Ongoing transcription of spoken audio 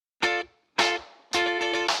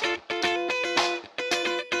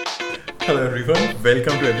Hello everyone,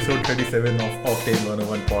 welcome to episode 37 of Octane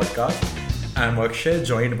 101 podcast. I'm Akshay,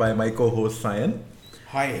 joined by my co-host Sayan.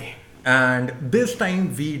 Hi. And this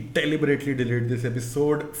time we deliberately delayed this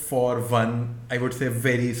episode for one, I would say,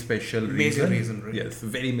 very special reason. Major reason, right? Yes,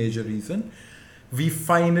 very major reason. We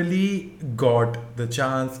finally got the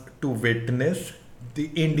chance to witness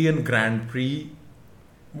the Indian Grand Prix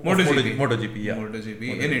of MotoGP. MotoGP, yeah.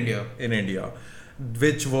 MotoGP in India. In India,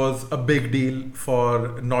 which was a big deal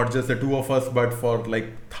for not just the two of us, but for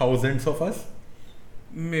like thousands of us.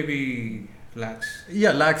 Maybe lakhs.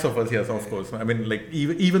 Yeah, lakhs of us, yes, of course. I mean, like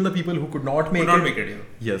even the people who could not make it, yeah.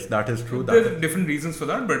 Yes, that is true. There are different reasons for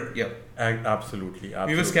that, but yeah. Absolutely.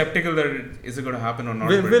 We were skeptical that is it going to happen or not.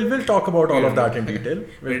 We'll talk about all of that in detail.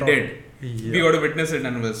 We did. Yeah. We got to witness it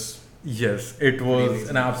and it was... Yes, it was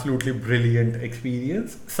an absolutely brilliant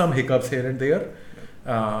experience. Some hiccups here and there.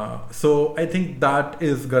 So I think that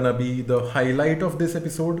is gonna be the highlight of this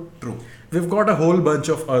episode. True. We've got a whole bunch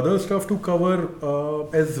of other stuff to cover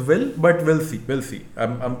as well, but we'll see.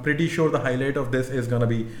 I'm pretty sure the highlight of this is gonna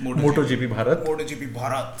be MotoGP Bharat. MotoGP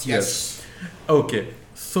Bharat, yes. Okay.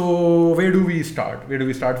 So where do we start?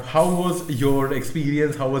 How was your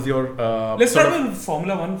experience? How was your Let's start with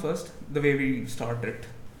Formula 1 first, the way we started.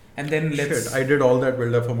 And then let's... Shit, I did all that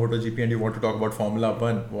build up for MotoGP and you want to talk about Formula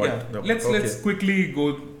 1? Let's quickly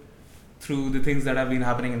go through the things that have been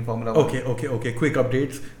happening in Formula 1. Okay. Quick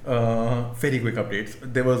updates. Very quick updates.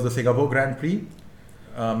 There was the Singapore Grand Prix.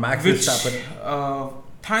 Max Verstappen.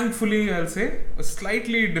 Thankfully, I'll say, was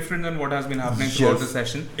slightly different than what has been happening throughout the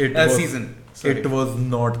season. Sorry. It was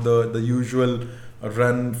not the usual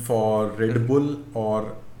run for Red Bull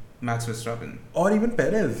or Max Verstappen. Or even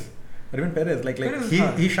Perez. Perez,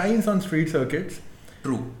 he shines on street circuits.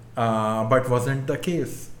 True. But wasn't the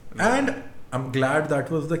case. Right. And I'm glad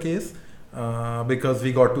that was the case because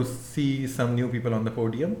we got to see some new people on the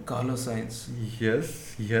podium. Carlos Sainz.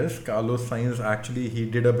 Yes. Carlos Sainz, actually, he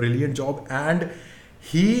did a brilliant job. And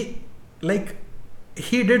he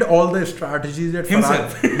did all the strategies that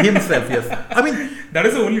himself, yes. I mean, that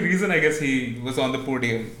is the only reason I guess he was on the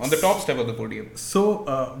podium, on the top step of the podium.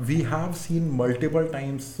 So we have seen multiple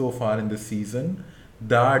times so far in this season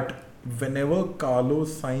that whenever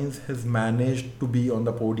Carlos Sainz has managed to be on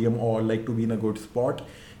the podium or like to be in a good spot,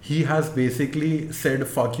 he has basically said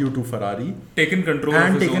fuck you to Ferrari, taken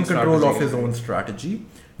control of his own strategy,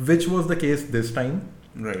 which was the case this time.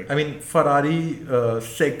 Right. I mean, Ferrari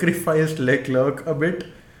sacrificed Leclerc a bit,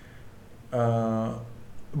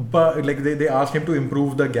 but like they asked him to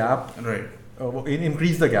improve the gap. Right.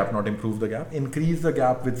 Increase the gap, not improve the gap. Increase the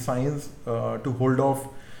gap with Sainz to hold off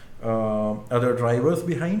other drivers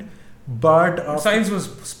behind. But Sainz was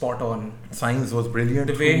spot on. Sainz was brilliant.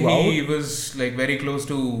 The way he was like very close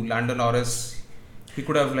to Lando Norris. He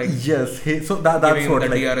could have that's what the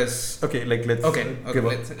DRS. Okay, let's give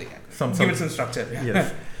it some structure.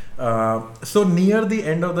 Yeah. Yes. So near the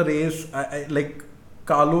end of the race, I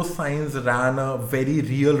Carlos Sainz ran a very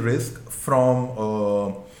real risk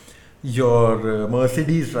from your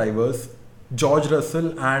Mercedes drivers, George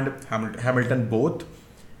Russell and Hamilton both.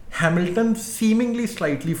 Hamilton seemingly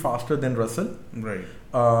slightly faster than Russell, right?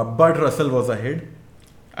 But Russell was ahead.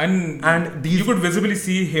 And you could visibly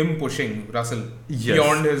see him pushing Russell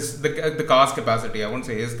beyond the car's capacity. I won't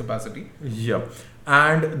say his capacity. Yeah.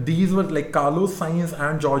 And these were like Carlos Sainz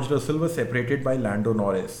and George Russell were separated by Lando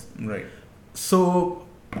Norris. Right. So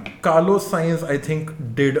Carlos Sainz, I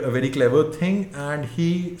think, did a very clever thing and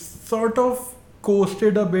he sort of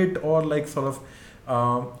coasted a bit or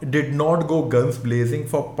did not go guns blazing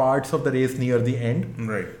for parts of the race near the end.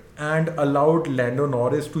 Right. And allowed Lando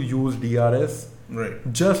Norris to use DRS.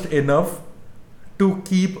 Right. Just enough to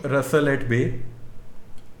keep Russell at bay.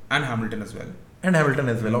 And Hamilton as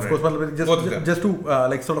well. Of course, well, just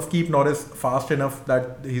to keep Norris fast enough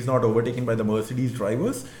that he's not overtaken by the Mercedes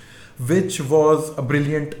drivers, which was a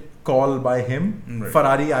brilliant call by him. Right.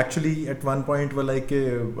 Ferrari actually at one point were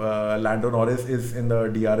Lando Norris is in the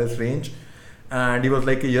DRS range. And he was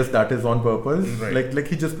like, yes, that is on purpose. Right. Like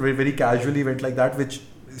he just very, very casually went like that, which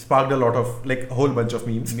sparked a lot of a whole bunch of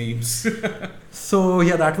memes. So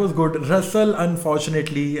yeah, that was good. Russell,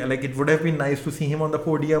 unfortunately, it would have been nice to see him on the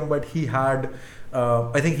podium, but he had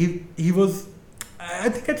I think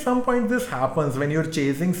at some point this happens when you're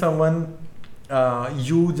chasing someone,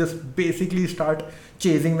 you just basically start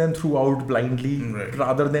chasing them throughout blindly,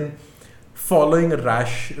 rather than following a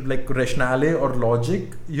rationale or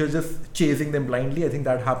logic. You're just chasing them blindly. I think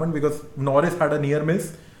that happened because Norris had a near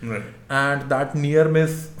miss. Right. And that near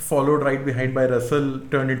miss followed right behind by Russell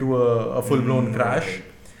turned into a full-blown crash.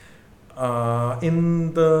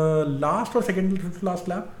 in the last or second to last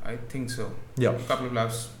lap. I think so. Yeah. A couple of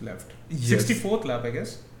laps left. Yes. 64th lap, I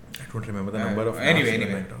guess. I don't remember the number of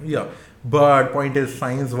anyway. Yeah. But point is,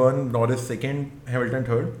 Sainz won, Norris second, Hamilton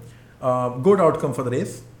third. Good outcome for the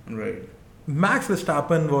race. Right. Max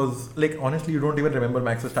Verstappen was, like, honestly, you don't even remember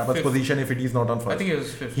Max Verstappen's Fifth. position if it is not on first. I think it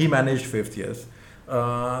was fifth. He managed fifth, yes.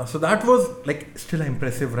 So that was, like, still an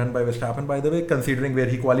impressive run by Verstappen, by the way, considering where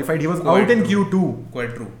he qualified. He was Quite out in true. Q2.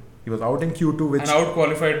 Quite true. He was out in Q2, which... And out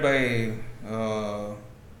qualified by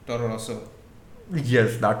Toro Rosso.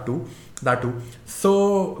 Yes, that too.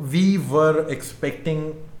 So we were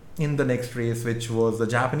expecting in the next race, which was the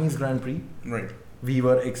Japanese Grand Prix, Right. we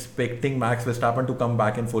were expecting Max Verstappen to come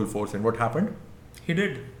back in full force. And what happened? He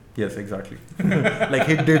did. Yes, exactly. Like,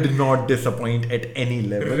 he did not disappoint at any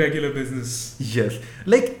level. Regular business. Yes.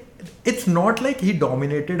 Like, it's not like he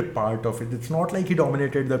dominated part of it. It's not like he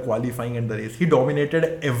dominated the qualifying and the race. He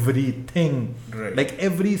dominated everything. Right. Like,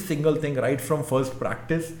 every single thing, right from first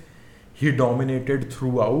practice, he dominated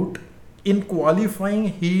throughout. In qualifying,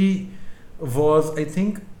 he was, I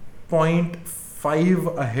think,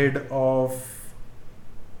 0.5 ahead of...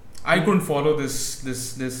 I couldn't follow this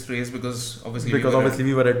race because obviously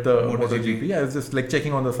we were at the MotoGP. MotoGP. I was just like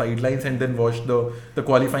checking on the sidelines and then watched the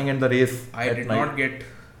qualifying and the race. I did not get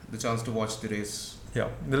the chance to watch the race. Yeah,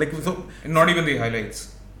 like so. Not even the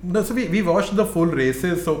highlights. No, so we watched the full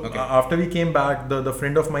races. So Okay. After we came back, the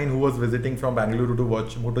friend of mine who was visiting from Bangalore to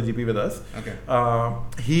watch MotoGP with us, Okay.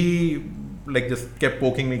 he like just kept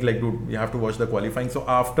poking me like, dude, you have to watch the qualifying. So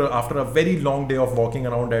after a very long day of walking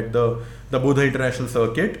around at the Buddha International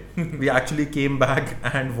Circuit, we actually came back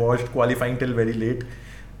and watched qualifying till very late.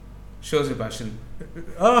 Shows your passion.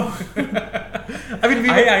 I mean,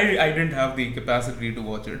 I didn't have the capacity to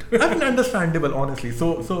watch it. I mean, understandable, honestly.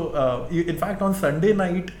 So in fact, on Sunday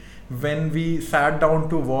night, when we sat down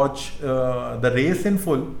to watch the race in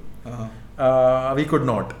full, we could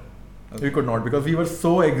not. Okay. We could not because we were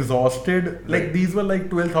so exhausted. Like, Right. these were like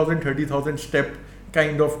 12,000, 30,000 step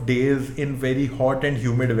kind of days in very hot and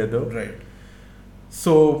humid weather. Right.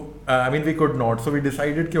 So, I mean, we could not. So we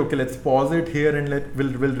decided, okay, let's pause it here and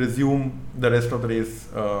we'll resume the rest of the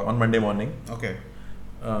race on Monday morning. Okay.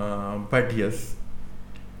 But yes,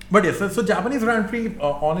 so Japanese Grand Prix,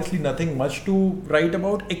 honestly, nothing much to write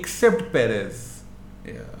about except Perez.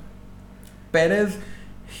 Yeah. Perez,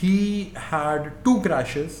 he had 2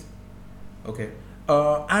 crashes. Okay.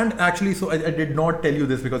 And actually, so I did not tell you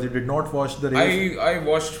this because you did not watch the race. I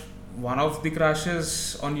watched one of the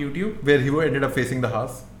crashes on YouTube. Where he ended up facing the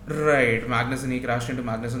Haas. Right. Magnussen, he crashed into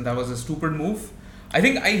Magnussen. That was a stupid move. I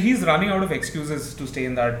think he's running out of excuses to stay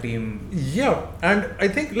in that team. Yeah. And I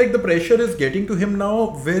think like the pressure is getting to him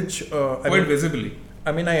now, which... quite visibly.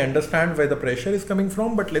 I mean, I understand where the pressure is coming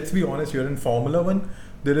from, but let's be honest, you're in Formula 1.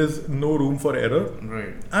 There is no room for error.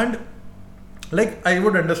 Right. And like, I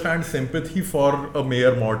would understand sympathy for a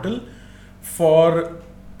mere mortal. For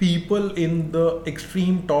people in the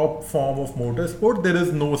extreme top form of motorsport, there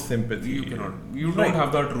is no sympathy. You cannot. You don't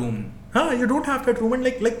have that room. You don't have that room, and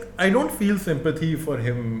like I don't feel sympathy for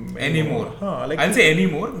him anymore. I'll say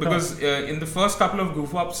anymore because in the first couple of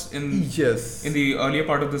goof ups in the earlier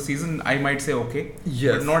part of the season, I might say okay,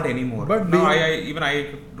 but not anymore. But now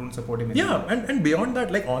I don't support him anymore. Yeah, and beyond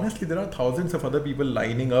that, like honestly, there are thousands of other people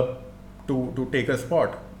lining up to take a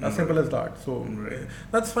spot. As simple as that. So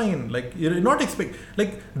that's fine. Like, you're not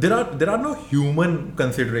like there are no human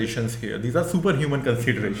considerations here. These are superhuman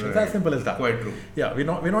considerations. As simple as that. Quite true. Yeah,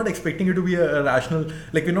 we're not expecting you to be a rational.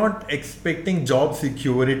 Like, we're not expecting job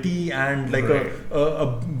security and like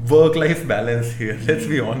a work-life balance here. Let's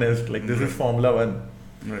be honest. Like, this is Formula 1.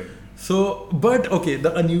 Right. So, but okay,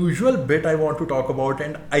 the unusual bit I want to talk about,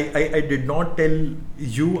 and I did not tell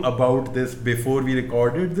you about this before we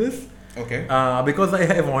recorded this. Okay. Because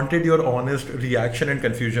I wanted your honest reaction and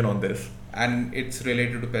confusion on this. And it's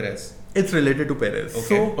related to Perez. It's related to Perez.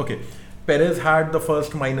 Okay. So, Perez had the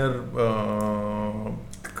first minor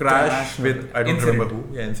crash with, I don't remember who.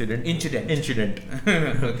 Yeah, Incident.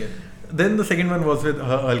 Okay. Then the second one was with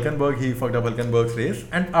Hülkenberg. He fucked up Hülkenberg's race.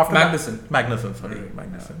 And after Magnussen.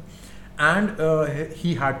 Magnussen. And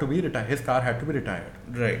he had to be retired. His car had to be retired.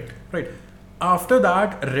 Right. After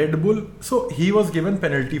that, Red Bull, so he was given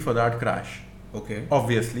penalty for that crash. Okay.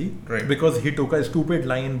 Obviously. Right. Because he took a stupid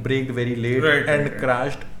line, braked very late and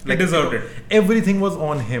crashed. Like, he deserved it. Everything was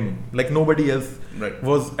on him. Like, nobody else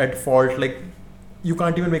was at fault. Like, you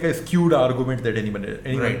can't even make a skewed argument that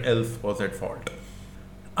anyone else was at fault.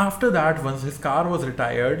 After that, once his car was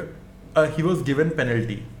retired, he was given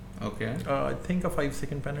penalty. Okay. I think a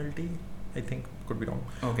 5-second penalty. I think, could be wrong.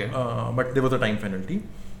 Okay. But there was a time penalty.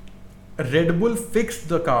 Red Bull fixed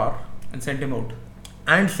the car And sent him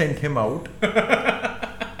out.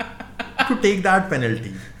 To take that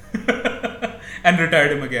penalty. And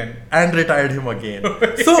retired him again.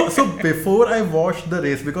 So before I watched the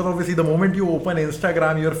race, because obviously the moment you open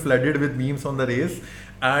Instagram, you're flooded with memes on the race.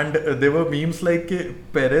 And there were memes like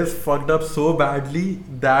Perez fucked up so badly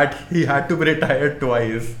that he had to be retired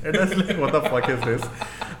twice. And I was like, what the fuck is this?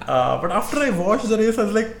 But after I watched the race, I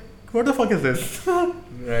was like, what the fuck is this?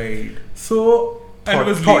 Right. So, and it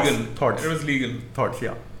was legal. Thoughts. It was legal. Thoughts,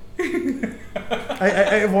 yeah.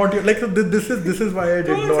 I want you, like, this is why I did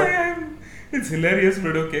not. It's hilarious,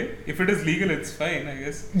 but okay. If it is legal, it's fine, I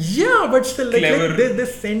guess. Yeah, but still, like they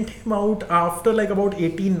sent him out after like about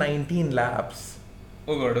 18, 19 laps.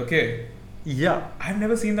 Oh god, okay. Yeah. I've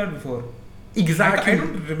never seen that before. Exactly. I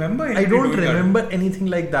don't remember anything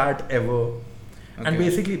like that ever. Okay. And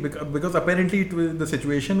basically, because apparently the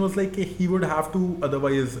situation was like he would have to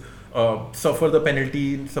otherwise suffer the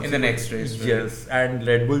penalty in the next race. Right? Yes, and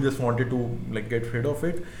Red Bull just wanted to like get rid of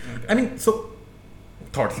it. Okay. I mean, so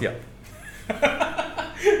thoughts, yeah.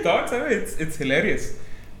 Thoughts? I mean, it's hilarious,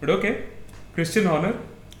 but okay. Christian Horner.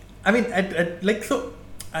 I mean,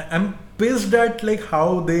 I'm pissed at like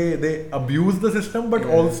how they abuse the system, but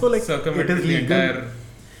also like it is legal.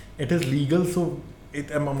 It is legal, so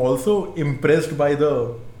I'm also impressed by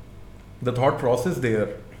the thought process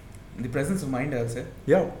there. The presence of mind, I'll say.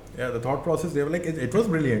 Yeah, the thought process there, like it was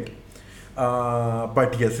brilliant.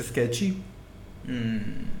 But yes, it's sketchy.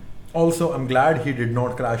 Also, I'm glad he did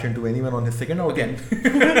not crash into anyone on his second outing.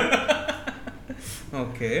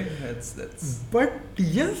 Okay, that's. But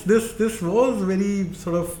yes, this was very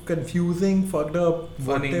sort of confusing, fucked up,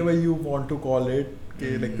 funny. Whatever you want to call it.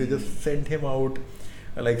 Okay, like they just sent him out,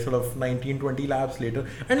 like sort of 19, 20 laps later,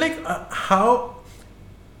 and like how.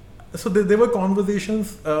 So there were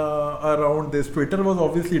conversations around this. Twitter was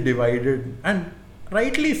obviously divided, and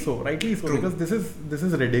rightly so, True. Because this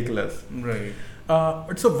is ridiculous. Right.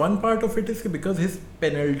 So one part of it is because his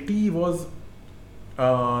penalty was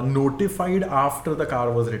notified after the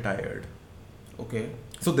car was retired. Okay.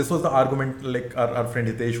 So this was the argument like our friend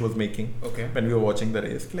Hitesh was making when we were watching the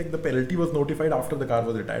race. Like the penalty was notified after the car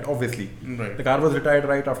was retired. Obviously, the car was retired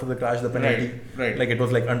right after the crash. The penalty, like it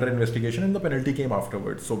was like under investigation, and the penalty came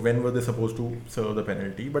afterwards. So when were they supposed to serve the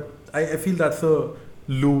penalty? But I feel that's a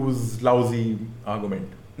lousy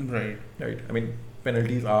argument. Right. I mean,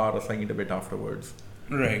 penalties are assigned a bit afterwards.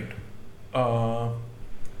 Right.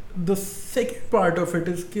 The second part of it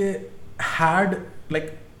is had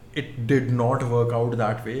like it did not work out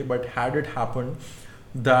that way, but had it happened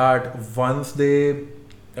that once they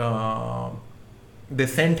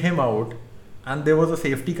sent him out and there was a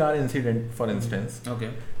safety car incident, for instance.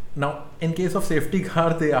 Okay. Now, in case of safety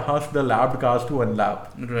car, they asked the lapped cars to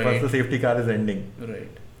unlap once the safety car is ending.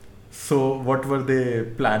 Right. So what were they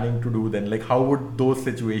planning to do then? Like how would those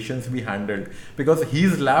situations be handled? Because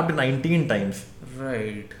he's lapped 19 times.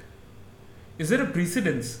 Right. Is there a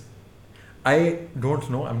precedence? I don't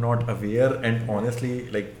know. I'm not aware, and honestly,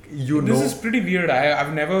 like this is pretty weird.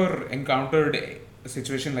 I've never encountered a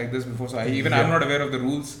situation like this before, so I'm not aware of the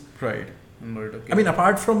rules. Right. But okay. I mean,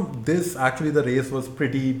 apart from this, actually, the race was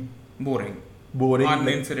pretty boring. Like,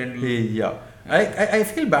 Unincidental. yeah. I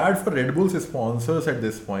feel bad for Red Bull's sponsors at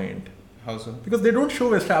this point. How so? Because they don't show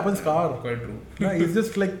Verstappen's car. Quite true. Yeah, he's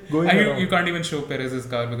just like going and you can't even show Perez's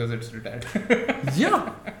car because it's retired.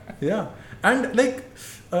 Yeah. And like,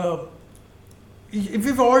 if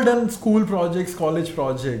we've all done school projects, college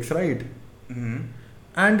projects, right? Mm-hmm.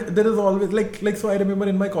 And there is always like so I remember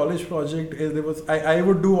in my college project I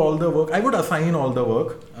would do all the work. I would assign all the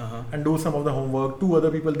work and do some of the homework. 2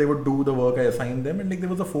 other people, they would do the work. I assigned them, and like there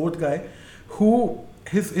was a 4th guy who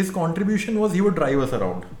his contribution was he would drive us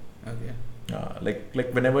around. Okay.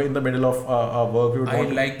 Like whenever in the middle of our work, we would. I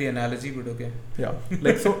like the analogy, but okay. Yeah,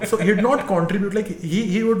 like so he'd not contribute. Like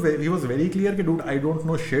he was very clear, dude, I don't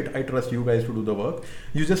know shit. I trust you guys to do the work.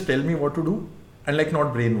 You just tell me what to do, and like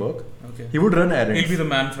not brain work. Okay. He would run errands. He'll be the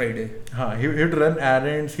man Friday. He'd run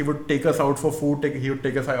errands. He would take us out for food. He would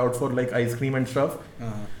take us out for like ice cream and stuff.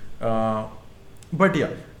 But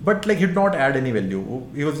like he'd not add any value.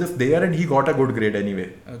 He was just there, and he got a good grade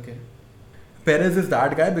anyway. Okay. Perez is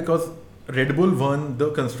that guy because Red Bull won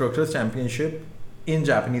the Constructors' Championship in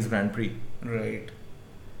Japanese Grand Prix. Right.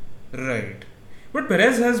 But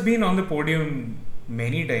Perez has been on the podium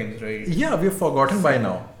many times, right? Yeah, we've forgotten by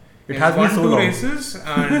now. It has been so long. Races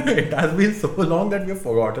and it has been so long that we've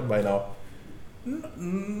forgotten by now.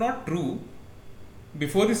 Not true.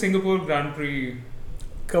 Before the Singapore Grand Prix.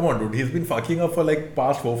 Come on, dude. He's been fucking up for like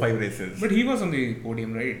past 4-5 races. But he was on the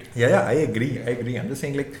podium, right? Yeah, I agree. I'm just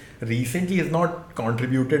saying, like, recently he's not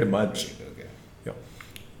contributed much. Right, okay. Yeah.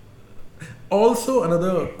 Also,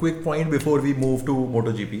 another quick point before we move to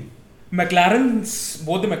MotoGP. Both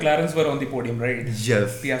the McLarens were on the podium, right?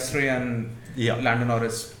 Yes. Piastri and Lando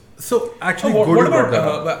Norris. So, actually, what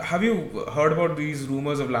about, have you heard about these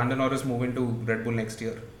rumors of Lando Norris moving to Red Bull next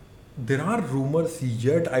year? There are rumors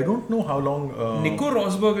yet. I don't know how long. Nico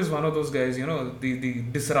Rosberg is one of those guys, the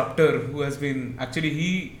disruptor who has been. Actually,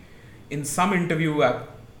 he, in some interview,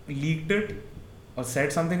 leaked it or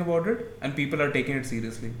said something about it, and people are taking it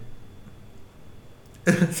seriously.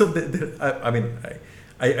 So,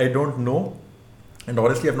 I don't know. And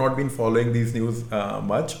honestly, I've not been following these news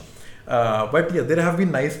much. But yeah, there have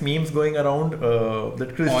been nice memes going around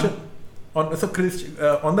that Christian.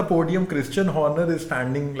 On the podium, Christian Horner is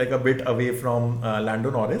standing like a bit away from Lando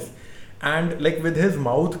Norris, and like with his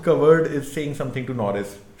mouth covered is saying something to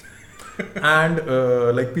Norris, and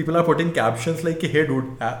like people are putting captions like, "Hey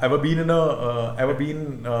dude, ever been in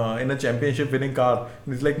a championship winning car?"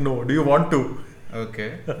 And he's like, "No, do you want to?"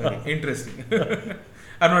 Okay. Interesting.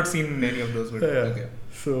 I've not seen any of those. But okay.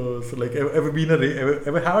 So like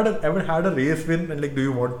ever had a race win, and like, do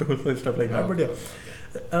you want to? So stuff like that. But yeah.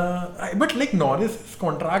 But like Norris'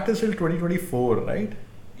 contract is till 2024, right?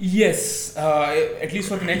 Yes, at least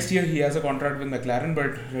for the next year he has a contract with McLaren,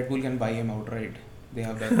 but Red Bull can buy him outright. They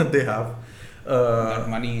have that. They have that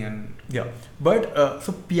money and But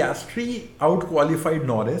so Piastri out-qualified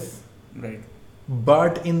Norris, right?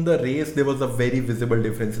 But in the race there was a very visible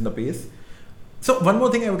difference in the pace. So one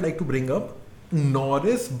more thing I would like to bring up: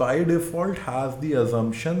 Norris by default has the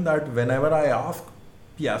assumption that whenever I ask,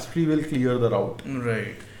 Piastri will clear the route.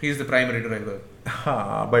 Right. He's the primary driver.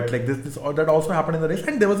 But like that also happened in the race,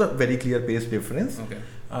 and there was a very clear pace difference. Okay.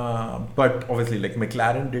 But obviously, like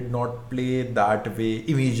McLaren did not play that way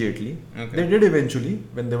immediately. Okay. They did eventually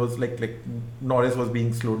when there was like Norris was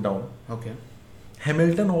being slowed down. Okay.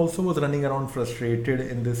 Hamilton also was running around frustrated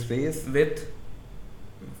in this race. With?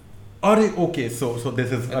 Okay, so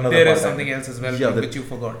this is another. There is something else as well which you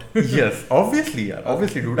forgot. Yes, obviously,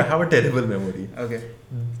 dude, I have a terrible memory. Okay.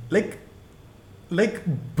 Like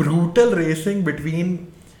brutal racing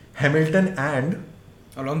between Hamilton and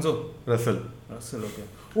Russell. Okay.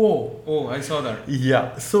 Oh, I saw that.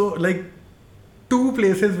 Yeah, so like two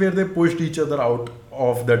places where they pushed each other out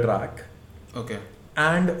of the track. Okay.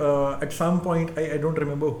 And at some point, I don't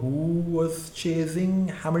remember who was chasing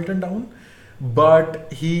Hamilton down.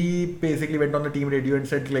 But he basically went on the team radio and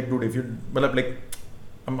said, like, dude, if you,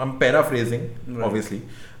 I'm paraphrasing, obviously,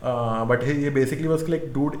 but he basically was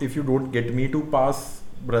like, dude, if you don't get me to pass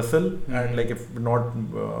Russell, and like if not,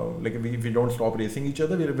 if we don't stop racing each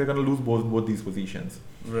other, we're gonna lose both these positions.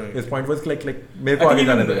 Right. His point was like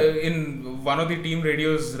in one of the team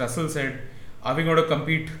radios, Russell said, are we going to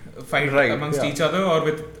fight amongst each other or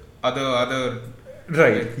with other?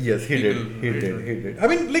 Right. Yes, he did. I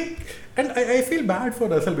mean, like. And I feel bad for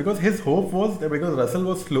Russell because his hope was that because Russell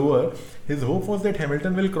was slower, his hope was that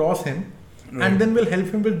Hamilton will cross him and then will help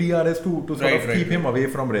him with DRS to sort of keep him away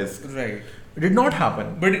from risk. Right. It did not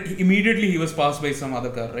happen. But immediately he was passed by some other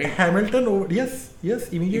car, right? Hamilton, yes,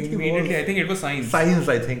 immediately. I think it was Sainz. Sainz,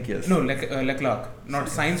 I think, yes. No, Leclerc. Not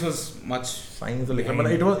Sainz was much. Sainz or Leclerc,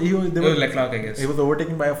 but it was Leclerc, I guess. He was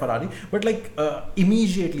overtaken by a Ferrari, but like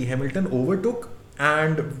immediately Hamilton overtook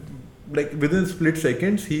and. Like within split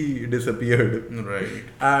seconds, he disappeared. Right.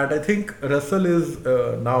 And I think Russell is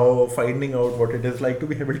now finding out what it is like to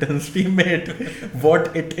be Hamilton's teammate.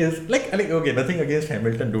 What it is like. Okay, nothing against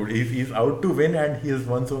Hamilton, dude. He's out to win and he has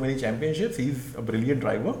won so many championships. He's a brilliant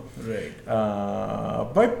driver. Right.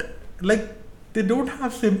 But like they don't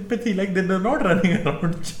have sympathy. Like they're not running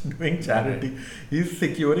around doing charity. Right. He's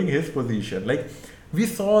securing his position. Like. We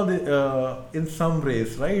saw in some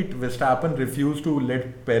race, right? Verstappen refused to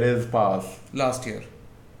let Perez pass. Last year.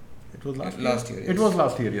 It was last year. Yes. It was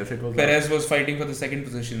last year, yes. It was. Perez was fighting for the second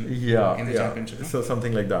position in the championship. No? So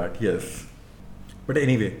something like that, yes. But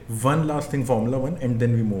anyway, one last thing, Formula 1, and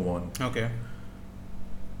then we move on. Okay.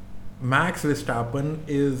 Max Verstappen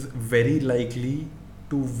is very likely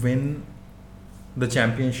to win the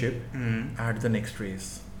championship at the next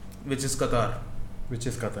race. Which is Qatar.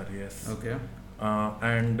 Yes. Okay.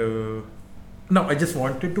 Now I just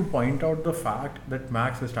wanted to point out the fact that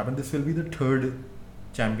Max Verstappen, this will be the third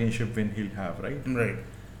championship win he'll have, right? Right.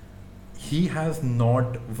 He has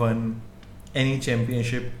not won any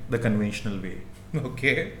championship the conventional way.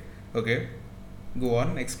 Okay. Go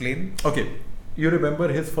on, explain. Okay. You remember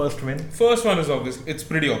his first win? First one is obvious. It's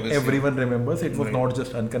pretty obvious. Everyone remembers. It was not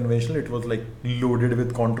just unconventional. It was like loaded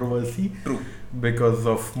with controversy. True. Because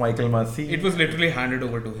of Michael Masi. It was literally handed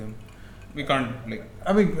over to him. We can't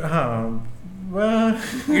I mean, well,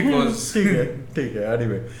 it was. Take it.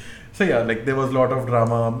 Anyway, So yeah, like there was a lot of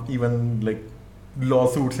drama, even like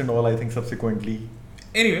lawsuits and all, I think subsequently.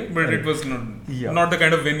 Anyway, but it was not the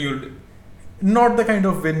kind of win you'd... Not the kind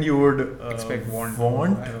of win you would expect,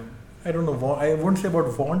 want. I don't know, I wouldn't say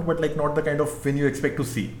about want, but like not the kind of win you expect to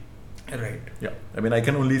see. Right. Yeah. I mean, I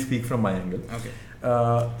can only speak from my angle. Okay.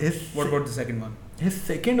 What about the second one? His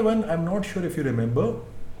second one, I'm not sure if you remember.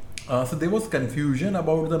 So there was confusion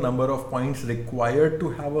about the number of points required to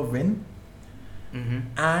have a win. Mm-hmm.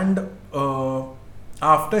 And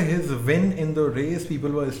after his win in the race, people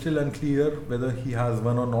were still unclear whether he has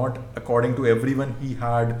won or not. According to everyone, he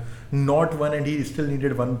had not won and he still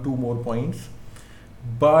needed 1-2 more points.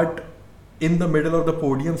 But in the middle of the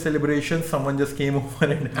podium celebration, someone just came over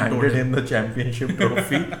and handed him the championship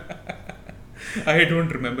trophy. I don't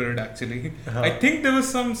remember it actually. I think there was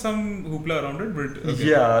some hoopla around it, but okay.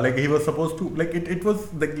 Yeah, like he was supposed to, like it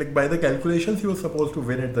was like by the calculations he was supposed to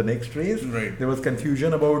win at the next race. Right. There was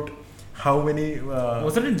confusion about how many.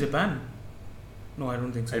 Was it in Japan? No, I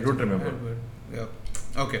don't think so. I don't remember. Yeah.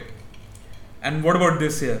 Okay. And what about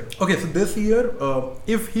this year? Okay, so this year,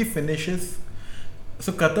 if he finishes,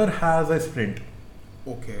 so Qatar has a sprint.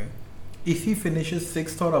 Okay. If he finishes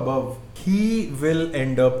 6th or above, he will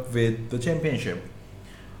end up with the championship.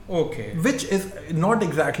 Okay. Which is not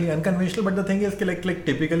exactly unconventional, but the thing is, like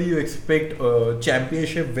typically you expect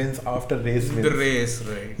championship wins after race wins. The race,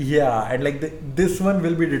 right? Yeah, and like this one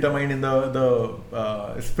will be determined in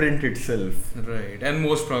the sprint itself. Right, and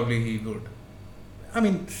most probably he would. I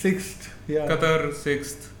mean, 6th. Yeah. Qatar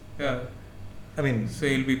 6th. Yeah. I mean, so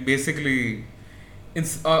he'll be basically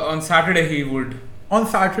on Saturday he would. On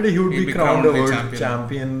Saturday, he would be crowned a world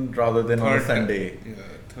champion rather than on a Sunday.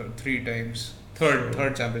 Yeah, 3 times.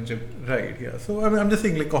 Third championship. Right, yeah. So I'm just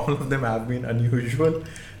saying, like, all of them have been unusual.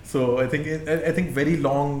 So I think very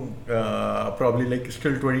long, probably like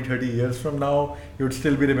still 20-30 years from now, you would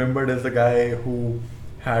still be remembered as the guy who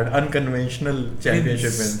had unconventional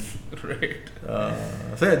championship wins. Right.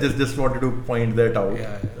 So yeah, just wanted to point that out.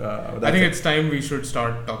 Yeah. I think it's time we should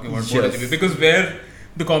start talking about MotoGP, because where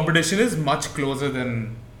the competition is much closer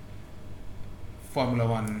than Formula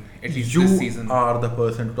 1, at least this season. You are the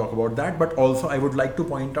person to talk about that, but also I would like to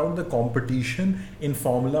point out the competition in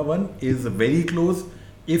Formula 1 is very close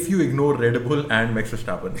if you ignore Red Bull and Max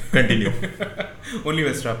Verstappen. Continue. Only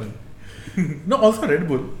Verstappen. No, also Red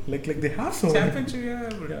Bull. Like they have so championship, yeah.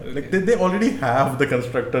 Okay. Like they already have the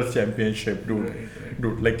constructors championship, dude. Right.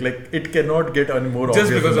 Dude, like it cannot get any more just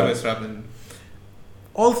obvious because of Verstappen.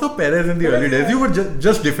 Also, Perez in the early days, you were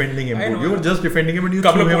just defending him, dude. You were just defending him, and you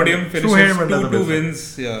couple of podium finishes, two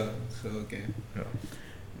wins, yeah. So okay. Yeah.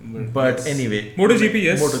 But yes. Anyway, MotoGP,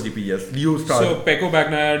 yes. MotoGP, yes. You start. So Pecco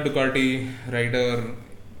Bagnaia, Ducati rider,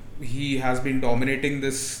 he has been dominating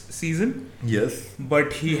this season. Yes.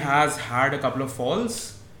 But he has had a couple of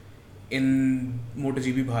falls in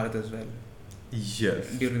MotoGP Bharat as well. Yes.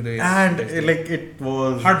 During the race. Like it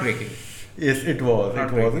was heartbreaking. Yes, it was.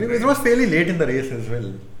 It was fairly late in the race as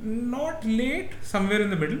well. Not late, somewhere in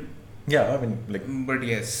the middle. Yeah, I mean, like. But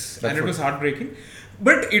yes, and it was heartbreaking.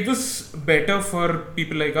 But it was better for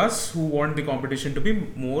people like us who want the competition to be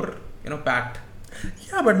more, packed.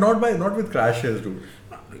 Yeah, but not with crashes, dude.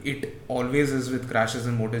 It always is with crashes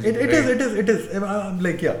in MotoGP. It is.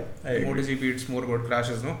 Like, yeah. MotoGP, it's more about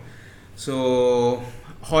crashes, no? So,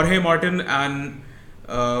 Jorge Martin and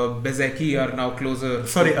Bezzecchi are now closer.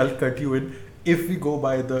 Sorry, I'll cut you in. If we go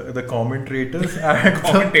by the commentators at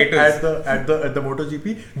the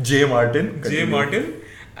MotoGP, J. Martin. J. Martin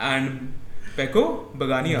and Pecco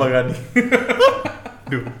Bagnaia.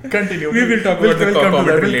 Dude, continue. We will talk about the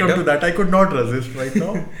commentary later. We'll come to that. I could not resist right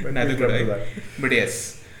now. Neither could I. But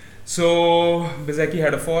yes. So Bezzecchi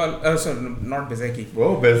had a fall. Sorry, not Bezzecchi.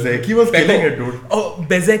 Oh, Bezzecchi was killing it, dude. Oh,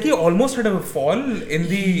 Bezzecchi almost had a fall in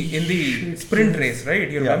the sprint race, right?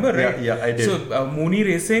 You remember, right? Yeah, I did. So Mooney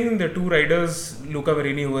Racing, the two riders, Luca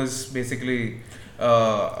Marini, who was basically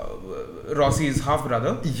Rossi's half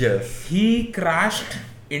brother. Yes. He crashed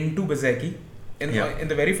into Bezzecchi in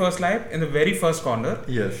the very first lap, in the very first corner.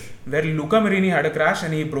 Yes. Where Luca Marini had a crash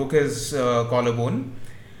and he broke his collarbone.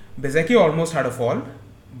 Bezzecchi almost had a fall.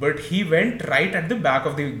 But he went right at the back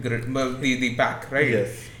of the pack, right?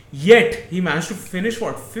 Yes. Yet, he managed to finish,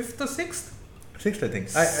 5th or 6th? 6th, I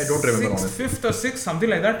think. I don't remember honestly. 5th or 6th, something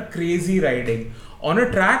like that. Crazy riding. On a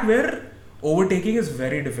track where overtaking is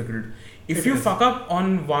very difficult. If you fuck up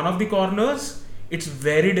on one of the corners, it's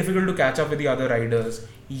very difficult to catch up with the other riders.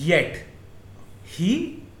 Yet,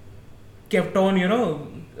 he kept on,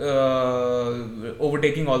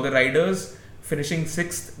 overtaking all the riders, finishing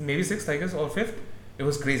 6th, maybe 6th, I guess, or 5th. It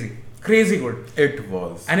was crazy good. It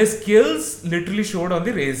was. And his skills literally showed on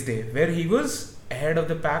the race day, where he was ahead of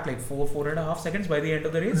the pack, like 4.5 seconds by the end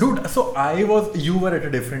of the race. Dude, so you were at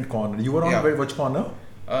a different corner. You were on which corner?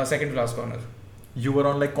 Second to last corner. You were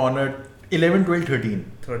on like corner 11, 12,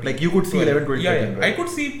 13. Like you could see 12. 11, 12, 13. Yeah. Right? I could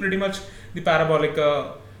see pretty much the parabolic,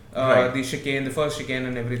 the chicane, the first chicane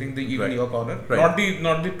and everything, even your corner. Right.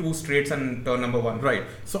 Not the two straights and turn number 1. Right.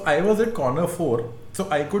 So I was at corner 4. So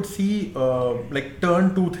I could see like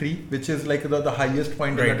turn 2, 3, which is like the highest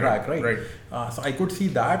point in the track, right? So I could see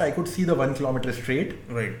that. I could see the 1 kilometer straight.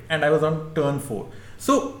 Right. And I was on turn 4.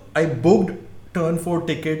 So I booked turn 4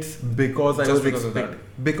 tickets because I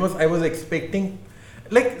was expecting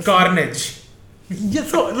like carnage. Yeah,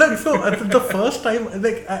 so the first time,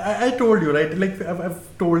 like I told you, right? Like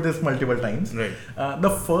I've told this multiple times. Right. The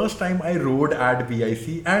first time I rode at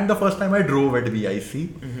BIC and the first time I drove at BIC,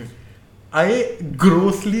 I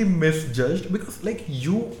grossly misjudged because like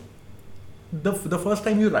the first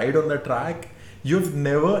time you ride on the track, you've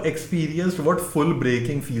never experienced what full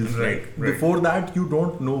braking feels like. Before that, you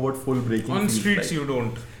don't know what full braking feels like. On streets, you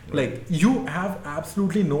don't. Like you have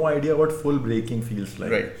absolutely no idea what full braking feels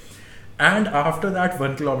like. Right. And after that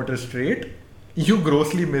 1 kilometer straight, you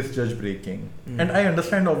grossly misjudge braking. And I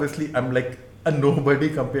understand, obviously, I'm like a nobody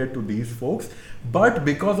compared to these folks. But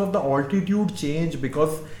because of the altitude change,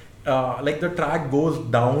 because like the track goes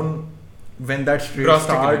down when that straight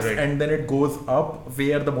starts and then it goes up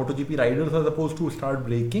where the MotoGP riders are supposed to start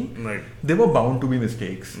braking, they were bound to be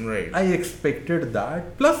mistakes. I expected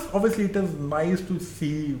that. Plus, obviously, it is nice to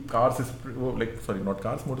see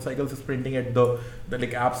motorcycles sprinting at the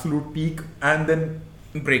like absolute peak and then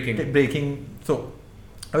braking. So,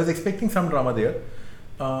 I was expecting some drama there.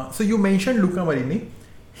 So, you mentioned Luca Marini.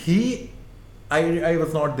 I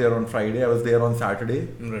was not there on Friday. I was there on Saturday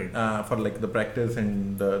for like the practice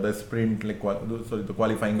and the sprint, like the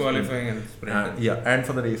qualifying and sprint. And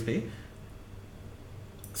for the race day.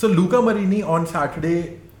 So Luca Marini on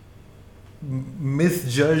Saturday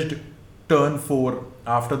misjudged turn 4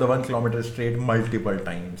 after the 1 kilometer straight multiple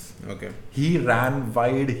times. Okay. He ran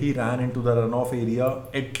wide. He ran into the runoff area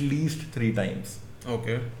at least 3 times.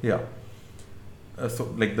 Okay. Yeah. So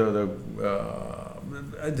like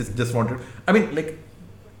I just wanted. I mean, like,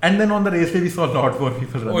 and then on the race day we saw a lot more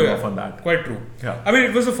people running off on that. Quite true. Yeah. I mean,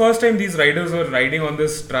 it was the first time these riders were riding on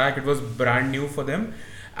this track. It was brand new for them,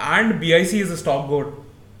 and BIC is a stop-go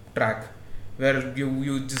track where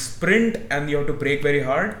you just sprint and you have to brake very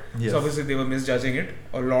hard. Yes. So obviously they were misjudging it.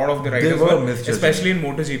 A lot of the riders were, especially in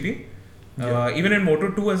MotoGP. Even in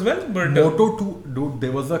Moto2 as well, but Moto2, dude,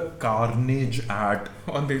 there was a carnage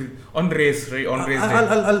on race day.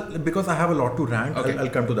 I'll because I have a lot to rant. Okay. I'll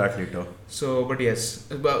come to that later. So, but yes,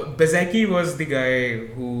 Bezzecchi was the guy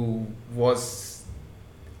who was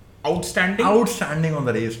outstanding on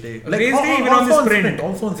the race day. Like race day, even on the sprint.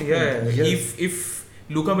 Also on sprint. Yeah. Yes. If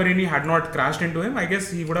Luca Marini had not crashed into him, I guess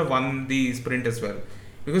he would have won the sprint as well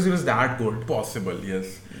because he was that good. Possible,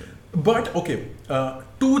 yes. But okay,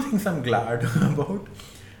 2 things I'm glad about.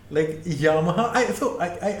 Like Yamaha,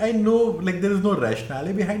 I know like there is no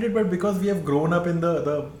rationale behind it, but because we have grown up in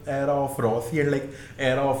the era of Rossi and like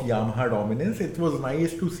era of Yamaha dominance, it was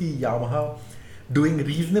nice to see Yamaha doing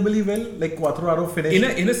reasonably well. Like Quattraro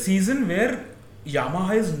finished in a season where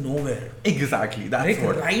Yamaha is nowhere. Exactly, that's like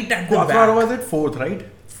what. Right at the Quattraro back. was at 4th, right?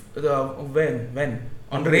 When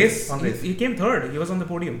on race. He came 3rd. He was on the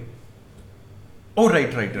podium. Oh,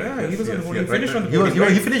 right. Yeah, he was on the podium. He finished on the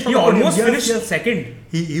podium. He finished on the podium. He almost finished second.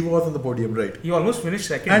 He was on the podium, right? He almost finished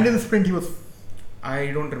second. And in the sprint he was... I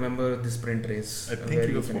don't remember the sprint race. I think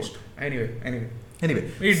he was finished. Anyway.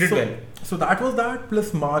 He did well. So that was that,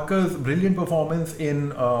 plus Marcus' brilliant performance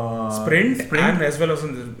in sprint and as well as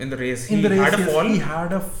in the race. He had a fall. He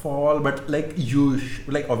had a fall, but like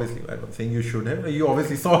obviously, I was saying you should have. You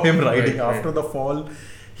obviously saw him riding after the fall.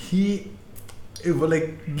 It was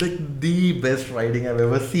like the best riding I've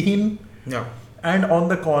ever seen. Yeah. And on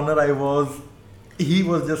the corner, he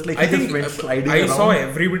was just like, just went sliding around. I saw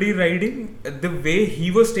everybody riding. The way he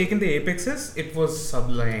was taking the apexes, it was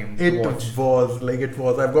sublime. It was.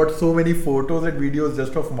 I've got so many photos and videos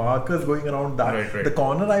just of Marcus going around that. Right. The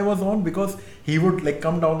corner I was on, because he would like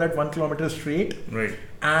come down that 1 kilometer straight. Right.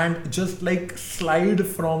 And just like slide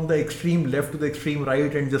from the extreme left to the extreme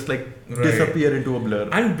right and just like disappear into a blur.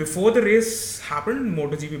 And before the race happened,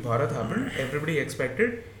 MotoGP Bharat happened, everybody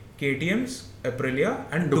expected KTM's, Aprilia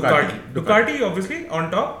and Ducati obviously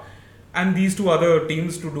on top, and these 2 other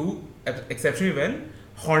teams to do exceptionally well.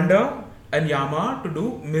 Honda and Yamaha to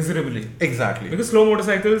do miserably. Exactly. Because slow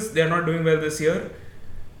motorcycles, they are not doing well this year.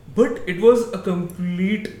 But it was a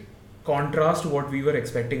complete contrast to what we were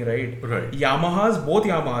expecting, right? Right. Both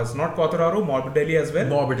Yamahas, not Quattraro, Morbidelli as well.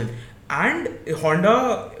 Morbidelli. and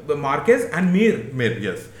Honda, Marquez and Mir.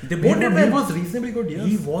 Yes. They both did well. He was reasonably good, yes.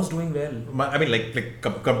 He was doing well. I mean, like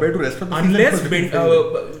compared to rest of the Unless season,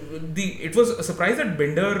 it was a surprise that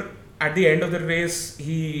Binder at the end of the race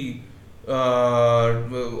he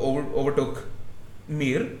overtook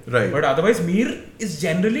Mir. Right. But otherwise Mir is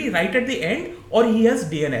generally right at the end or he has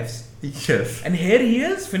DNFs. Yes. And here he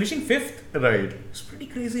is finishing 5th. Right. It's pretty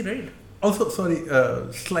crazy, right? Also, sorry,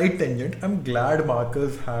 slight tangent. I'm glad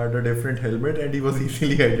Marcus had a different helmet and he was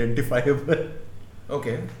easily identifiable.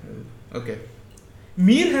 Okay.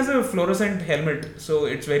 Mir has a fluorescent helmet, so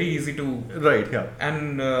it's very easy to. Right, yeah.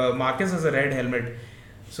 And Marquez has a red helmet.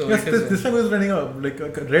 So yes, this time he was running a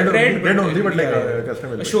red only, but like a custom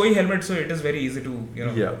helmet. A showy helmet, so it is very easy to,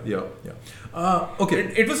 Yeah.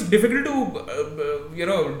 Okay. It was difficult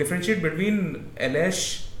to, differentiate between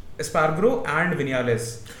Aleix Espargaro and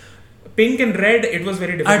Vinales. Pink and red, it was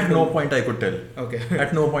very difficult. At no point I could tell. Okay.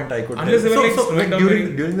 At no point I could Unless tell.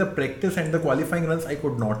 During the practice and the qualifying runs, I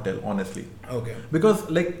could not tell, honestly. Okay. Because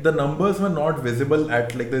the numbers were not visible at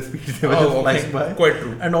the speed they were just flying by. Quite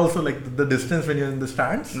true. And also the distance when you're in the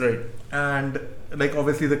stands. Right. And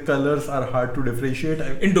obviously the colors are hard to differentiate.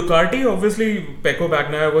 In Ducati, obviously Pecco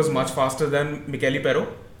Bagnaia was much faster than Michele Pero.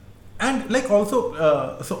 And also,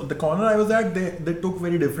 so the corner I was at, they took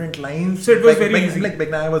very different lines. So it was very easy.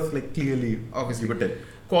 Bagnaia was clearly, obviously, you could tell.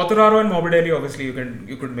 Quartararo and Morbidelli, obviously, you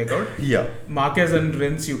could make out. Yeah. Marquez and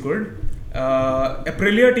Rins, you could.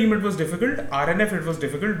 Aprilia team, it was difficult. RNF, it was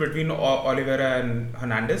difficult between Oliveira and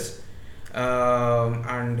Hernandez.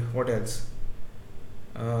 And what else?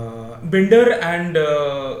 Binder and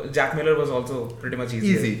Jack Miller was also pretty much easy.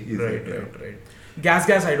 Easy. Right. Gas,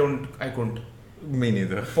 I couldn't. Me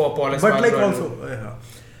neither. For Paul but also,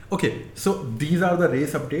 okay. So these are the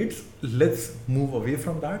race updates. Let's move away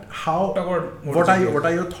from that. What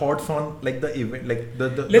are your thoughts on the event,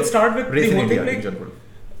 Let's start with race the whole in thing. India in general.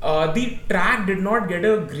 The track did not get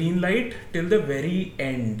a green light till the very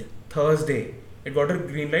end, Thursday. It got a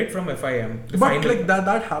green light from FIM. But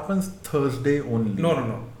that happens Thursday only.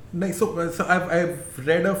 No. So I've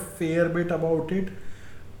read a fair bit about it.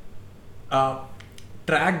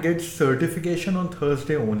 Track gets certification on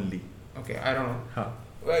Thursday only. Okay, I don't know. Huh.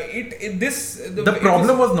 The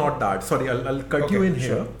problem was not that. Sorry, I'll cut you in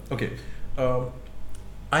sure. here. Okay.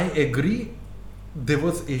 I agree. There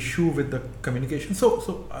was issue with the communication.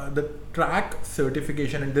 So the track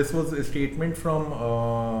certification, and this was a statement from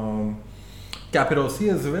Capirossi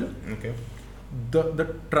as well. Okay.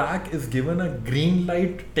 The track is given a green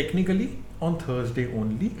light technically on Thursday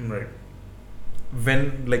only. Right.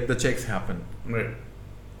 When the checks happen. Right.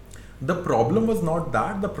 The problem was not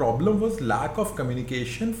that. The problem was lack of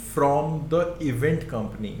communication from the event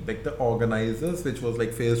company, the organizers, which was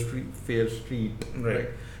Fair Street, right?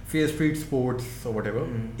 Fair Street Sports or whatever.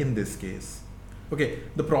 In this case, okay.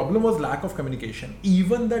 The problem was lack of communication.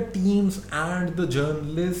 Even the teams and the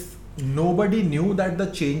journalists, nobody knew that the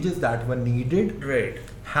changes that were needed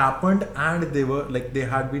happened, and they were they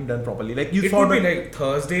had been done properly.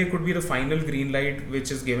 Thursday could be the final green light, which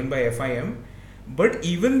is given by FIM. But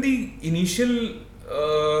even the initial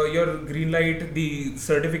your green light, the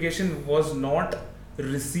certification was not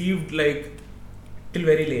received till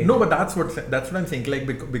very late. No, but that's what I'm saying.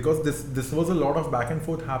 Because this was a lot of back and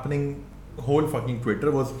forth happening. Whole fucking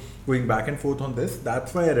Twitter was going back and forth on this.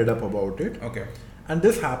 That's why I read up about it. Okay. And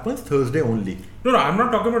this happens Thursday only. No, I'm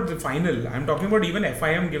not talking about the final. I'm talking about even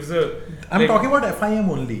FIM gives a. I'm talking about FIM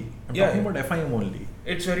only. Talking about FIM only.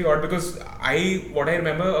 It's very odd because what I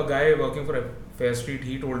remember, a guy working for Fair Street,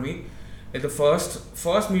 he told me that the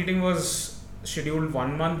first meeting was scheduled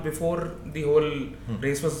 1 month before the whole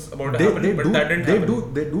race was about to happen, but that didn't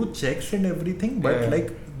happen. They do checks and everything, but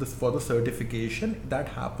this for the certification that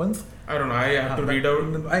happens. I don't know. I have to read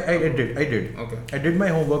out. I did. Okay. I did my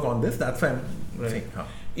homework on this. That's why I'm saying.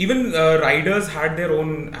 Even riders had their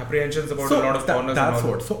own apprehensions about a lot of corners. That's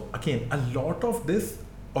what. So again, a lot of this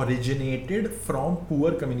originated from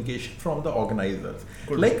poor communication from the organizers.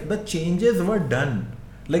 The changes were done.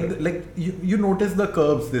 You notice the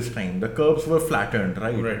curbs this time. The curbs were flattened,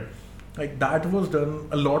 right? Right. That was done.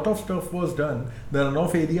 A lot of stuff was done. The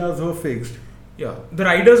runoff areas were fixed. Yeah. The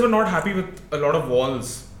riders were not happy with a lot of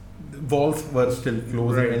walls. Walls were still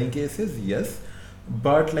closed in many cases, yes.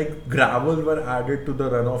 But gravel were added to the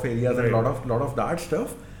runoff areas and a lot of that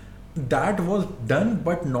stuff. That was done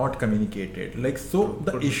but not communicated.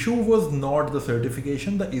 The issue was not the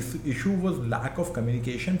certification. The issue was lack of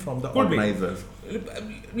communication from the organizers.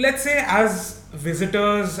 Let's say as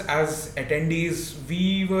visitors, as attendees,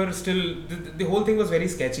 we were still the whole thing was very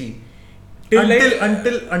sketchy.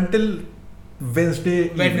 Until Wednesday,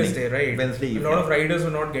 right? Wednesday evening. A lot of riders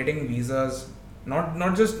were not getting visas.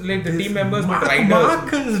 Not just like the team members, but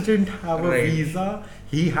Marcus riders. didn't have a visa.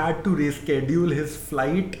 He had to reschedule his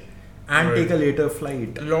flight and take a later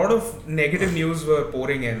flight. A lot of negative news were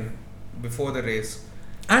pouring in before the race.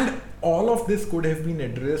 And all of this could have been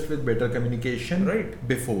addressed with better communication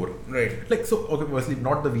before. Right. Like, so, okay, firstly,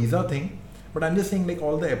 not the visa thing, but I'm just saying, like,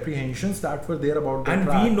 all the apprehensions that were there about the and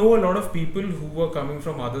track. We know a lot of people who were coming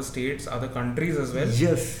from other states, other countries as well.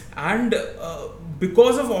 Yes. And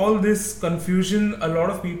because of all this confusion, a lot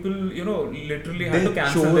of people, literally had to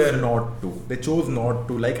cancel They chose not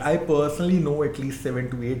to. Like, I personally know at least 7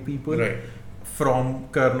 to 8 people from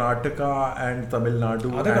Karnataka and Tamil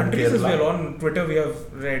Nadu other and countries Kerala. As well. On Twitter, we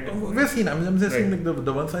have read. We've seen. I'm just saying, like,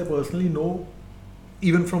 the ones I personally know,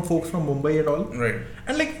 even from folks from Mumbai and all. Right.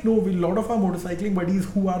 And like, no, a lot of our motorcycling buddies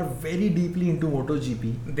who are very deeply into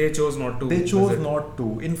MotoGP. They chose not to. They chose not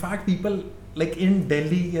to. In fact, people like in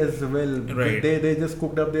Delhi as well, they just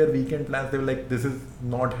cooked up their weekend plans. They were like, this is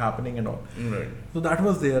not happening and all. Right. So that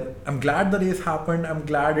was there. I'm glad the race happened. I'm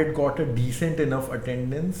glad it got a decent enough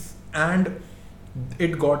attendance. And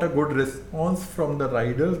it got a good response from the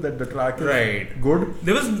riders that the track is good.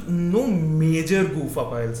 There was no major goof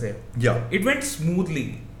up, I'll say. Yeah. It went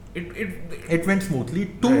smoothly. It went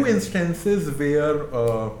smoothly. Two instances where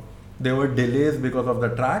there were delays because of the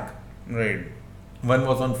track. Right. One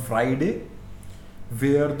was on Friday,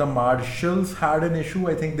 where the marshals had an issue.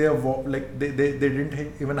 I think they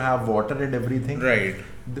didn't even have water and everything. Right.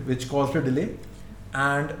 Which caused a delay.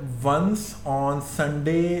 And once on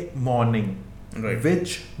Sunday morning. Right.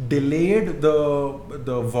 Which delayed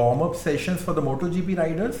the warm-up sessions for the MotoGP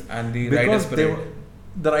riders and the riders parade.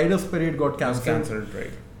 The riders parade got cancelled.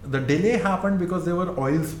 Right. The delay happened because there were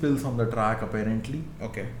oil spills on the track apparently.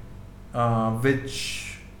 Okay.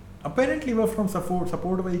 Which apparently were from support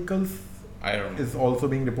vehicles. I don't know. Is also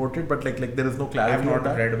being reported, but like there is no clarity. I have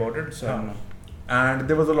not read about it, so I don't know. And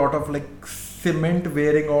there was a lot of like cement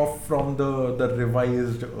wearing off from the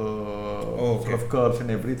revised sort of curves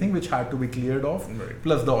and everything, which had to be cleared off,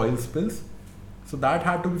 plus the oil spills. So that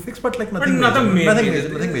had to be fixed, but like nothing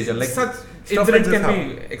major. Like such incidents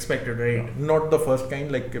can be expected, right? Not the first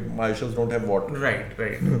kind, like marshals don't have water. Right.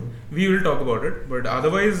 We will talk about it, but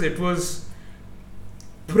otherwise it was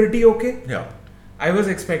pretty okay. Yeah. I was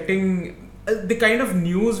expecting the kind of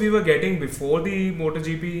news we were getting before the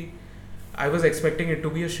MotoGP. I was expecting it to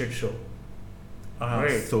be a shit show.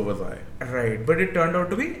 Right. So was I. Right. But it turned out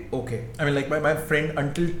to be okay. I mean, like my friend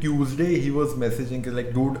until Tuesday, he was messaging,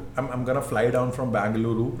 like, dude, I'm going to fly down from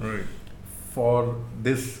Bangalore for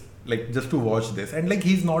this, like, just to watch this. And like,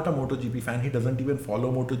 he's not a MotoGP fan. He doesn't even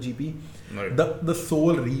follow MotoGP. Right. The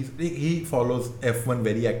sole reason, he follows F1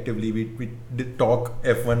 very actively. We did talk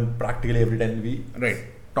F1 practically every time we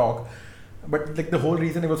talk. But like the whole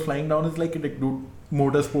reason he was flying down is like dude,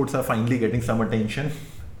 motorsports are finally getting some attention.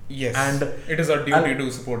 Yes, and it is our duty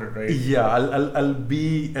to support it, right? Yeah, I'll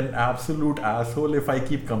be an absolute asshole if I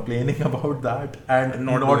keep complaining about that and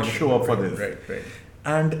not show up for this. Right.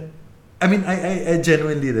 And I mean, I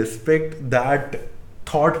genuinely respect that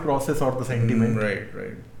thought process or the sentiment.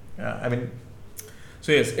 Right. Yeah, I mean,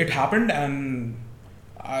 so yes, it happened, and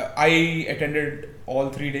I attended all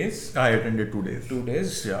 3 days. I attended 2 days. 2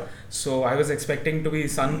 days. Yeah. So I was expecting to be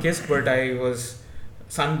sun-kissed, but I was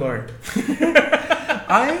sunburnt.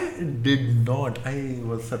 I did not. I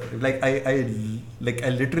was like I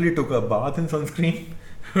literally took a bath in sunscreen.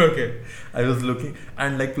 Okay. I was looking,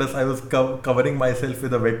 and like plus I was covering myself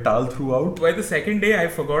with a wet towel throughout. By the second day, I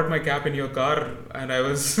forgot my cap in your car, and I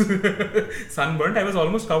was sunburnt. I was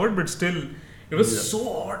almost covered, but still, it was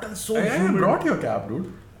so hot and so humid. I brought your cap,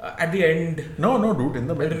 dude. At the end. No, dude, in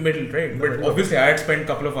the middle. In the middle, right? But obviously, I had spent a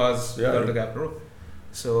couple of hours without the cap, bro.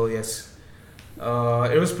 So yes.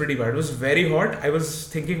 It was pretty bad. It was very hot. I was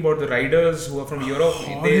thinking about the riders who are from Europe.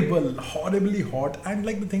 Horribly hot. And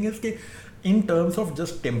like the thing is, in terms of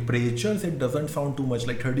just temperatures, it doesn't sound too much.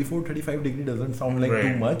 Like 34, 35 degree doesn't sound like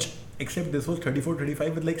too much. Except this was 34,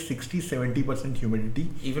 35 with like 60, 70% humidity.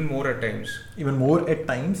 Even more at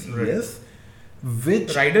times. Yes.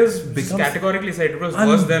 Which riders categorically said it was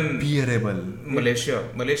worse than unbearable. Malaysia.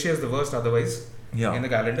 Malaysia is the worst otherwise in the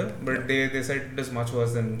calendar. But they said it is much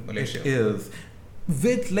worse than Malaysia. It is.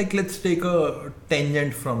 With like, let's take a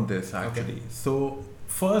tangent from this actually. Okay. So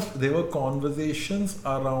first there were conversations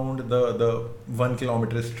around the 1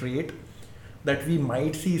 kilometer straight that we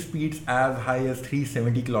might see speeds as high as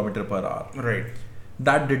 370 km per hour. Right.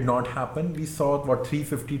 That did not happen. We saw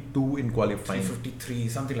 352 in qualifying. 353,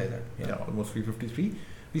 something like that. Yeah, almost 353.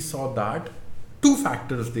 We saw that. Two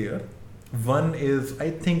factors there. One is,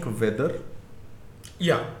 I think, weather.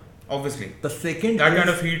 Yeah. Obviously. The second that kind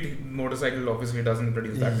of heat, motorcycle obviously doesn't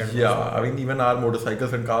produce that kind of horsepower. I mean, even our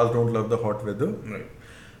motorcycles and cars don't love the hot weather. Right.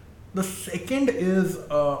 The second is,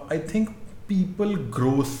 I think people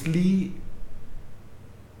grossly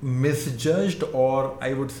misjudged, or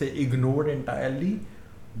I would say ignored entirely,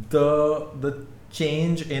 the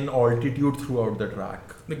change in altitude throughout the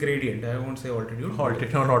track. The gradient, I won't say altitude.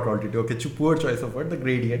 Altitude, no, not altitude. Okay, poor choice of word. The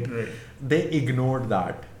gradient. Right. They ignored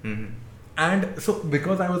that. Mm-hmm. And so,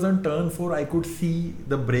 because I was on turn 4, I could see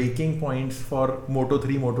the braking points for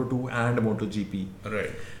Moto3, Moto2 and MotoGP.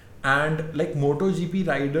 Right. And like MotoGP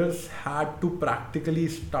riders had to practically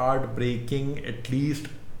start braking at least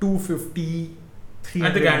 250, 300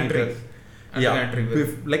 at the gantry.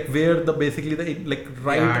 meters. Like where the basically the like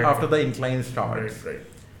after the incline starts. Right.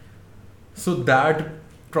 So that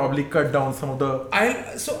probably cut down some of the.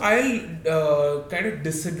 I'll kind of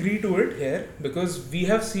disagree to it here, because we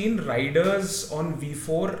have seen riders on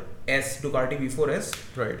Ducati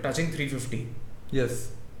V4S touching 350.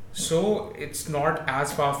 Yes. So it's not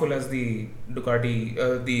as powerful as the Ducati,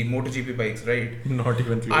 the MotoGP bikes, right? Not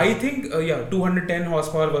even close. I think 210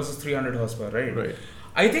 horsepower versus 300 horsepower, right? Right.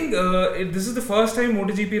 I think this is the first time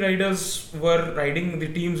MotoGP riders were riding.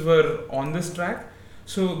 The teams were on this track.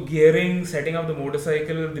 So gearing, setting up the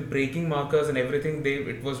motorcycle, the braking markers and everything,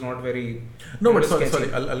 it was not very. No, but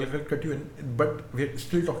sorry, I'll cut you in. But we're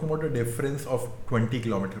still talking about a difference of 20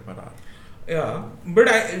 km per hour. Yeah, but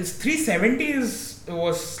 370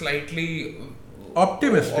 was slightly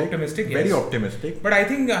optimistic. Yes. Very optimistic. But I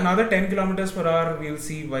think another 10 kilometers per hour we'll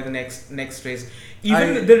see by the next race.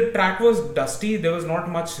 Even the track was dusty. There was not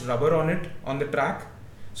much rubber on the track,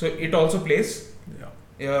 so it also plays.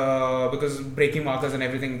 Because braking markers and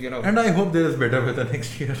everything, And I hope there is better weather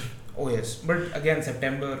next year. Oh yes, but again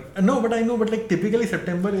September. No, but I know, but like typically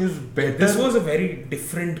September is better. This was a very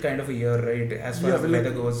different kind of a year, right? As far as the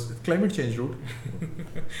weather goes. Climate change, dude.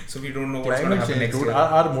 So we don't know what's going to happen next year.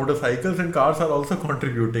 Our motorcycles and cars are also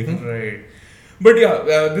contributing. Right. But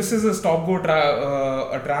this is a stop-go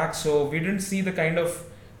track, so we didn't see the kind of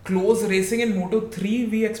close racing in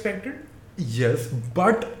Moto3 we expected. Yes,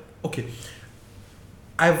 but okay.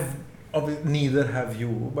 Neither have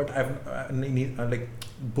you, but like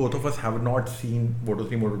both of us have not seen Moto3,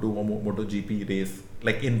 Moto2 or MotoGP race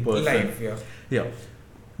like in person. Live, yeah.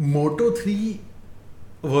 Moto3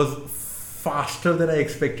 was faster than I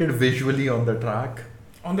expected visually on the track.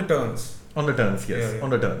 On the turns, yes. Yeah.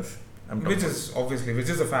 On the turns. Which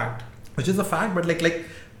is a fact. Which is a fact, but like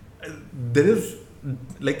there is.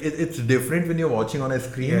 Like it's different when you're watching on a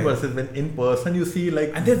screen versus when in person you see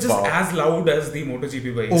like, and they're just as loud as the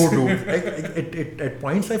MotoGP bikes. Oh dude, like at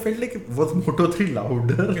points I felt like was Moto3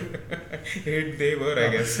 louder. They were, I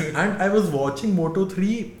guess. And I was watching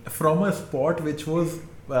Moto3 from a spot which was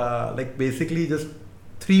like basically just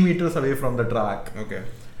 3 meters away from the track. Okay.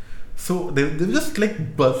 So they were just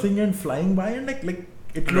like buzzing and flying by, and like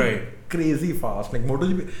it looked crazy fast. Like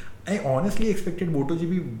MotoGP, I honestly expected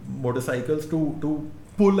MotoGP motorcycles to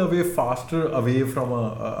pull away faster away from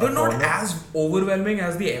a they're not corner. As overwhelming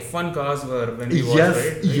as the F1 cars were when we watched,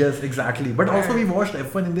 right? Yes, exactly. But also we watched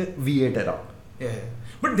F1 in the V8 era. Yeah.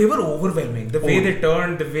 But they were overwhelming. The way they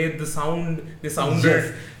turned, the way they sounded.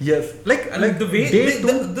 Yes. Like the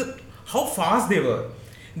way how fast they were.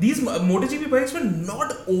 These MotoGP bikes were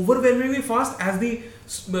not overwhelmingly fast as the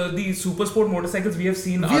super sport motorcycles we have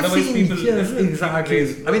seen. Yes,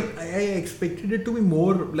 exactly. I mean, I expected it to be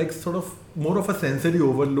more like sort of more of a sensory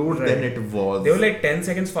overload than it was. They were like 10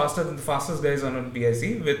 seconds faster than the fastest guys on a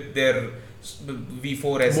BIC with their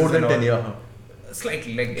V4S. More than 10, yeah.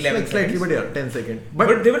 Slightly, like 11 slightly, but yeah, 10 seconds.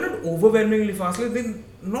 But they were not overwhelmingly fast. Like they're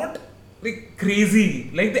not like crazy.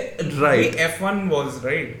 Like the way F1 was,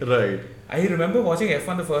 right? Right. I remember watching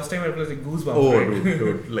F1 the first time. It was like goosebumps. Oh, right?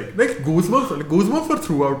 dude, like goosebumps were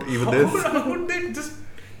throughout even this. How would they just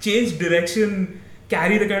change direction,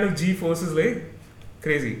 carry the kind of G forces like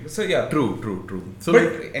crazy? So yeah. True. So but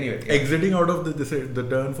like anyway, exiting out of the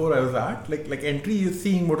turn 4 I was at, like entry, you're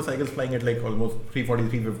seeing motorcycles flying at like almost 340,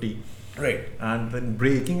 350. Right. And then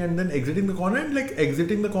braking and then exiting the corner, and like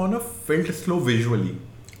exiting the corner felt slow visually.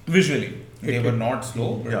 They were not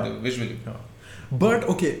slow, but visually. Yeah. But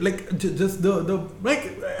okay, like just the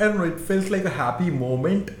like I don't know, it felt like a happy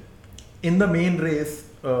moment in the main race,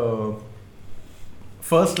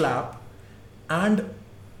 first lap, and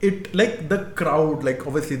it like the crowd, like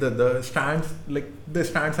obviously the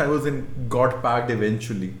stands I was in got packed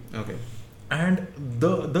eventually. Okay. and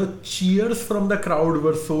the cheers from the crowd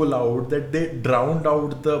were so loud that they drowned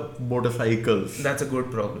out the motorcycles. That's a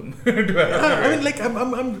good problem. I mean, like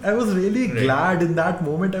I was really glad in that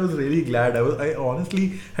moment. I was really glad. I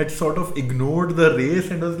honestly had sort of ignored the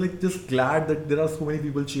race and was like just glad that there are so many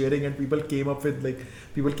people cheering, and people came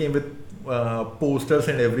with posters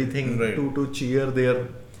and everything to cheer their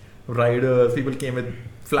riders. People came with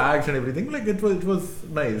flags and everything. Like it was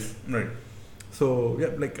nice. Right. So yeah,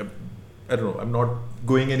 like I don't know. I'm not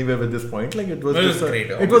going anywhere with this point. Like it was great.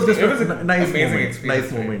 It was just a nice moment.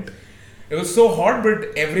 Nice moment. It was so hot,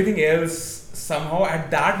 but everything else somehow at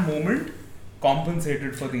that moment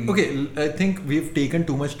compensated for the. Okay, I think we've taken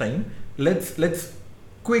too much time. Let's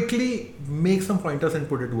quickly make some pointers and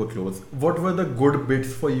put it to a close. What were the good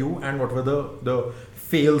bits for you, and what were the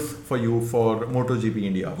fails for you for MotoGP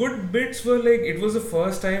India? Good bits were like, it was the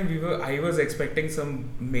first time I was expecting some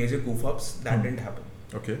major goof ups. That didn't happen.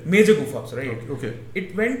 Okay. Major goof ups, right? Okay.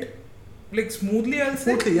 It went like smoothly, I'll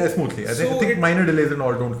say. Smoothly. I think minor delays and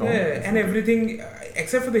all don't count. Yeah, and everything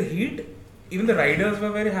except for the heat, even the riders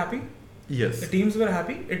were very happy. Yes. The teams were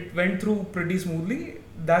happy. It went through pretty smoothly.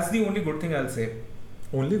 That's the only good thing I'll say.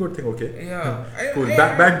 Only good thing, okay. Yeah. Cool.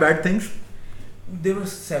 Bad things? There were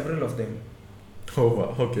several of them. Oh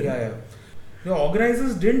wow, okay. Yeah. The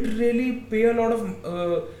organizers didn't really pay a lot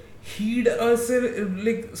of heed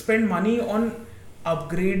like spend money on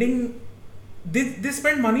upgrading. They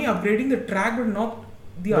spend money upgrading the track, but not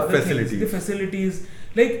the other facilities. things. The facilities.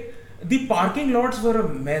 Like the parking lots were a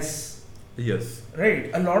mess. Yes.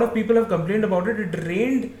 Right. A lot of people have complained about it. It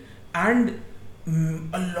rained and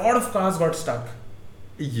a lot of cars got stuck.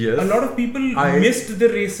 Yes. A lot of people missed the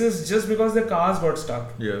races just because their cars got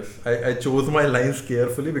stuck. Yes. I chose my lines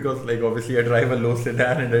carefully because like obviously I drive a low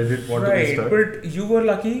sedan and I didn't want to be stuck. But you were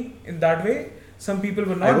lucky in that way. Some people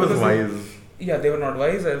were not. I was wise. They were not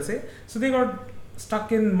wise, I'll say. So they got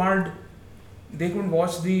stuck in mud. They couldn't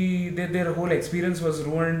watch their whole experience was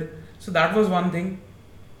ruined. So that was one thing.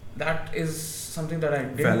 That is something that I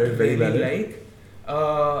didn't really like.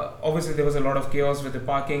 Obviously there was a lot of chaos with the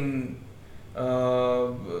parking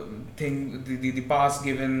thing, the pass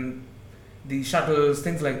given, the shuttles,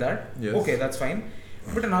 things like that. Yes. Okay, that's fine.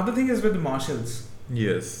 But another thing is with the marshals.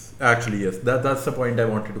 Yes, actually yes. That's the point I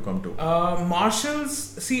wanted to come to. Marshals,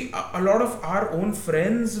 see, a lot of our own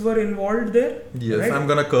friends were involved there. Yes, right? I'm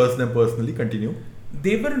gonna curse them personally. Continue.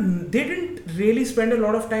 They didn't really spend a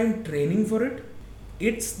lot of time training for it.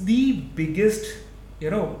 It's the biggest,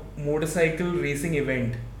 motorcycle racing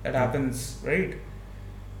event that happens, right?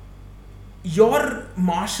 Your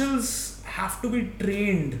marshals have to be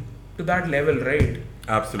trained to that level, right?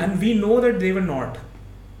 Absolutely. And we know that they were not.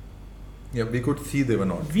 Yeah, we could see they were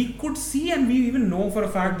not. We could see, and we even know for a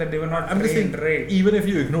fact that they were not trained, saying, right? Even if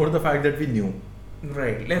you ignore the fact that we knew.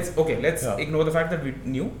 Right. Let's ignore the fact that we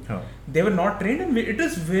knew. They were not trained, and it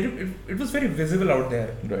was very visible out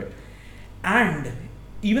there. Right. And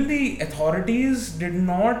even the authorities did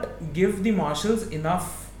not give the marshals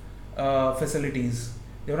enough facilities.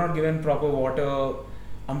 They were not given proper water,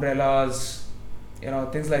 umbrellas,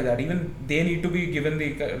 things like that. Even they need to be given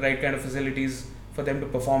the right kind of facilities for them to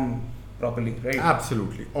perform properly, right?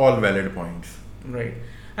 Absolutely. All valid points. Right.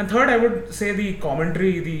 And third, I would say the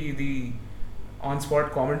commentary, the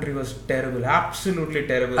on-spot commentary was terrible. Absolutely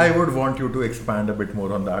terrible. I would want you to expand a bit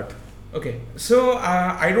more on that. Okay. So,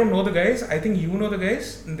 I don't know the guys. I think you know the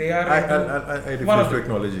guys. They are... I refuse to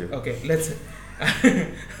acknowledge you. Okay, let's say.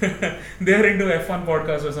 They are into F1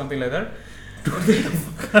 podcast or something like that.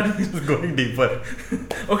 Just going deeper.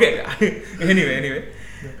 Okay. Anyway.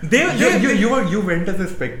 You went as a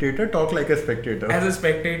spectator. Talk like a spectator. As a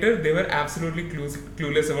spectator, they were absolutely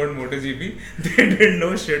clueless about MotoGP. They didn't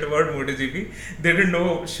know shit about MotoGP. They didn't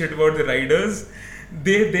know shit about the riders.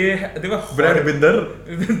 They were Brad Binder.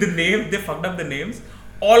 They fucked up the names.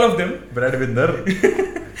 All of them. Brad Binder.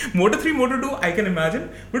 Moto3, Moto2, I can imagine.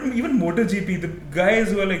 But even MotoGP, the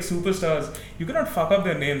guys who are like superstars, you cannot fuck up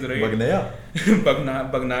their names, right?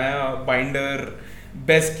 Bagnaia, Binder,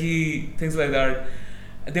 Besky, things like that.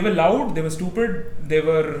 They were loud, they were stupid, they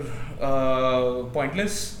were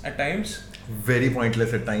pointless at times. Very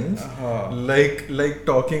pointless at times. Like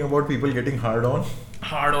talking about people getting hard on.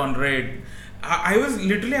 Hard on, right. I was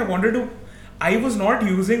not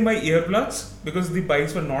using my earplugs because the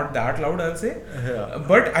bikes were not that loud, I'll say. Yeah.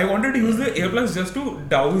 But I wanted to use the earplugs just to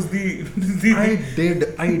douse the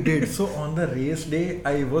I did. So on the race day,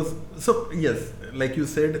 yes, like you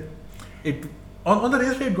said, on the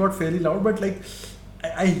race day it got fairly loud, but like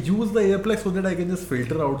I use the earplugs so that I can just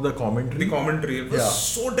filter out the commentary. The commentary was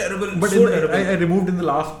so terrible. But so terrible. I removed in the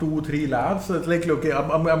last 2-3 laps. So it's like, okay,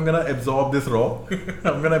 I'm gonna absorb this raw.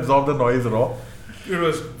 I'm gonna absorb the noise raw. It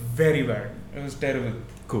was very bad. It was terrible.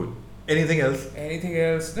 Cool. Anything else? Anything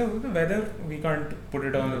else? No, the weather. We can't put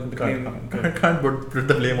it on the blame. Can't put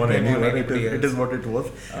the blame on anyone. It is what it was,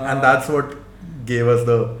 and that's what gave us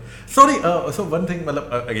the. Sorry. So one thing.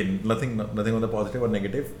 Again, nothing on the positive or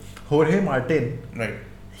negative. Jorge Martin. Right.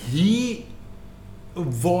 He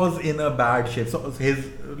was in a bad shape. So his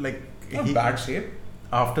bad shape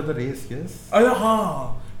after the race. Yes.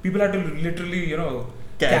 People had to literally,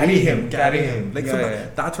 carry him.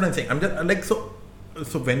 That's what I'm saying. I'm just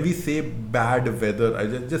So when we say bad weather, I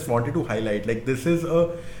just wanted to highlight, this is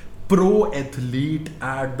a pro athlete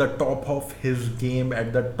at the top of his game,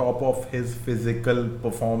 at the top of his physical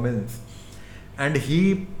performance, and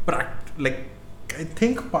he I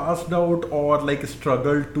think passed out or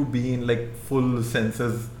struggled to be in full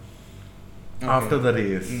senses after the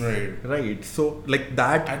race. Right. So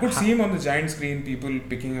that I could see him on the giant screen, people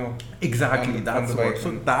picking up. Exactly. That's what.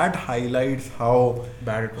 So that highlights how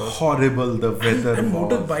bad it was. Horrible the weather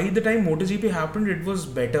was. By the time MotoGP happened, it was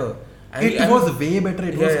better. It was way better.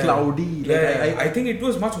 It was cloudy. I think it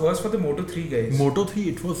was much worse for the Moto3 guys. Moto3,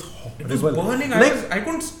 it was horrible. It was burning. I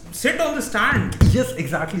couldn't sit on the stand. Yes,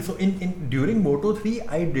 exactly. So during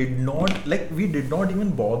Moto3, I did not we did not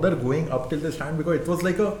even bother going up till the stand because it was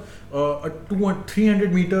like a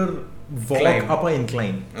 300 meter walk up an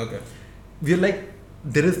incline. Okay. We're like,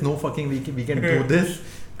 there is no fucking we can do this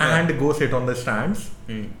and go sit on the stands.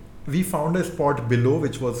 We found a spot below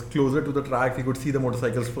which was closer to the track. We could see the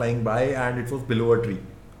motorcycles flying by and it was below a tree.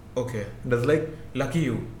 Okay. That's lucky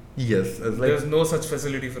you. Yes. There's no such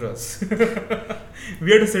facility for us.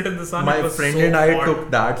 We had to sit in the sun. My friend and I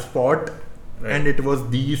took that spot and it was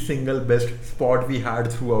the single best spot we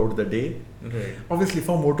had throughout the day. Right. Obviously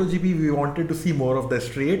for MotoGP we wanted to see more of the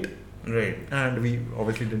straight. Right. And we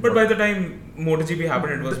obviously didn't. But by the time MotoGP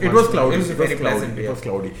happened, it was cloudy. It was very pleasant. It was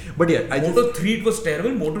cloudy. But yeah, Moto3 it was terrible.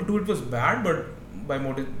 Moto2 it was bad. But by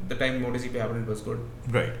the time MotoGP happened, it was good.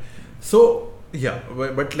 Right. So yeah,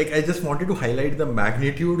 but I just wanted to highlight the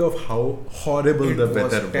magnitude of how horrible the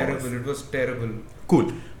weather was. It was terrible.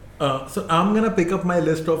 Cool. So I'm gonna pick up my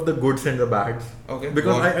list of the goods and the bads. Okay.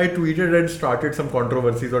 Because I tweeted and started some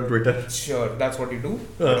controversies on Twitter. Sure, that's what you do.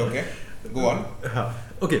 Okay. Go on.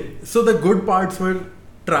 Okay, so the good parts were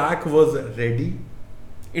track was ready.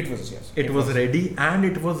 It was, yes. It was ready and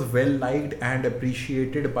it was well liked and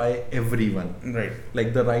appreciated by everyone. Right.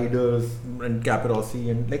 Like the riders and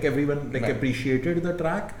Capirossi and everyone appreciated the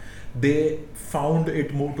track. They found it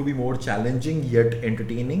to be more challenging yet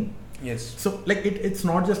entertaining. Yes. So it's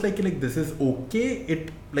not just this is okay.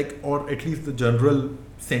 Or at least the general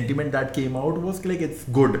sentiment that came out was it's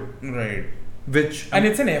good. Right. And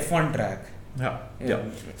it's an F1 track. Yeah.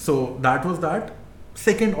 So that was that.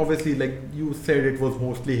 Second, obviously, you said, it was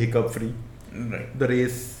mostly hiccup free. Right. The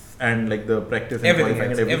race and the practice and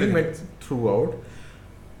qualifying and everything went throughout.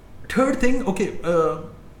 Third thing,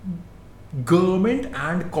 government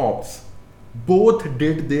and cops both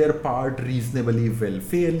did their part reasonably well,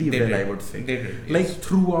 fairly well, I would say. They did. Yes.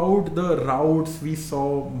 Throughout the routes, we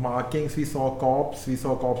saw markings, we saw cops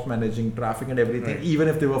managing traffic and everything. Right. Even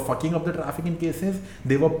if they were fucking up the traffic in cases,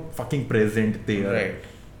 they were fucking present there. Right.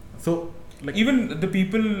 So, even the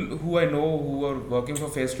people who I know who are working for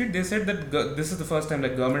Fair Street, they said that this is the first time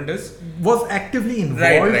government was actively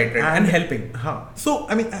involved and helping. So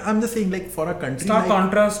I mean, I'm just saying for a country stark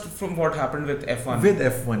contrast from what happened with F1. With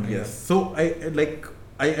F1, yes. So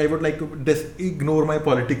I would like to ignore my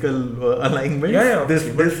political alignment. Yeah.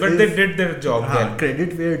 But they did their job well.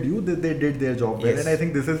 Credit where due, they did their job well, and I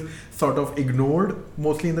think this is sort of ignored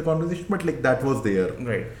mostly in the conversation, but that was there.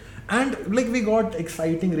 Right. And we got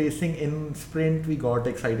exciting racing in sprint, we got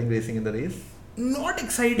exciting racing in the race. Not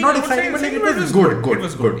exciting, but it was good. It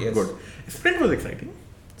was good, yes. Good. Sprint was exciting.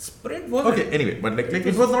 Sprint was okay. Anyway, but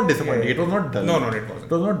it was not disappointing. Yeah. It was not dull. No, it wasn't.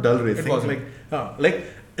 It was not dull racing. It wasn't.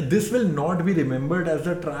 This will not be remembered as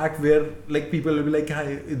the track where people will be like,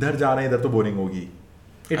 "Hi, idhar ja rahe, idhar to boring hogi."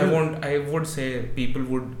 I would say people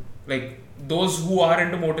would those who are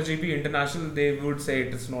into MotoGP International, they would say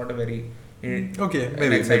it is not a very maybe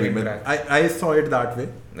track. I saw it that way.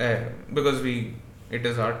 Because it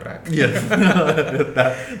is our track. Yes.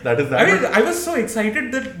 that is that. I mean, I was so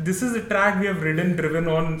excited that this is a track we have driven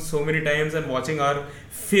on so many times, and watching our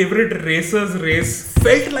favorite racers race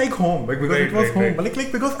felt like home, because it was home.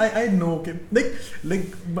 Right. Because I know,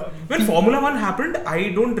 when Formula 1 happened, I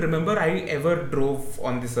don't remember I ever drove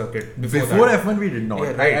on the circuit. Before F1 we did not.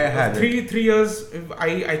 Yeah, right. I had 3 years.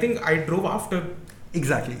 I think I drove after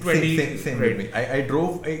Exactly. 20, Same right. with me. I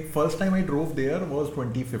drove. First time I drove there was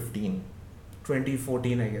 2015.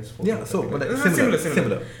 2014, I guess. 14, Yeah. So, but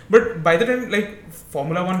similar. But by the time like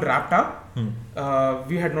Formula One wrapped up,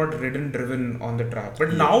 we had not driven on the track.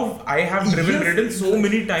 But now I have ridden so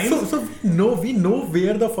many times. So we know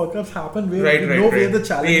where the fuck ups happen. Where where the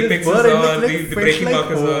challenges the were. The braking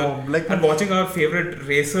markers are. And watching our favorite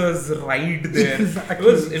racers ride there. Exactly.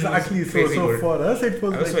 It was So for us, it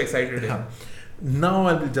was. I was so excited. Yeah. Now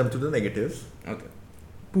I will jump to the negatives. Okay.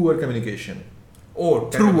 Poor communication. Oh,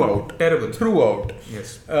 terrible. Throughout.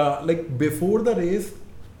 Yes. Like before the race,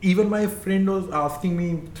 even my friend was asking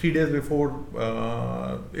me 3 days before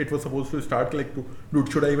it was supposed to start, like,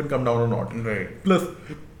 dude, should I even come down or not? Right. Plus,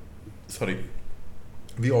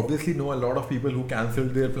 we obviously know a lot of people who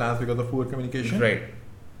cancelled their plans because of poor communication. Right.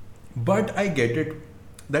 But I get it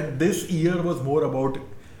that this year was more about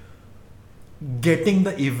getting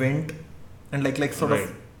the event and like sort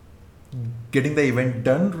of getting the event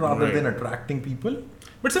done rather than attracting people.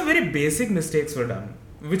 But some very basic mistakes were done,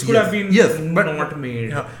 which could have been not made.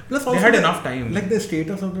 Yeah. Plus also they had enough time. Like the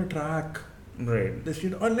status of the track. Right. The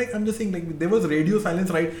state, or like I'm just saying, like there was radio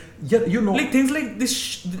silence, right? Yeah, you know. Like things like this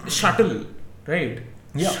shuttle, right?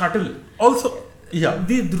 Yeah. Shuttle. Also, yeah.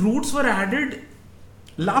 The routes were added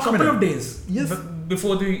last couple minute. of days. Yes.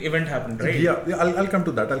 Before the event happened, right? Yeah, I'll come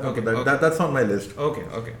to that. That's on my list.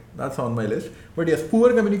 Okay. That's on my list. But yes,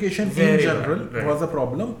 poor communication in general was a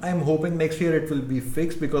problem. I'm hoping next year it will be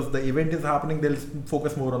fixed because the event is happening. They'll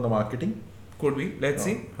focus more on the marketing. Could be. Let's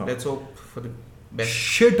see. Let's hope for the best.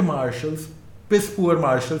 Shit marshals. Piss poor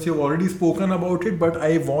marshals. You've already spoken about it, but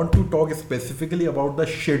I want to talk specifically about the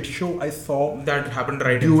shit show I saw that happened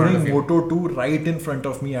right in front of you. During Moto2, right in front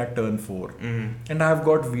of me at turn 4. Mm-hmm. And I've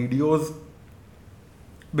got videos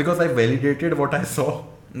because I validated what I saw.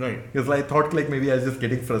 Right. Because I thought like maybe I was just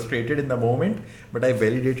getting frustrated in the moment, but I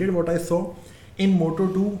validated what I saw. In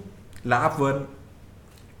Moto2, lap 1,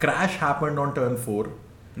 crash happened on turn 4.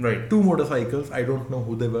 Right. 2 motorcycles, I don't know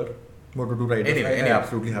who they were. Moto2 riders. I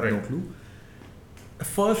absolutely have no clue.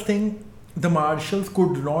 First thing, the marshals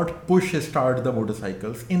could not push start the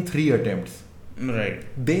motorcycles in 3 attempts. Right.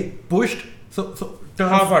 They pushed. So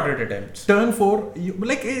half-hearted attempts. Turn 4,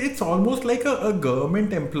 it's almost like a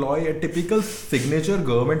government employee, a typical signature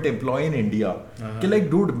government employee in India. कि like,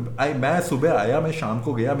 dude, मैं सुबह आया, मैं शाम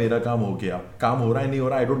को गया, मेरा काम हो गया, काम हो रहा है नहीं हो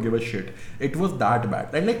रहा, I don't give a shit. It was that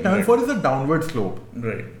bad. And like turn 4 is a downward slope.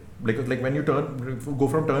 Right. Because like when you go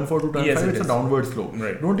from turn 4 to turn 5, it's a downward slope.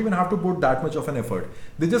 Right. Don't even have to put that much of an effort.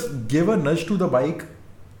 They just give a nudge to the bike.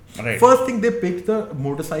 Right. First thing, they picked the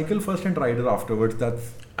motorcycle first and rider afterwards.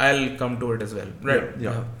 I'll come to it as well. Right.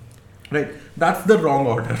 Yeah. Right. That's the wrong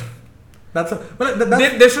order.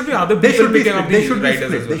 There should be other people picking up the riders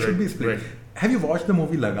as well. They should be split. Right. Have you watched the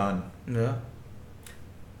movie Lagan? Yeah.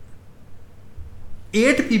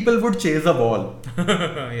 8 people would chase a ball.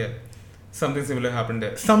 Yeah. Something similar happened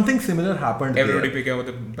there. Everybody picking up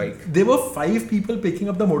the bike. There were 5 people picking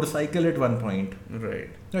up the motorcycle at one point.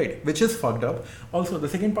 Right. Which is fucked up. Also, the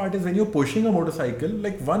second part is when you're pushing a motorcycle,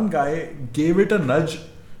 like one guy gave it a nudge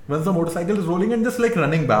once the motorcycle is rolling and just like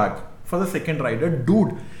running back for the second rider.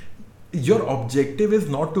 Dude, your objective is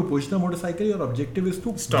not to push the motorcycle. Your objective is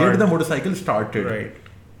to get the motorcycle started. Right.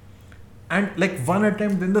 And like one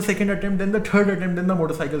attempt, then the second attempt, then the third attempt, then the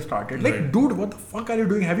motorcycle started. Like, dude, what the fuck are you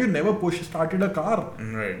doing? Have you never started a car?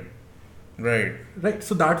 Right.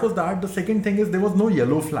 So that was that. The second thing is there was no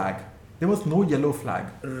yellow flag.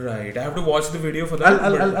 Right. I have to watch the video for that.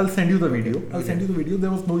 I'll send you the video.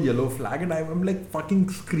 There was no yellow flag, and I'm like fucking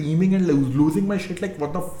screaming and losing my shit. Like,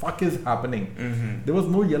 what the fuck is happening? Mm-hmm. There was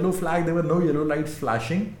no yellow flag. There were no yellow lights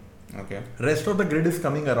flashing. Okay. Rest of the grid is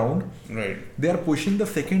coming around. Right. They are pushing the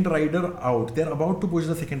second rider out. They're about to push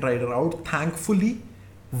the second rider out. Thankfully,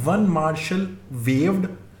 one marshal waved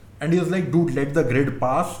and he was like, dude, let the grid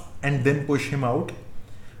pass and then push him out.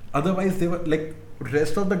 Otherwise, they were like,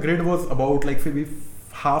 rest of the grid was about like maybe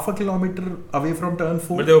half a kilometer away from turn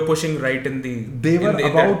 4. But they were pushing right in the. They were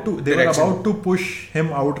about to push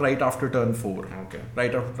him out right after turn 4. Okay.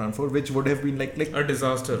 Right after turn 4, which would have been like a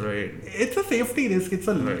disaster, right? It's a safety risk. It's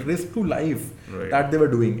a risk to life that they were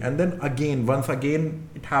doing. And then once again,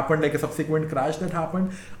 it happened like a subsequent crash that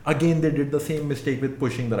happened. Again, they did the same mistake with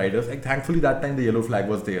pushing the riders. Like thankfully, that time the yellow flag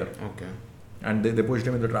was there. Okay. And they pushed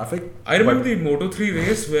him in the traffic. I remember the Moto3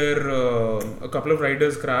 race where a couple of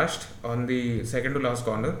riders crashed on the second to last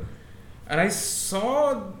corner, and I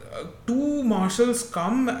saw 2 marshals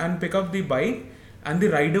come and pick up the bike, and the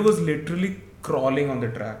rider was literally crawling on the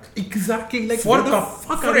track. Exactly, like for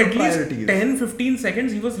at least 10-15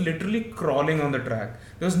 seconds he was literally crawling on the track.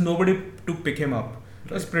 There was nobody to pick him up.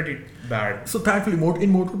 It was pretty bad. So thankfully,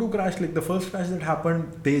 in Moto2 crash, like the first crash that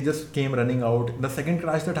happened, they just came running out. The second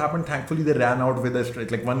crash that happened, thankfully they ran out with a stretcher.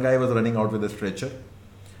 Like one guy was running out with a stretcher.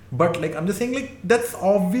 But like I'm just saying, like that's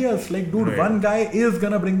obvious. Like dude, one guy is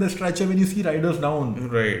gonna bring the stretcher when you see riders down.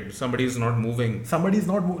 Right. Somebody's not moving.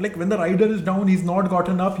 Like when the rider is down, he's not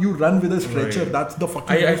gotten up. You run with a stretcher. Right. That's the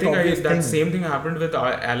fucking I most think obvious thing. that same thing happened with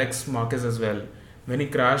Alex Marquez as well. When he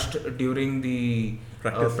crashed during the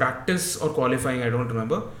practice or qualifying, I don't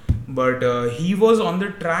remember. But he was on the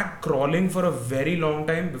track crawling for a very long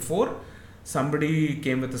time before somebody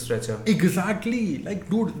came with a stretcher. Exactly. Like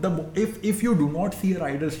dude, if you do not see a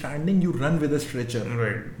rider standing, you run with a stretcher.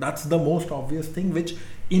 Right. That's the most obvious thing, which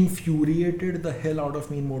infuriated the hell out of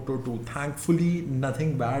me in Moto2. Thankfully,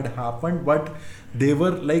 nothing bad happened, but they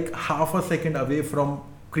were like half a second away from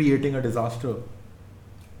creating a disaster.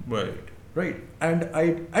 Right.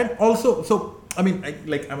 And also, so I mean,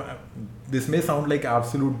 this may sound like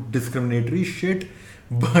absolute discriminatory shit,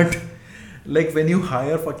 but like when you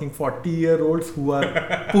hire fucking 40-year-olds who are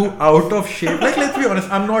out of shape, like let's be honest,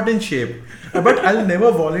 I'm not in shape, but I'll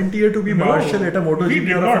never volunteer to be marshal at a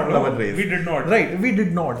MotoGP or a Formula 1 race. We did not. Right, we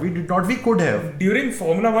did not. We could have. During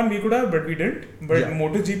Formula 1 we could have, but we didn't. But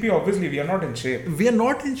MotoGP, obviously, we are not in shape. We are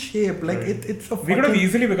not in shape. Like it's a we could have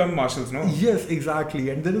easily become marshals, no? Yes, exactly.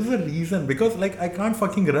 And there is a reason, because like I can't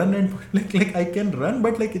fucking run and like I can run,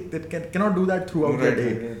 but like it cannot do that throughout the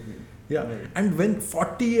day. Right. Yeah, and when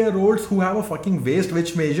 40-year-olds who have a fucking waist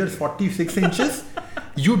which measures 46 inches,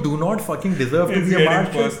 you do not fucking deserve to be a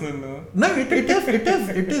marshal. Personal, no, it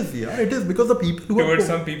is. Yeah, it is because the people who towards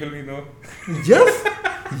some people we know. Yes,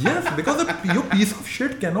 because you piece of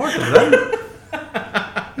shit cannot run.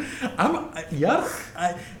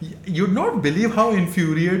 You'd not believe how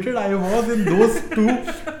infuriated I was in those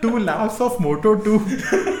two laps of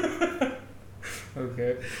Moto2.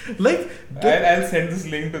 Okay. Like I'll send this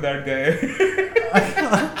link to that guy.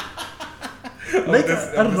 Like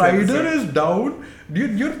a rider is down,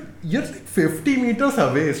 dude. You're like 50 meters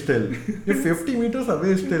away still. You're 50 meters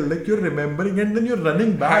away still. Like you're remembering, and then you're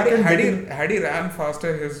running back. Had he ran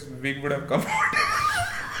faster, his wig would have come out.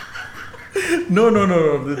 No.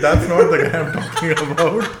 That's not the guy I'm talking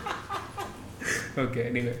about. Okay,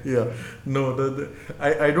 anyway. Yeah. No,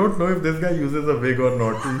 I don't know if this guy uses a wig or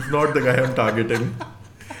not. He's not the guy I'm targeting.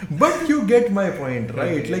 But you get my point,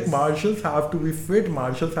 right? Okay, like marshals have to be fit,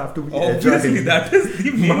 marshals have to be obviously, agile. That is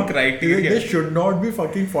the main criteria. They should not be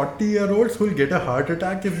fucking 40-year-olds who will get a heart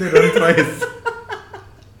attack if they run thrice.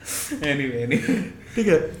 Anyway.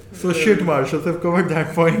 Okay. So shit, marshals have covered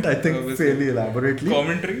that point, I think, fairly elaborately.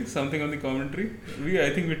 Commentary? Something on the commentary?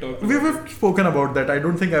 I think we talked about We've spoken about that. I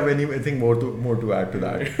don't think I have anything more to add to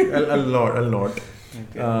that. I'll not.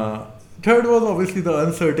 Okay. Third was obviously the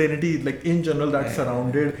uncertainty, like in general, that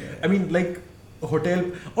surrounded. Yeah. I mean, like hotel.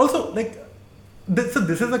 Also, like this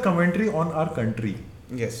is a commentary on our country.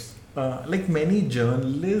 Yes. Like many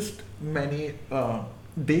journalists,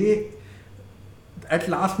 they at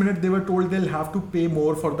last minute they were told they'll have to pay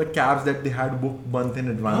more for the cabs that they had booked month in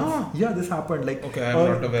advance. Yeah, this happened. Like okay, I'm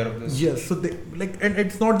not aware of this. Yes, so they and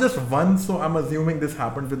it's not just one. So I'm assuming this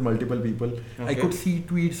happened with multiple people. Okay. I could see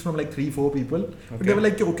tweets from like 3-4 people. Okay. But they were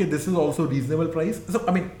like, okay, this is also reasonable price. So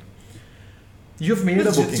I mean, you've made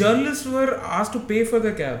a booking. Journalists were asked to pay for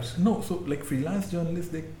their cabs. No, so like freelance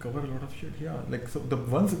journalists, they cover a lot of shit. Yeah, like so the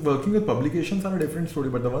ones working with publications are a different story,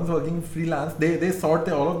 but the ones working freelance, they sort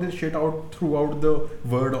all of this shit out throughout the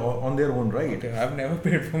world on their own, right? Okay, I've never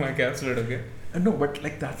paid for my cabs, but okay. No, but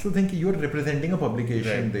like that's the thing. You're representing a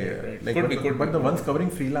publication there. Right. Like, but the ones covering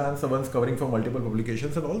freelance, the ones covering for multiple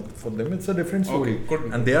publications and all, for them it's a different story.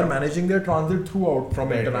 Okay, and they are managing their transit throughout,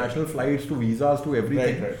 from international flights to visas to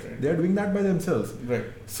everything. Right. They are doing that by themselves. Right.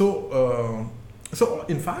 So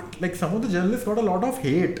in fact, like some of the journalists got a lot of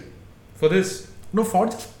hate for this. No, for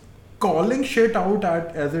just calling shit out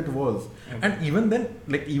as it was. Okay. And even then,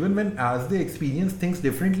 like even when as they experience things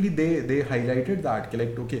differently, they highlighted that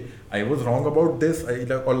like, okay, I was wrong about this,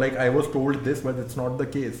 I was told this, but it's not the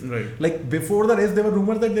case. Right. Like before the race, there were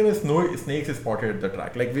rumors that there were snakes spotted at the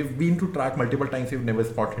track. Like we've been to track multiple times, we've never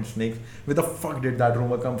spotted snakes. Where the fuck did that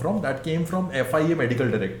rumor come from? That came from FIA medical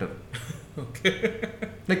director. Okay.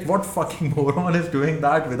 Like what fucking moron is doing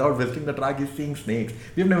that without visiting the track? He's seeing snakes.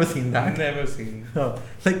 We've never seen that. Never seen.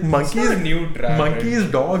 Like monkeys. It's not a new track. Monkeys,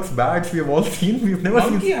 dogs, bats. We've all seen. We've never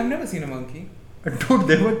seen. Monkey. I've never seen a monkey. Dude,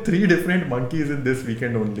 there were 3 different monkeys in this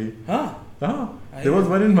weekend only. Huh? There was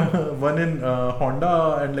one in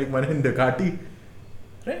Honda and like one in Ducati.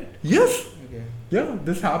 Right. Yes. Okay. Yeah,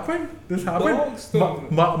 this happened. Dogs,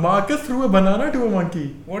 Marcus threw a banana to a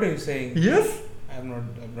monkey. What are you saying? Yes. I've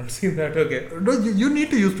not seen that. Okay. No, you need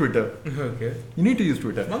to use Twitter. Okay. You need to use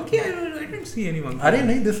Twitter. Monkey, I didn't see any monkey. Arey,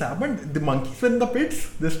 nahi, this happened. The monkeys were in the pits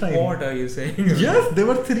this time. What are you saying? Yes, there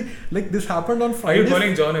were 3. Like this happened on Are Friday. you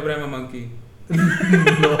calling John Abraham a monkey?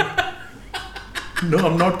 No. No,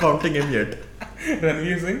 I'm not counting him yet.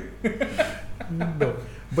 Ranveer Singh? No.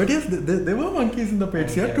 But yes, there were monkeys in the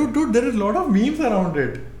pits. Okay. Yeah, dude, there is a lot of memes around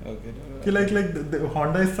it. Okay. Like the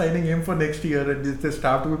Honda is signing him for next year and they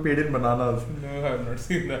have to be paid in bananas. No, I've not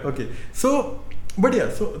seen that. Okay, so but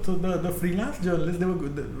yeah, so the freelance journalists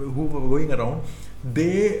who were going around,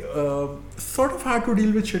 they sort of had to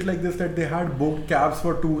deal with shit like this, that they had booked cabs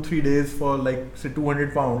for 2-3 days for like say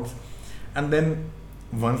 200 pounds, and then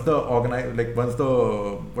once the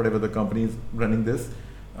whatever the company is running this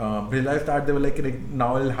realized that, they were like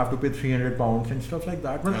now I'll have to pay 300 pounds and stuff like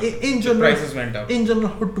that. Well, in general, the prices went up. In general,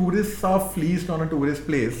 how tourists are fleeced on a tourist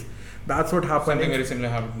place. That's what happened. Something very similar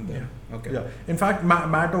happened there. Yeah. Okay. Yeah. In fact,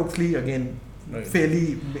 Matt Oaksley again, Right.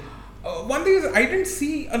 fairly. One thing is, I didn't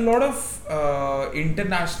see a lot of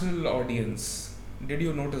international audience. Did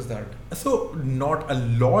you notice that? So not a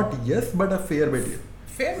lot, yes, but a fair bit. Yes.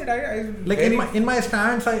 Fair bit. I Like in my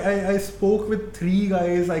stands, I spoke with 3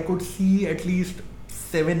 guys. I could see at least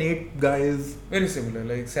 7-8 guys. Very similar,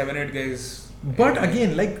 like 7-8 guys. But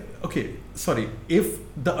again, like, okay, sorry, if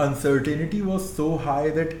the uncertainty was so high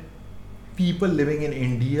that people living in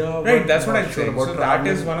India Right, that's what not I'm sure saying. about So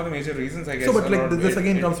traveling. that is one of the major reasons, I guess. So, but a like lot this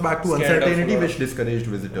again it comes back to scared off a uncertainty, lot which of- discouraged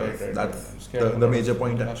visitors. Right. That's Scared off a the lot major of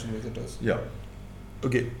point. international visitors. Yeah.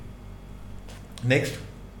 Okay. Next,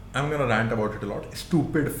 I'm gonna rant about it a lot.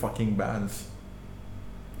 Stupid fucking bans.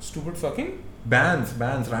 Stupid fucking? Bans,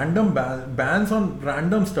 random bans on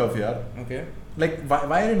random stuff, yeah. Okay. Like,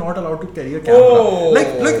 why are you not allowed to carry a camera? Oh! Like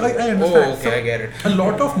I understand. Oh, okay, So, I get it. a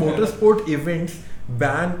lot of motorsport events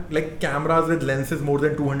ban like cameras with lenses more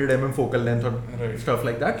than 200 mm focal length or Right. stuff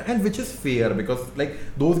like that, and which is fair because like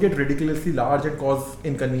those get ridiculously large and cause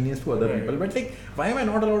inconvenience to other Right. people. But like, why am I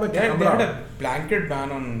not allowed a Yeah, camera? they had a blanket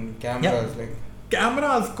ban on cameras. Like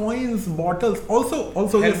Cameras, coins, bottles, also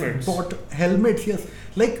Helmets. yes, helmets, yes.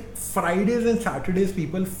 Like Fridays and Saturdays,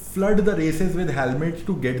 people flood the races with helmets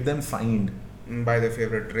to get them signed. by their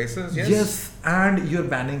favorite racers. Yes, and you're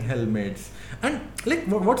banning helmets. And like,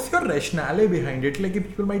 what's your rationale behind it? Like, if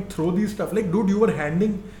people might throw these stuff, like, dude, you were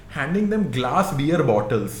handing them glass beer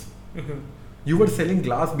bottles. You were selling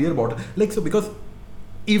glass beer bottles. Like, so because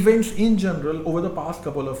events in general over the past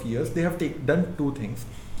couple of years, they have done 2 things.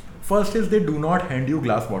 First is they do not hand you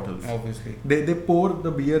glass bottles. Obviously. They pour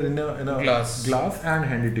the beer in a Glass. and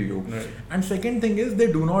hand it to you. Right. And second thing is they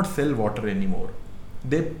do not sell water anymore.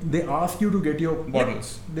 They ask you to get your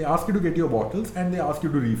Bottles. They ask you to get your bottles and they ask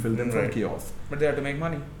you to refill them from Right. kiosk. But they have to make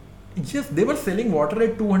money. Yes, they were selling water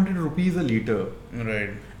at 200 rupees a liter. Right.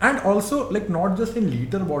 And also, like, not just in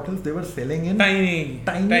liter bottles, they were selling in Tiny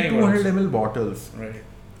 200 bottles. ml bottles. Right.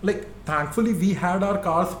 Like, thankfully, we had our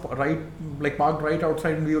cars parked right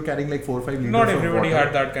outside, and we were carrying like 4 or 5 liters. Not of everybody water.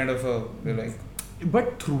 had that kind of a like.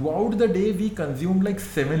 But throughout the day, we consumed like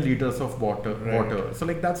 7 liters of water. Right. So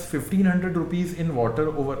like that's 1500 rupees in water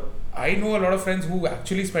over. I know a lot of friends who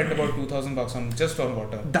actually spent about $2,000 on just on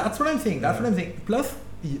water. That's what I'm saying. Plus,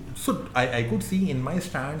 so I could see in my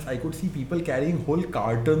stands, I could see people carrying whole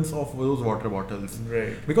cartons of those water bottles.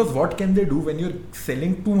 Right. Because what can they do when you're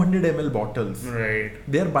selling 200 ml bottles? Right.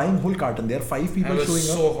 They're buying whole carton. There are 5 people And it was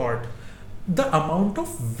showing so up. hot. The amount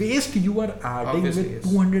of waste you are adding Obviously, with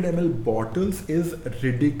yes. 200 ml bottles is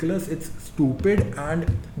ridiculous. It's stupid,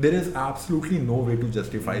 and there is absolutely no way to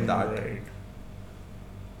justify that. Right.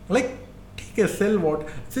 Like, take a sell what?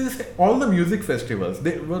 See, all the music festivals,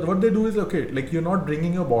 what they do is, okay, like, you're not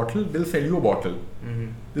bringing a bottle, they'll sell you a bottle. Mm-hmm.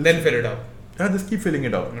 Then fill it up. Yeah, just keep filling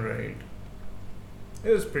it up. Right. It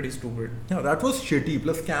was pretty stupid. Yeah, that was shitty.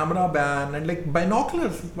 Plus camera ban and like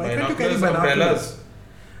binoculars. Why can't you carry Binoculars, binoculars? umbrellas.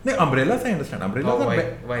 No, umbrellas I understand. Umbrellas Oh,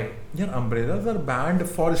 are why? yeah, umbrellas are banned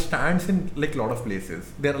for stands in like a lot of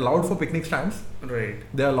places. They're allowed for picnic stands. Right.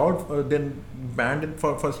 They're allowed then banned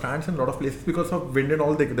for stands in a lot of places because of wind and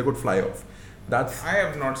all. They could fly off. That's I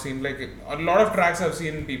have not seen like a lot of tracks. I've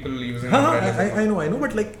seen people using I umbrellas. know,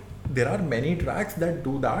 but like there are many tracks that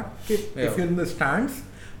do that. Okay, Yeah. if you're in the stands,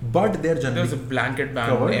 but they're generally There's a blanket ban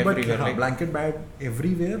covered. everywhere. But like, blanket ban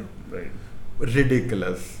everywhere. right.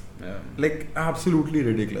 Ridiculous. Yeah. Like absolutely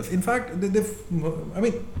ridiculous. In fact,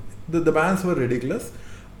 the bans were ridiculous.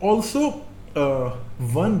 Also,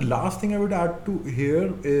 one last thing I would add to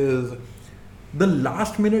here is the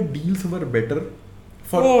last minute deals were better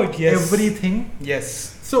for everything.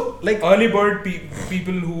 Yes. So like early bird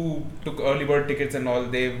people who took early bird tickets and all,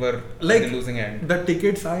 they were like the losing end. The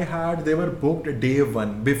tickets I had, they were booked day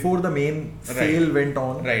one before the main sale went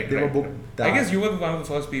on. Right. They were booked. I guess you were one of the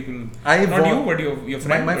first people. Not you, but your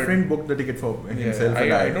friend. My friend booked the ticket for himself.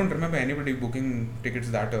 I don't remember anybody booking tickets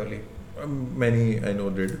that early. Many I know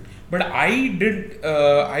did. But I did.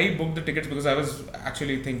 I booked the tickets because I was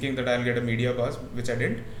actually thinking that I'll get a media pass, which I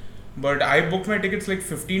didn't. But I booked my tickets like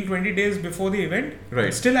 15-20 days before the event.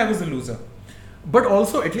 Right. Still, I was the loser. But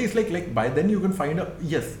also, at least like by then you can find a...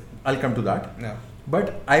 Yes, I'll come to that. Yeah.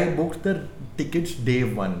 But I booked the tickets day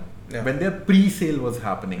one. Yeah. When their pre-sale was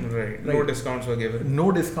happening. Right. No discounts were given. No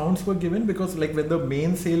discounts were given because like when the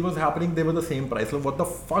main sale was happening, they were the same price. So what the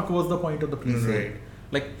fuck was the point of the pre-sale? Right.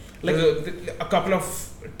 Like a couple of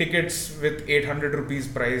tickets with 800 rupees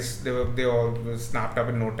price, they all were snapped up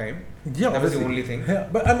in no time. Yeah, that was the only thing. Yeah,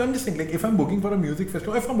 but I'm just saying, like, if I'm booking for a music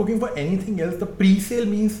festival, if I'm booking for anything else, the pre-sale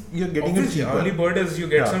means you're getting it cheaper. Early bird is you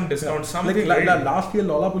get some discount. Something like last year,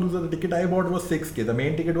 Lollapalooza, the ticket I bought was 6K. The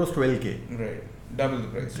main ticket was 12K. Right, double the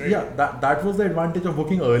price. Right. Yeah, that was the advantage of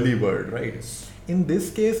booking early bird, right? Yes. In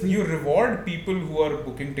this case, you reward people who are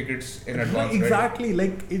booking tickets in advance. Exactly,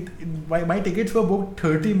 right? Like my tickets were booked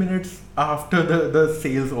 30 minutes after the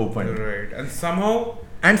sales opened. Right, and somehow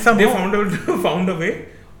they found a way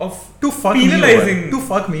of to fuck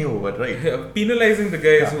me over, right? Penalizing the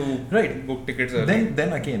guys who booked tickets early.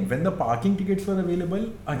 Then again, when the parking tickets were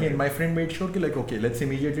available, again my friend made sure like, okay, let's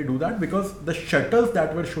immediately do that, because the shuttles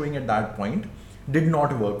that were showing at that point did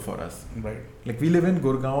not work for us. Right. Like we live in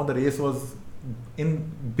Gurgaon, the race was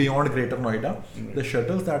in beyond Greater Noida. Right. The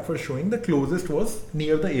shuttles that were showing, the closest was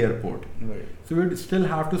near the airport. Right. So we would still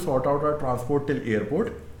have to sort out our transport till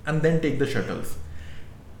airport and then take the shuttles.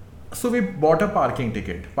 So we bought a parking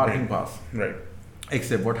pass. Right.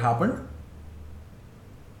 Except what happened?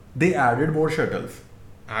 They added more shuttles.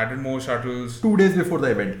 2 days before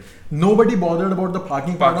the event. Nobody bothered about the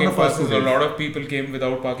parking part on the first 2 days. A lot of people came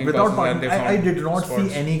without parking passes. And they found I did not spots.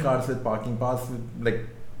 see any cars with parking pass like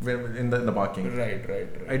in the parking. Right.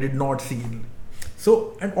 I did not see.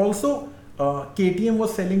 So, and also KTM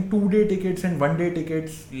was selling 2-day tickets and 1-day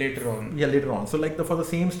tickets later on. Yeah, later on. So like for the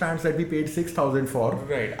same stands that we paid 6,000 for.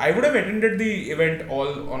 Right. I would have attended the event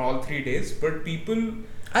on all 3 days, but people.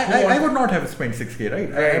 I would not have spent 6K,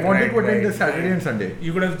 right? I wanted to attend the Saturday and Sunday.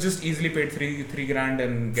 You could have just easily paid three grand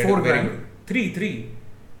and get 4 grand. Three.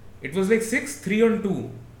 It was like 6, 3 on 2.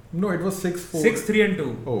 No, it was 6, 4. 6, 3 and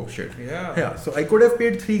 2. Oh shit. Yeah. So I could have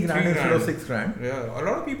paid 3 grand instead of 6 grand. Yeah. A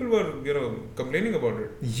lot of people were, complaining about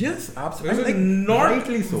it. Yes, absolutely. Like, not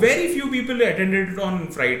rightly so. Very few people attended it on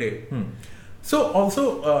Friday. So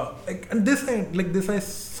also, and this I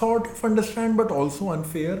sort of understand, but also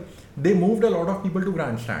unfair. They moved a lot of people to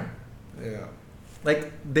grandstand. Yeah. Like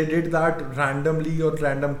they did that randomly or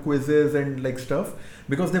random quizzes and like stuff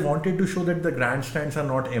because they wanted to show that the grandstands are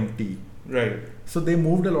not empty. Right. So they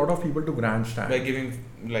moved a lot of people to grandstand by giving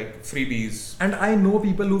like freebies. And I know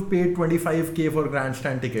people who've paid 25K for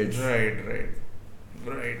grandstand tickets. Right.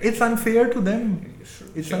 It's unfair to them.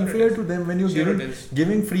 It's unfair to them when you're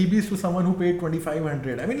giving freebies to someone who paid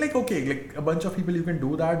 2,500. I mean, like, okay, like a bunch of people you can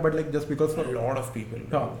do that, but like just because for a lot of people.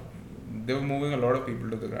 Yeah. They were moving a lot of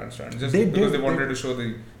people to the grandstand just because they wanted to show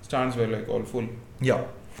the stands were like all full. Yeah.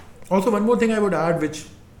 Also, one more thing I would add, which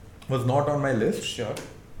was not on my list. Sure.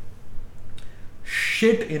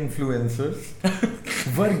 Shit influencers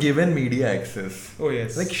were given media access. Oh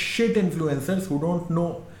yes. Like shit influencers who don't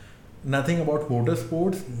know nothing about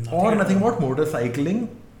motorsports nothing about motorcycling.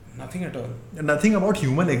 Nothing at all. Nothing about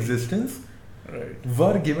human existence. Right.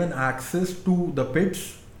 Were given access to the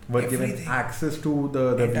pits. Were given access to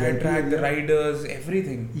the track, the riders,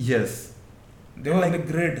 everything. Yes. They were on the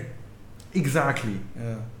grid. Exactly.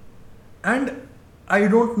 Yeah. And I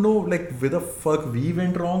don't know like where the fuck we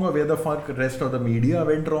went wrong or where the fuck rest of the media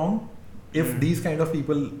went wrong if these kind of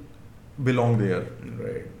people belong there.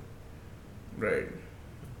 Right.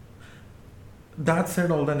 That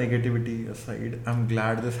said, all the negativity aside, I'm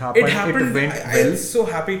glad this happened. It went well. I'm so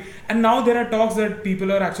happy. And now there are talks that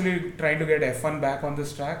people are actually trying to get F1 back on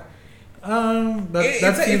this track.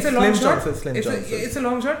 It's a long shot. It's a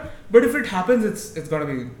long shot. But if it happens, it's gonna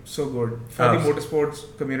be so good for the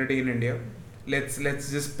motorsports community in India. Let's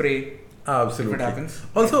just pray. Absolutely. If it happens.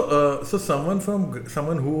 Also, so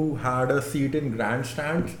someone who had a seat in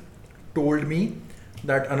grandstand told me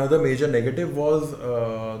that another major negative was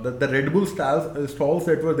that the Red Bull stalls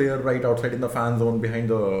that were there right outside in the fan zone behind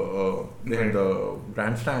the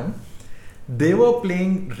grandstand, they were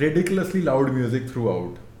playing ridiculously loud music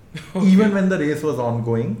throughout. even when the race was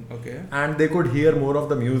ongoing. Okay. And they could hear more of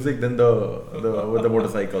the music than the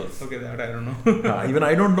motorcycles. Okay, that I don't know. Even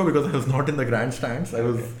I don't know because I was not in the grandstands. I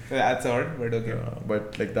was. Okay. That's odd, but okay.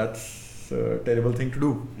 But like that's a terrible thing to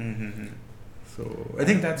do. Mm-hmm. So I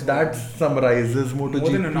think that summarizes MotoGP. More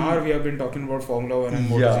than an hour we have been talking about Formula 1 and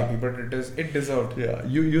MotoGP, but it deserved. Yeah,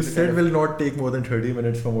 you said will not take more than 30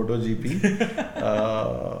 minutes for MotoGP.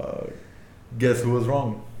 Guess who was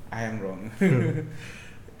wrong? I am wrong.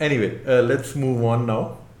 Anyway, let's move on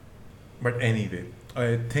now. But anyway,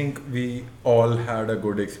 I think we all had a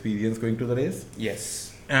good experience going to the race.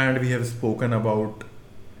 Yes. And we have spoken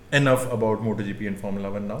enough about MotoGP and Formula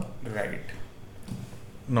 1 now. Right.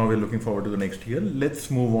 Now we're looking forward to the next year. Let's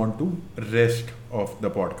move on to rest of the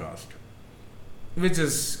podcast. Which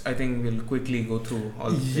is, I think we'll quickly go through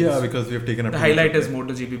all the things. Because we have taken up... The highlight is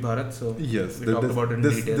MotoGP Bharat, so yes, we talked about it in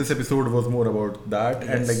details. This episode was more about that,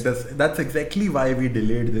 and like that's exactly why we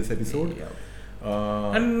delayed this episode.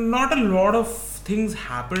 Yeah. And not a lot of things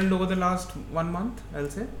happened over the last 1 month, I'll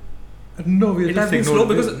say. No, we're just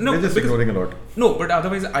ignoring a lot. No, but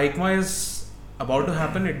otherwise EICMA is about to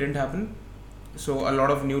happen, it didn't happen. So a lot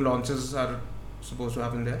of new launches are supposed to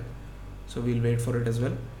happen there. So we'll wait for it as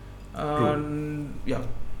well. Yeah.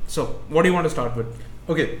 So what do you want to start with?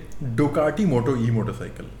 Okay, Ducati Moto E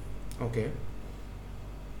motorcycle. Okay.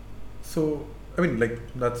 So I mean, like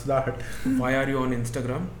that's that. Why are you on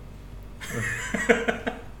Instagram?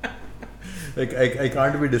 Like I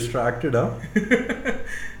can't be distracted, huh?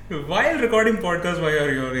 While recording podcast, why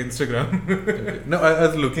are you on Instagram? Okay. No, I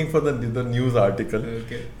was looking for the news article.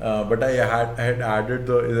 Okay. But I had added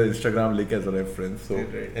the Instagram link as a reference. So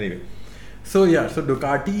anyway, so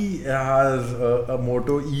Ducati has a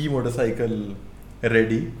Moto E motorcycle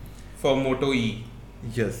ready for Moto E.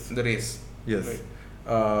 Yes. The race. Yes.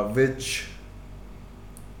 Right. Which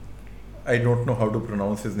I don't know how to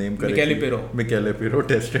pronounce his name correctly. Michele Pero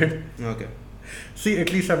tested. Okay. See,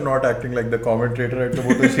 at least I'm not acting like the commentator at the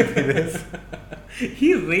MotoGP race.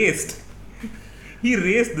 He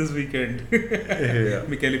raced this weekend. Yeah.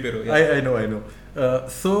 Michele Pero. Yeah. I know.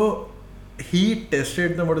 So he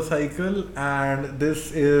tested the motorcycle, and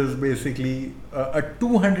this is basically a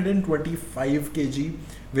 225 kg,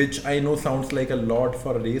 which I know sounds like a lot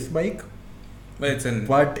for a race bike.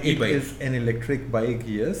 But it is an electric bike,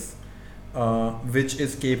 yes. Which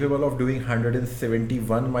is capable of doing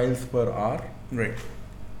 171 miles per hour. Right.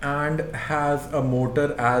 And has a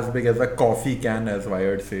motor as big as a coffee can, as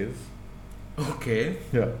Wired says. Okay.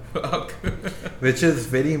 Yeah. Which is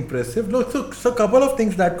very impressive. Look, so a couple of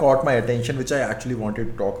things that caught my attention, which I actually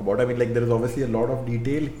wanted to talk about. I mean, like there is obviously a lot of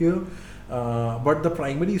detail here. But the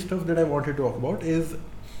primary stuff that I wanted to talk about is,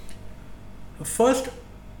 first,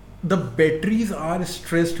 the batteries are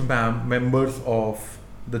stressed members of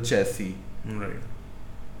the chassis. Right.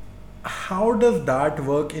 How does that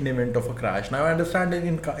work in event of a crash? Now I understand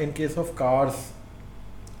in case of cars.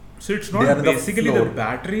 So it's not basically the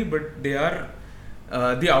battery, but they are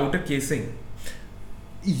the outer casing.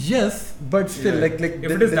 Yes, but still, like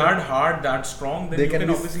if it is that hard, that strong, then they you can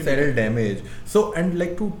be obviously cell damage. So, and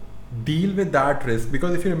like to deal with that risk,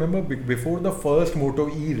 because if you remember before the first Moto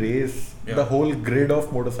E race, the whole grid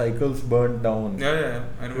of motorcycles burned down. Yeah.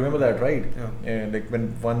 I remember that, right? Yeah. And like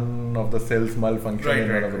when one of the cells malfunctioned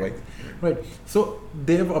in one of the bikes. Right. So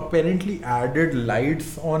they've apparently added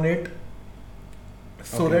lights on it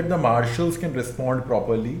so that the marshals can respond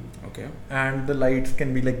properly. Okay. And the lights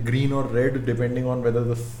can be like green or red depending on whether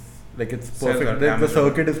it's perfect. The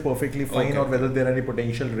circuit is perfectly fine or whether there are any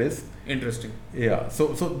potential risks. Interesting. Yeah.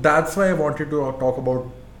 So that's why I wanted to talk about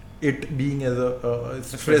it being as a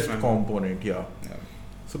stressed component. Yeah.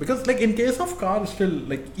 So because like in case of car, still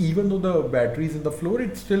like even though the battery is in the floor,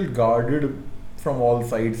 it's still guarded from all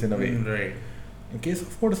sides in a way. Right. In case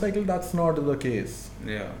of motorcycle, that's not the case.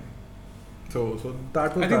 Yeah. So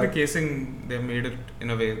that was. I think the casing, they made it in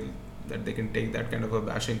a way that they can take that kind of a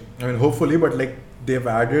bashing. I mean, hopefully, but like they've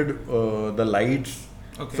added the lights.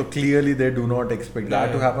 Okay. So clearly they do not expect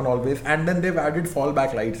that to happen always. And then they've added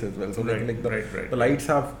fallback lights as well. So the lights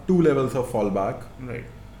have 2 levels of fallback. Right.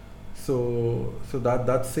 So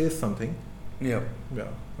that says something. Yeah.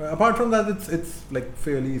 Apart from that, it's like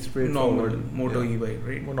fairly straightforward. Normal Moto E bike,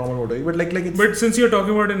 right? Normal Moto E, but like it's. But since you're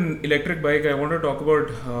talking about an electric bike, I want to talk about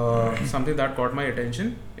something that caught my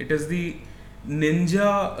attention. It is the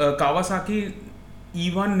Ninja Kawasaki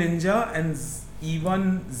E1 Ninja and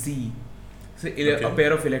E1Z. So a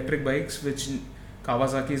pair of electric bikes which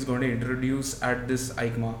Kawasaki is going to introduce at this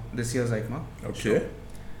year's EICMA. Okay.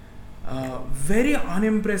 Very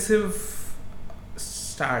unimpressive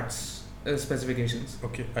stats, specifications.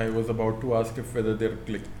 Okay, I was about to ask whether they're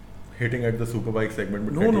like hitting at the superbike segment.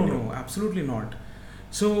 But No, absolutely not.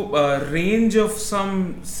 So range of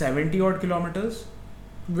some 70 odd kilometers,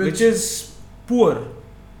 which is poor.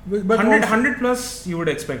 But 100 plus you would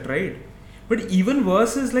expect, right? But even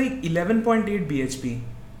worse is like 11.8 bhp.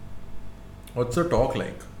 What's the torque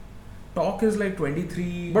like? Torque is like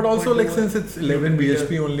 23. But also like since it's 11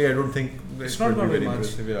 bhp only, I don't think it's not going to very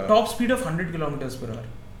much. Yeah. Top speed of 100 kilometers per hour.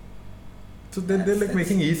 So they're like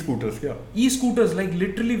making e-scooters, yeah. E-scooters, like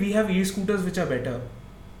literally we have e-scooters which are better.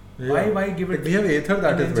 Yeah. Why give it? Like we have Ather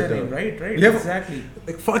that is better. Right, Exactly.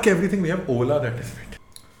 Like fuck everything, we have Ola that is better.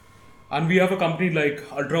 And we have a company like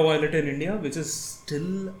Ultraviolet in India, which is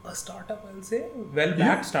still a startup, I'll say.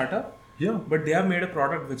 Well-backed startup. Yeah. But they have made a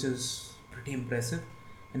product which is pretty impressive.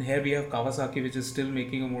 And here we have Kawasaki, which is still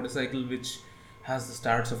making a motorcycle which has the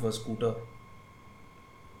stats of a scooter.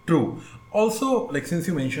 True. Also, like since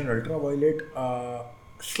you mentioned Ultraviolet,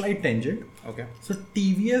 slight tangent. Okay. So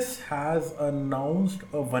TVS has announced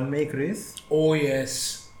a one-make race. Oh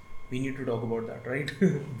yes. We need to talk about that, right?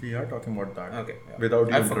 We are talking about that. Okay. Yeah. Without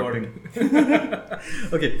you interrupting.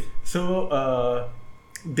 Okay. So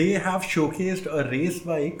they have showcased a race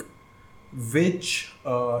bike which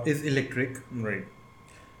is electric. Right.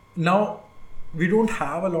 Now, we don't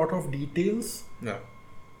have a lot of details. Yeah.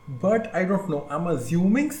 But I don't know. I'm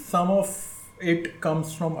assuming some of it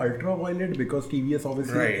comes from Ultraviolet because TVS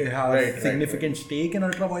obviously has significant stake in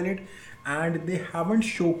Ultraviolet. And they haven't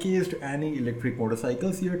showcased any electric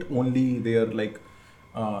motorcycles yet. Only their like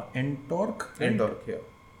Ntorq. Ntorq, yeah.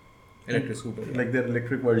 Electric scooter. Like their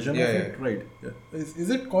electric version of it, right? Yeah. Is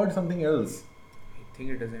it called something else? I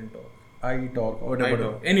think it is Ntorq. iTorq or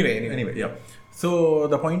whatever. Anyway, yeah. So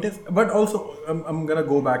the point is, but also I'm gonna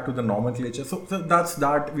go back to the nomenclature. So that's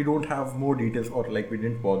that. We don't have more details, or like we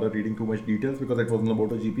didn't bother reading too much details because it was on the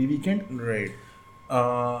MotoGP weekend. Right.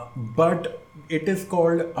 But it is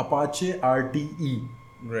called Apache RTE.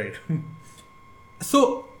 Right.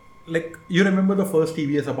 So, like, you remember the first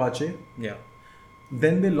TVS Apache? Yeah.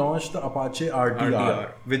 Then they launched the Apache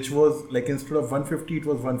RTR, which was like instead of 150, it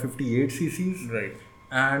was 158 cc's. Right.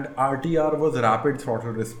 And RTR was rapid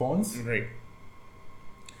throttle response. Right.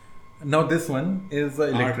 Now this one is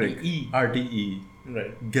electric. RTE.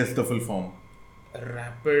 Right. Guess the full form.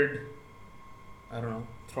 Rapid, I don't know,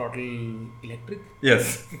 throttle electric?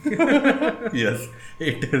 Yes. Yes,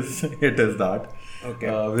 it is that.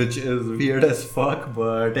 Okay. Which is weird as fuck,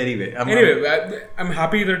 but anyway. I'm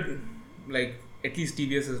happy that like at least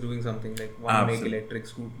TVS is doing something like make electric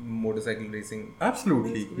motorcycle racing.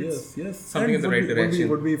 Absolutely. Yes. Something in the right direction.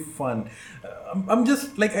 Would be fun. I'm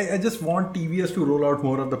just like I just want TVS to roll out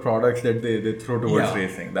more of the products that they throw towards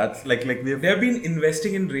racing. That's like they have been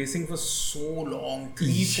investing in racing for so long,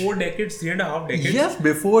 3.5 decades. Yes,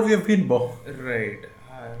 before we have been born. Right.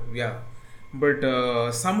 Yeah.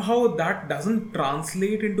 But somehow that doesn't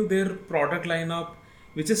translate into their product lineup,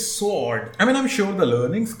 which is so odd. I mean, I'm sure the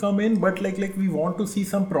learnings come in, but like we want to see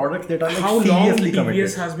some products that are like how seriously long committed.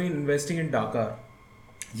 TVS has been investing in Dakar.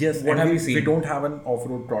 Yes, what have you seen? We don't have an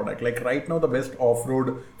off-road product. Like right now, the best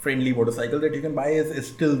off-road friendly motorcycle that you can buy is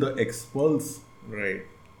still the X-Pulse. Right.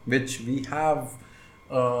 Which we have,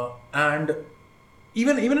 and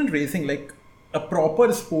even in racing, like a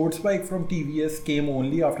proper sports bike from TVS came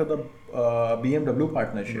only after the BMW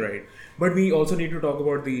partnership. Right. But we also need to talk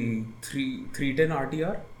about the 310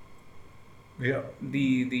 RTR. Yeah.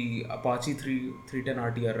 The Apache 310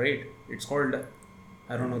 RTR, right? It's called,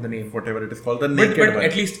 I don't know the name. Whatever it is called, the naked but one.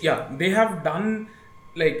 At least, they have done,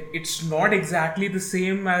 like, it's not exactly the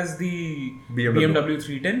same as the BMW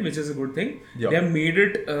 310, which is a good thing. Yeah. They have made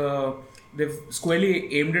it, they've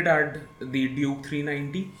squarely aimed it at the Duke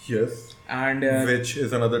 390. Yes. And which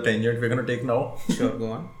is another tangent we're going to take now. Sure,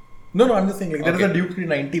 go on. No, I'm just saying, like, there is a Duke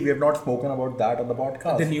 390. We have not spoken about that on the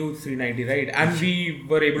podcast. The new 390, right? And we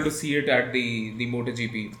were able to see it at the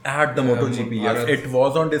MotoGP. At the MotoGP, yes. It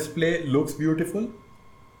was on display. Looks beautiful.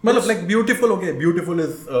 Well, like, beautiful, okay. Beautiful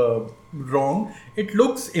is wrong. It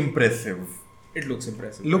looks impressive. It looks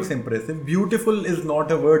impressive. Impressive. Beautiful is not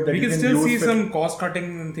a word that we you can still see some cost cutting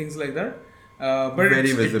and things like that. But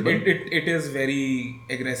very visible. It is very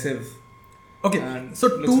aggressive. Okay, so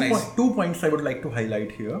two points I would like to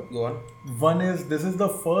highlight here. Go on. One is, this is the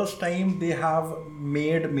first time they have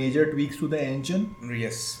made major tweaks to the engine.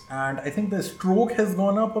 Yes. And I think the stroke has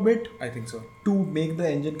gone up a bit. I think so. To make the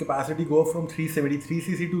engine capacity go up from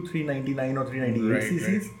 373cc to 399 or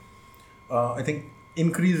 398cc. Right. I think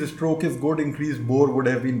increased stroke is good, increased bore would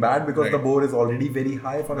have been bad because the bore is already very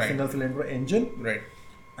high for a single cylinder engine. Right.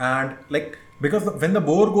 And like, because when the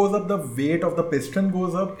bore goes up, the weight of the piston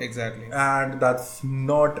goes up. Exactly. And that's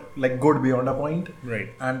not like good beyond a point.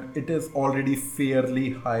 Right. And it is already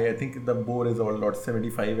fairly high. I think the bore is about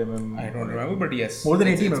 75 mm. I don't remember, but yes. More than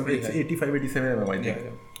 80 mm. It's 85, 87 mm, I think.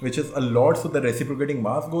 Yeah. Which is a lot. So the reciprocating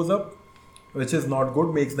mass goes up, which is not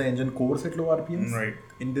good, makes the engine course at low RPMs. Right.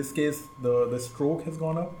 In this case, the stroke has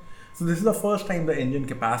gone up. So this is the first time the engine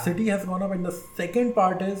capacity has gone up. And the second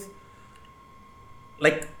part is,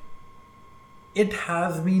 like, it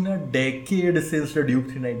has been a decade since the Duke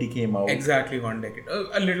 390 came out. Exactly 1 decade.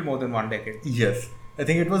 A little more than 1 decade. Yes. I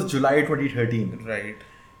think it was July 2013. Right.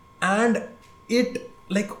 And it,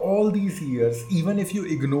 like all these years, even if you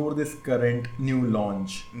ignore this current new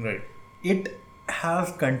launch, Right. it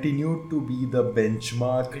has continued to be the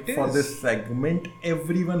benchmark for this segment.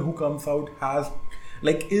 Everyone who comes out has,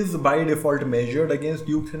 like, is by default measured against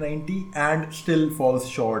Duke 390 and still falls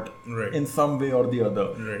short in some way or the other.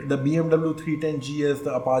 Right. The BMW 310 GS,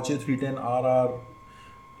 the Apache 310 RR,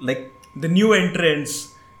 like the new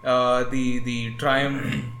entrants, the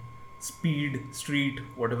Triumph Speed Street,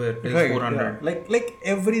 whatever it is, 400. Yeah. Like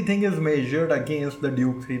everything is measured against the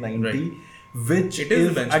Duke 390. Which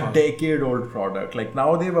is a decade-old product. Like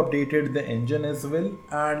now they've updated the engine as well,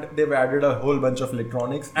 and they've added a whole bunch of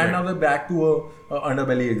electronics, and now they're back to a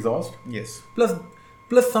underbelly exhaust. Yes.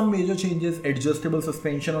 Plus some major changes: adjustable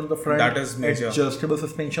suspension on the front. That is major. Adjustable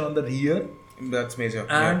suspension on the rear. That's major.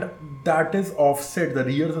 And that is offset. The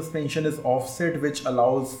rear suspension is offset, which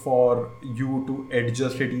allows for you to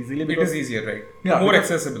adjust it easily. It is easier, right? Yeah, more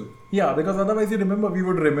accessible. Yeah, because otherwise we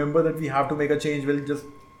would remember that we have to make a change. We'll just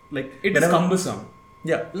like it is cumbersome.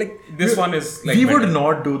 Yeah, like this one is like we would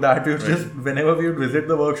not do that. We would just whenever we would visit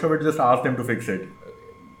the workshop, we'd just ask them to fix it.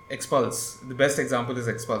 Expulse. The best example is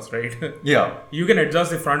Expulse, right? Yeah. You can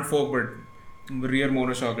adjust the front fork, but rear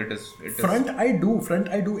monoshock it is. Front I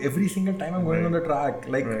do every single time I'm going on the track.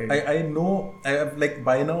 Like I know I have, like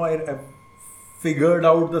by now I've figured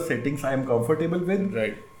out the settings I am comfortable with.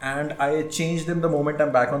 Right. And I change them the moment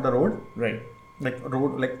I'm back on the road. Right. Like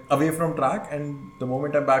away from track, and the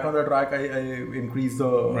moment I'm back on the track, I increase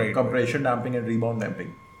the compression damping and rebound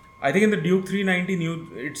damping. I think in the Duke 390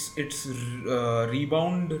 its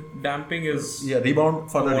rebound damping is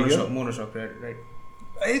rebound for the rear monoshock, right.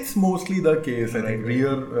 It's mostly the case. I think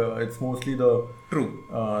rear it's mostly the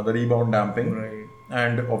the rebound damping, right,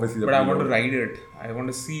 and obviously but I want to ride it. I want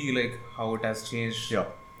to see like how it has changed. Yeah,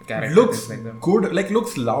 the character looks like them. Good. Like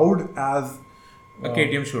looks loud as a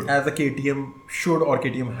KTM should, as a KTM should or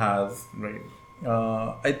KTM has. Right.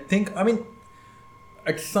 I think. I mean,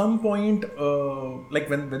 at some point, like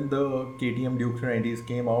when the KTM Duke 390s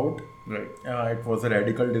came out, right, it was a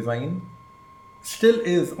radical design. Still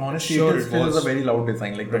is, honestly, it still is a very loud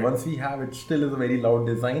design. Like the ones we have, it still is a very loud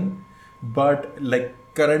design. But like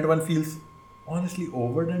current one feels honestly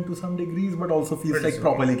overdone to some degrees, but also feels like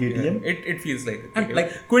properly KTM. Yeah. It feels like KTM.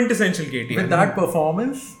 Like quintessential KTM. With that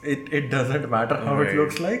performance, it doesn't matter how it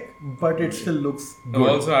looks like, but it still looks good. They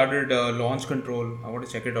also added launch control. I want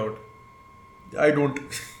to check it out. I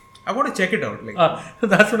want to check it out. Like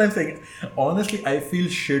that's what I'm saying. Honestly, I feel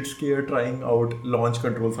shit scared trying out launch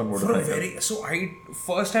controls on motorcycles.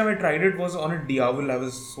 First time I tried it was on a Diavel. I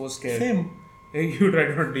was so scared. Same. You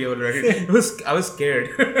tried it on Diavel, right? I was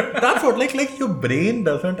scared. That's what like your brain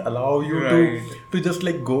doesn't allow you to just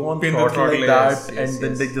like go on throttle like that and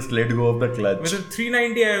then they just let go of the clutch. With the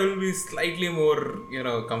 390, I will be slightly more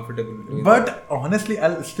comfortable. But honestly,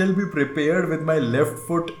 I'll still be prepared with my left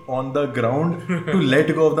foot on the ground to let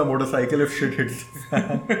go of the motorcycle if shit hits.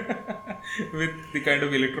 With the kind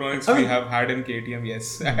of electronics we have had in KTM,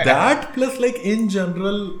 yes. That plus like in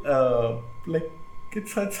general, like.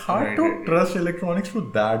 It's hard to trust electronics to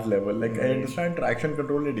that level. Like I understand traction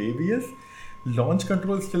control and ABS, launch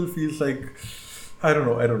control still feels like I don't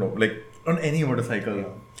know. Like on any motorcycle. Yeah.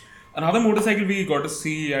 Another motorcycle we got to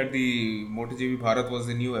see at the MotoGP Bharat was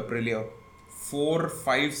the new Aprilia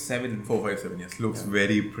 457. 457, yes, looks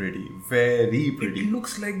very pretty, very pretty. It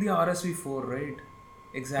looks like the RSV4, right?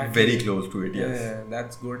 Exactly. Very close to it, yes. Yeah,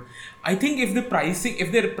 that's good. I think if they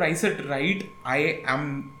price it right, I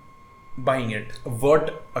am buying it.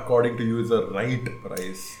 What, according to you, is the right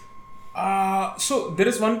price? So there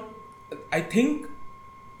is one. I think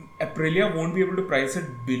Aprilia won't be able to price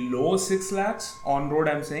it below 6 lakhs on road.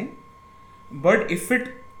 I'm saying, but if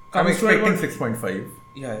it comes to I'm expecting 6.5.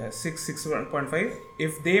 Yeah, 6.5.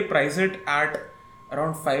 If they price it at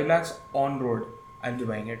around 5 lakhs on road, I'll be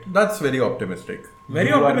buying it. That's very optimistic.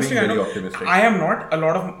 Very optimistic. I know. Optimistic. I am not. A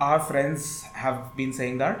lot of our friends have been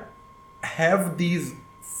saying that. Have these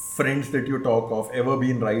friends that you talk of ever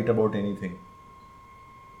been right about anything?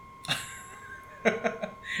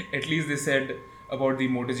 At least they said about the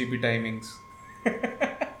MotoGP timings.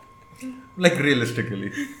 Like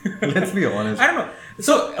realistically, let's be honest. I don't know.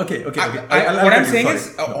 So okay. what I'm saying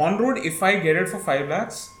is, on road, if I get it for 5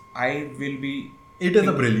 lakhs, I will be. It is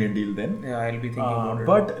a brilliant deal then. Yeah, I'll be thinking about it.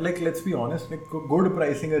 But like, let's be honest, like good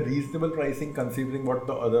pricing, a reasonable pricing considering what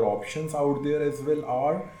the other options out there as well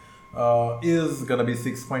are, is gonna be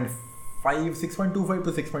 6.25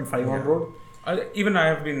 to 6.5 on road. Even I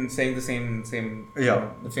have been saying the same figure.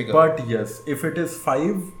 But yes, if it is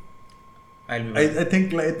 5. I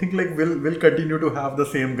think like we'll continue to have the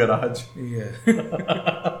same garage. Yeah.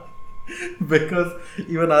 Because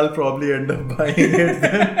even I'll probably end up buying it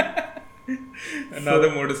then. Another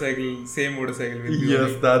motorcycle, same motorcycle will be.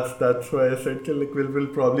 Yes, that's why I said like we'll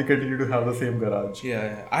probably continue to have the same garage.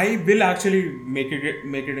 Yeah. I will actually make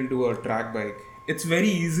it into a track bike. It's very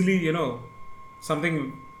easily,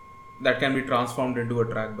 something that can be transformed into a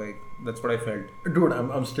track bike. That's what I felt. Dude,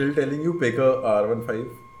 I'm still telling you, pick a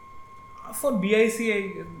R15. For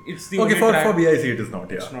BIC, it's the okay. only track. For BIC, it is not.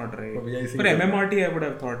 Yeah, it's not right. For BIC, for MMRT, I would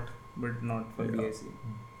have thought, but not for BIC.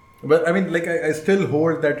 But I mean, like I still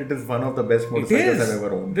hold that it is one of the best motorcycles I've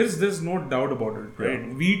ever owned. There's no doubt about it, right?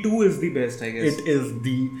 Yeah. V2 is the best, I guess. It is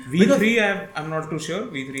the V3. I'm not too sure.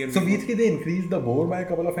 V3 and so V3 they increased the bore by a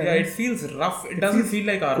couple of. Yeah, it feels rough. It doesn't feel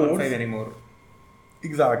like R15 anymore.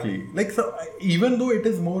 Exactly. Like so, even though it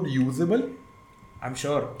is more usable. I'm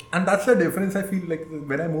sure. And that's the difference I feel like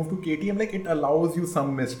when I move to KTM, like it allows you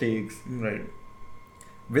some mistakes. Right.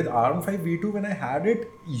 With RM5 V2, when I had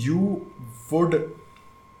it, you would...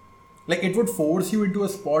 Like it would force you into a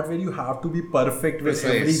spot where you have to be perfect with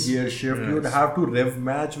every gear shift. Yes. You would have to rev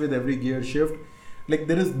match with every gear shift. Like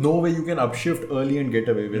there is no way you can upshift early and get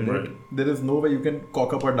away with it. There is no way you can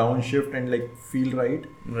cock up a downshift and like feel right.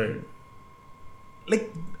 Right.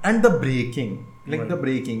 Like, and the braking. Like the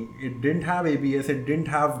braking, it didn't have ABS, it didn't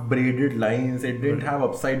have braided lines, it didn't have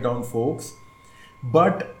upside down forks,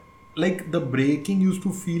 but like the braking used to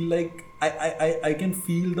feel like I can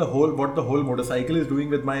feel what the whole motorcycle is doing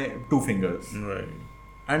with my 2 fingers. Right.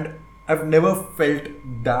 And I've never felt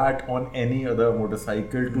that on any other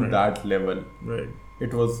motorcycle to that level. Right.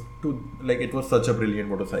 It was such a brilliant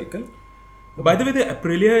motorcycle. By the way, the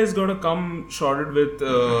Aprilia is gonna come shorted with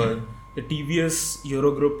the TVS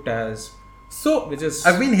Eurogroup tires. So,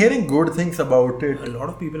 I've been hearing good things about it. A lot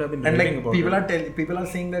of people have been raving about it. People are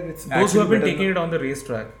saying that it's those who have been taking it on the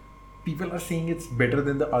racetrack. People are saying it's better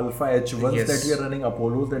than the Alpha H1s that we are running,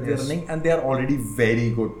 Apollos that we are running, and they are already very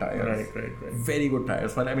good tires. Right. Very good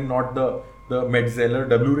tires. Well, I mean, not the Metzeler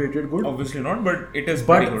W rated good. Obviously not, but it is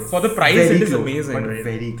very good. For the price, it is amazing. But right?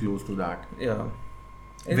 very close to that. Yeah.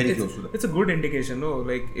 Very close to that. It's a good indication, no?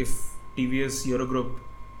 Like if TVS Eurogroup,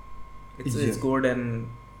 it's good and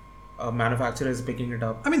a manufacturer is picking it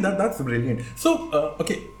up. I mean, that's brilliant. So,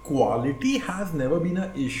 quality has never been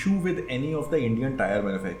an issue with any of the Indian tire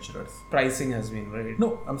manufacturers. Pricing has been, right?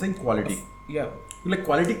 No, I'm saying quality. Yeah. Like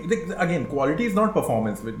quality, again, quality is not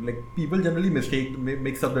performance. Like people generally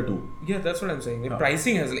mix up the two. Yeah, that's what I'm saying.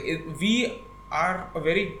 Pricing has, we are a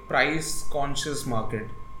very price conscious market,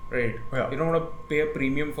 right? Yeah. You don't want to pay a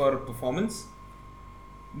premium for performance,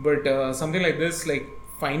 but something like this, like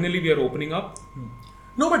finally we are opening up.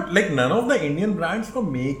 No, but like none of the Indian brands were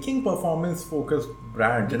making performance-focused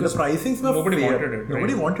brands, and the pricings were nobody fair. Wanted it.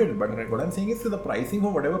 Nobody wanted it, but what I'm saying is that the pricing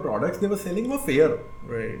for whatever products they were selling were fair.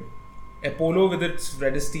 Right. Apollo with its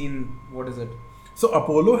Redstein, what is it? So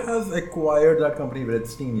Apollo has acquired that company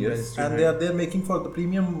Redstein, yes, and they're making for the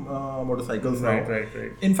premium motorcycles now. Right.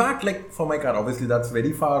 In fact, like for my car, obviously that's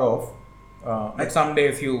very far off. But someday,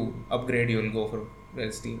 if you upgrade, you'll go for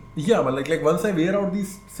Redstein. Yeah, but like once I wear out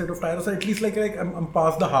these set of tires, at least like I'm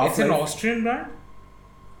past the half. It's an Austrian brand?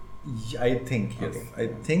 Yeah, I think, yes. Okay. I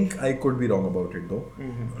think I could be wrong about it though.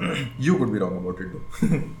 Mm-hmm. You could be wrong about it though.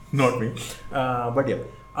 Not me. But yeah,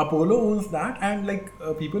 Apollo owns that, and like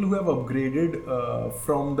people who have upgraded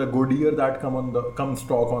from the Goodyear that come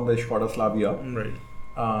stock on the Skoda Slavia. Right.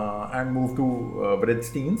 And move to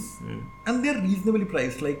Redsteins. And they're reasonably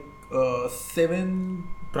priced, like 7...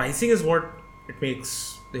 Pricing is what it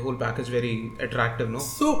makes the whole package very attractive, no?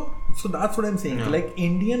 So that's what I'm saying. Yeah. Like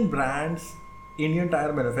Indian brands, Indian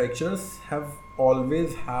tire manufacturers have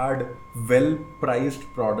always had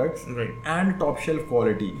well-priced products and top shelf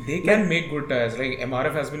quality. They can make good tires. Like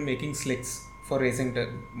MRF has been making slicks for racing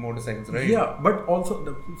motorcycles, right? Yeah, but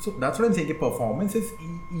also, so that's what I'm saying. Performance is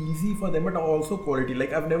easy for them, but also quality.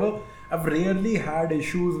 Like I've rarely had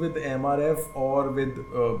issues with MRF or with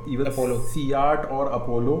even Apollo. Seat or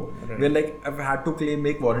Apollo, Right. where like I've had to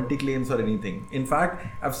make warranty claims or anything. In fact,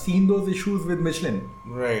 I've seen those issues with Michelin.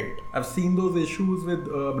 Right. I've seen those issues with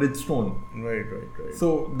Bridgestone. Right.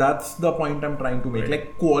 So that's the point I'm trying to make. Right.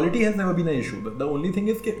 Like quality has never been an issue. The only thing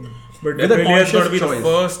is, But with a Aprilia has got to conscious be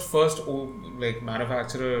choice. the first like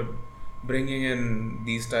manufacturer bringing in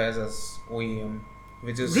these tires as OEM,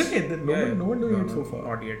 which is Really? No one doing it so far?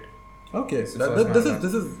 Not yet. Okay, It's the first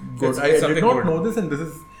this is good. It's I did something not good. know this, and this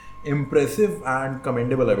is impressive and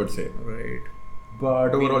commendable, I would say. Right.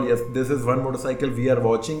 But overall, yes, this is one motorcycle we are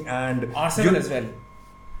watching, and R7 as well.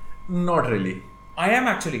 Not really, I am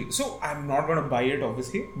actually. So I'm not going to buy it,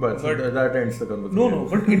 obviously. but that ends the conversation. No,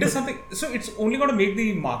 but it is something. So it's only going to make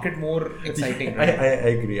the market more exciting. Right?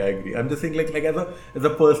 I agree. I'm just saying, like as a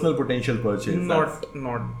personal potential purchase. Not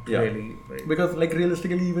Yeah. really. Right. Because like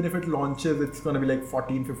realistically, even if it launches, it's gonna be like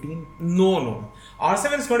 14, 15. No.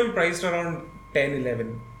 R7 is going to be priced around 10,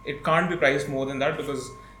 11. It can't be priced more than that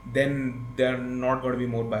because then they're not going to be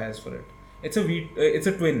more biased for it. It's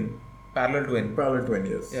a twin, parallel twin. Parallel 20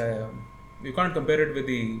 years. Yeah. You can't compare it with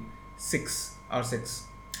the R6.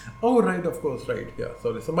 Oh right, of course, right. Yeah,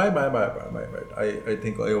 sorry. So my bad. I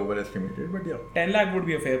think I overestimated, but yeah. 10 lakh would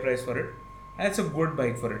be a fair price for it. And it's a good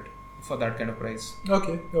bike for that kind of price.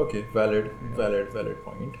 Okay. Valid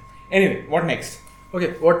point. Anyway, what next?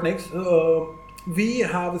 Okay, what next? We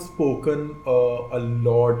have spoken a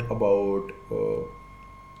lot about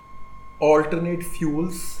alternate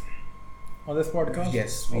fuels on this podcast.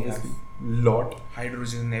 Yes, we Obviously. have. Lot.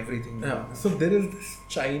 Hydrogen, everything. Yeah. So there is this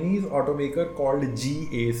Chinese automaker called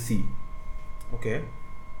GAC. Okay.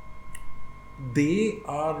 They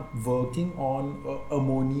are working on a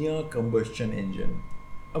ammonia combustion engine.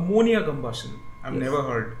 Ammonia combustion. I've Yes. never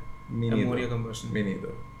heard. Me neither. Ammonia combustion. Me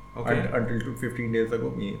neither. Okay. Until 15 days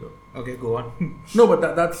ago, me neither. Okay, go on. No, but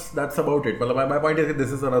that's about it. But my point is that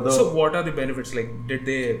this is another. So what are the benefits? Like, did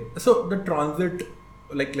they... So the transit,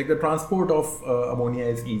 like the transport of ammonia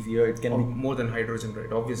is easier. It can be more than hydrogen,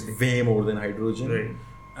 right? Obviously. way more than hydrogen. Right.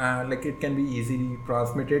 And like it can be easily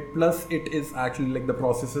transmitted. Plus, it is actually like the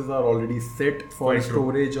processes are already set for Quite true.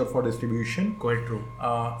 storage or for distribution. Quite true.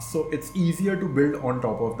 So it's easier to build on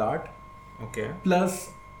top of that. Okay.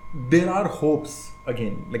 Plus, there are hopes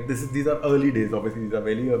again. Like these are early days. Obviously, these are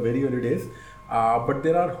very early days. But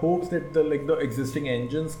there are hopes that the existing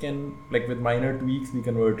engines can, like with minor tweaks, be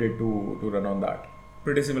converted to run on that.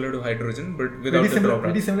 Pretty similar to hydrogen, but without the drawback.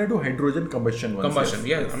 Pretty similar to hydrogen combustion ones. Combustion,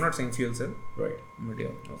 yes. yeah. I'm not saying fuel cell. Right. But yeah,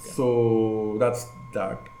 okay. So that's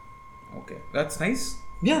that. Okay. That's nice.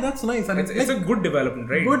 Yeah, that's nice. And It's a good development,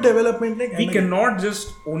 right? good development. Like, We and cannot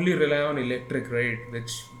just only rely on electric, right?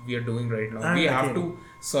 Which we are doing right now. And We have again- to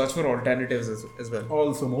search for alternatives as well.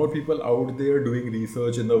 also more people out there doing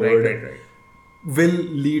research in the Right, world right. will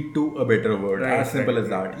lead to a better world. Right, as simple right, as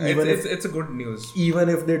right. that. Even It's a good news. even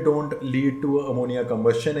if they don't lead to a ammonia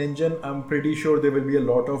combustion engine, I'm pretty sure there will be a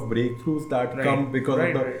lot of breakthroughs that Right. come because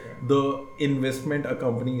Right, of right. the investment a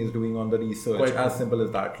company is doing on the research. Quite as true. simple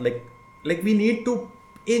as that. Like we need to,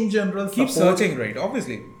 in general, Keep support searching, right?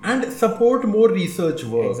 Obviously. and support more research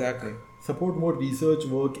work. Exactly. Support more research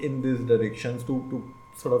work in these directions to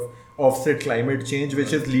sort of offset climate change,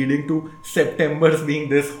 which is leading to September's being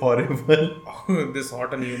this horrible This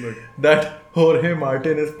hot and humid. that Jorge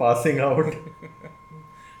Martin is passing out.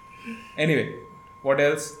 Anyway, what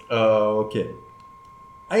else? Okay.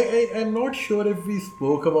 I'm not sure if we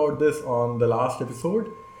spoke about this on the last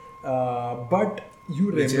episode, but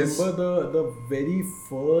you Which is? remember the very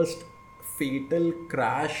first fatal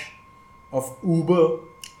crash of Uber?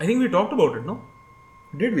 I think we talked about it, no?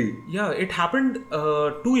 Did we? Yeah, it happened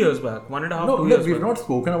 2 years back. 1.5, No, 2 years we've back. not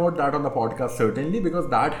spoken about that on the podcast, certainly, because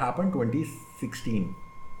that happened 2016.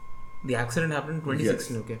 The accident happened in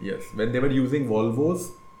 2016, Yes. okay. Yes, when they were using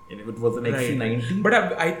Volvos, and it was an XC90. But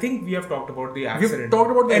I think we have talked about the accident. We've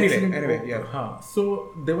talked about the accident. Anyway, yeah. So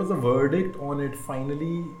there was a verdict on it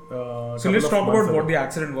finally. So let's talk about what the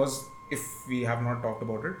accident was if we have not talked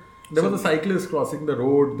about it. There was a cyclist crossing the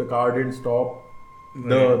road, the car didn't stop. Right.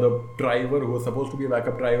 The driver, who was supposed to be a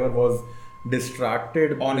backup driver, was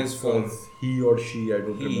distracted On his phone. because he or she, I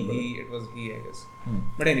don't remember. It was he, I guess.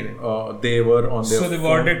 But anyway. They were on their So the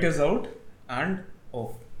phone. verdict is out and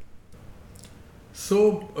off. So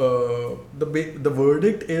the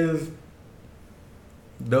verdict is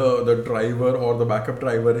the driver or the backup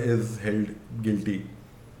driver is held guilty,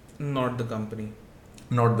 Not the company.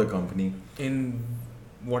 not the company. In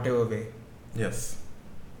whatever way. Yes.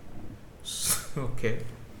 Okay.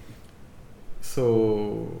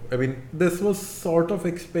 So, I mean, this was sort of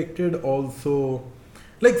expected also.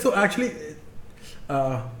 Like, so actually,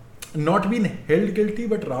 not been held guilty,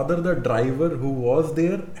 but rather the driver who was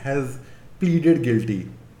there has pleaded guilty.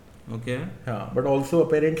 Okay. Yeah, but also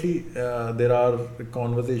apparently there are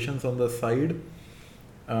conversations on the side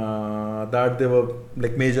that there were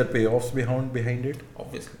like major payoffs behind it.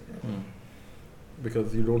 Obviously.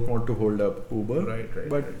 Because you don't want to hold up Uber. Right.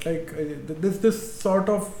 But like this sort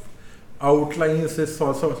of outlines, this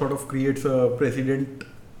sort of creates a precedent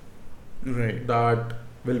that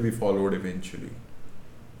will be followed eventually.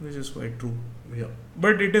 Which is quite true. Yeah.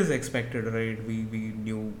 But it is expected, right? We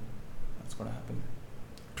knew that's gonna happen.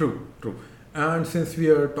 True. And since we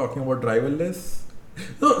are talking about driverless,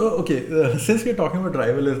 since we are talking about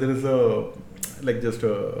driverless, there is just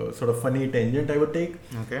a sort of funny tangent I would take.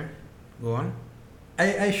 Okay, go on.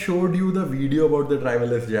 I showed you the video about the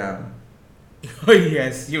driverless jam. Oh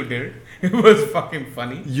yes, you did. It was fucking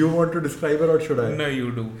funny. You want to describe it or should I? No,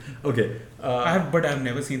 you do. Okay. But I've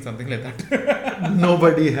never seen something like that.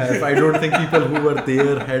 Nobody has. I don't think people who were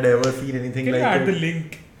there had ever seen anything Can like you add it. the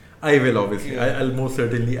link? I will obviously. Yeah. I'll most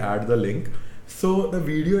certainly add the link. So the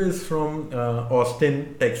video is from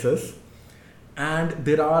Austin, Texas, and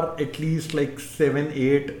there are at least like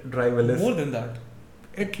 7-8 driverless. More than that.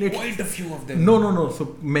 Quite a few of them. No.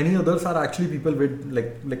 So many others are actually people with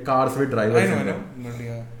like cars with drivers. I know. But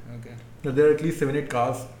yeah, okay. There are at least 7-8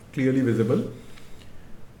 cars clearly visible.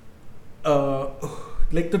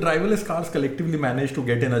 Like the driverless cars collectively managed to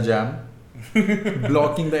get in a jam,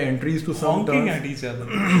 blocking the entries to some honking turns, at each other,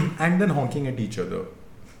 and then honking at each other.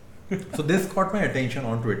 So this caught my attention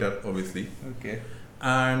on Twitter, obviously. Okay.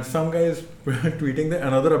 And some guys tweeting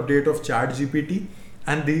another update of ChatGPT,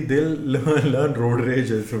 and they'll learn road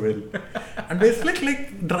rage as well. And basically,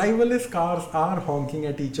 like driverless cars are honking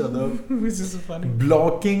at each other, Which is funny.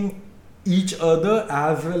 blocking each other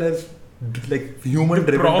as well as like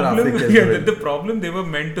human-driven traffic as well. The problem they were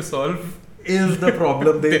meant to solve Is the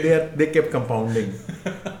problem they kept compounding.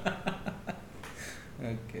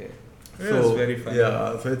 Okay. So That's very funny.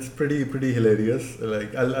 yeah, so it's pretty hilarious.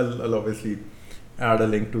 Like I'll obviously add a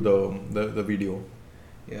link to the video.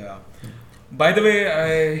 Yeah. By the way,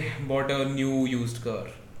 I bought a new used car.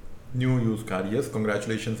 New used car, yes.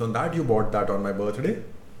 Congratulations on that. You bought that on my birthday.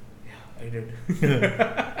 Yeah, I did.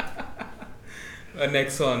 A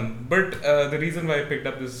Nexon. But the reason why I picked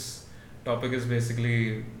up this topic is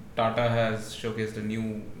basically Tata has showcased a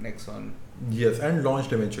new Nexon. Yes, and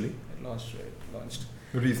launched eventually. Launched.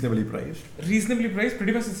 Reasonably priced. Reasonably priced,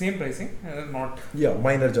 pretty much the same pricing. Not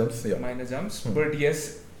Minor jumps. Yeah. minor jumps. But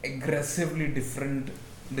yes, aggressively different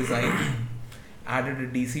design. Added a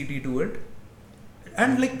DCT to it.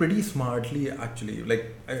 And like pretty smartly actually.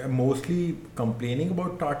 Like I'm mostly complaining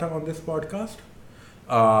about Tata on this podcast.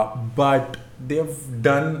 But they've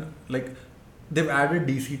done they've added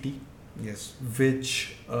DCT. Yes.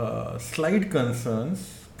 Which slight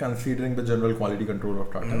concerns considering the general quality control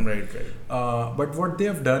of Tata. Right. But what they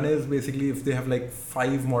have done is basically if they have like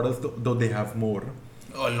 5 models, though they have more.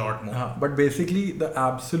 A lot more. But basically the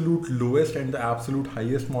absolute lowest and the absolute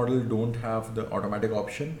highest model don't have the automatic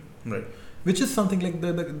option. Right. Which is something like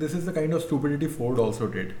this is the kind of stupidity Ford also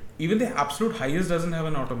did. Even the absolute highest doesn't have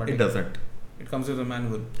an automatic. It doesn't. It comes with a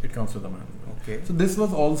manual. It comes with a manual. Okay. So this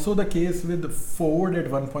was also the case with Ford at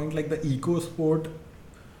one point. Like the EcoSport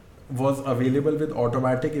was available with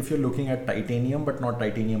automatic if you're looking at Titanium, but not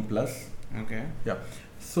Titanium Plus. Okay. Yeah.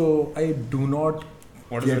 So I do not.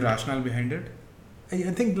 What is the rationale behind it?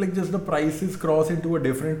 I think like just the prices cross into a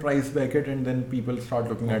different price bracket, and then people start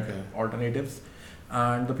looking at alternatives.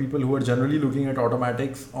 And the people who are generally looking at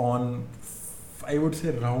automatics on, I would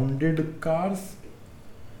say, rounded cars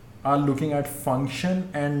are looking at function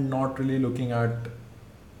and not really looking at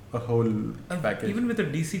a whole package. Even with a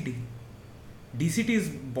DCT. DCT is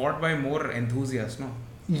bought by more enthusiasts, no?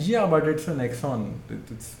 Yeah, but it's a Nexon.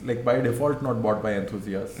 It's like by default not bought by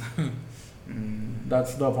enthusiasts.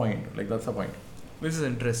 That's the point. Which is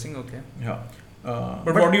interesting, okay. Yeah.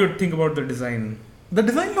 But what do you think about the design? The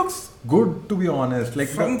design looks good, to be honest. Like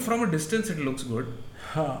from a distance, it looks good.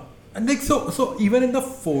 And like so even in the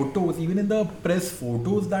photos, even in the press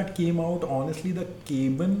photos that came out, honestly, the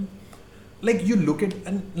cabin, like you look at,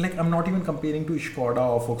 and like I'm not even comparing to Skoda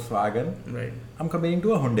or Volkswagen. Right. I'm comparing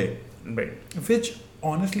to a Hyundai. Right. Which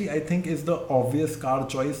honestly I think is the obvious car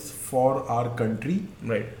choice for our country.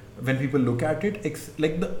 Right. When people look at it,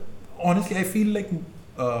 honestly I feel like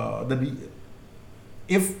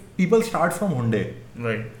if people start from Hyundai.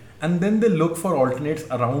 Right. And then they look for alternates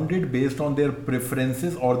around it based on their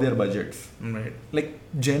preferences or their budgets. Right. Like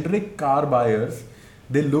generic car buyers,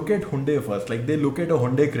 they look at Hyundai first. Like they look at a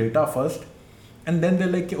Hyundai Creta first, And then they're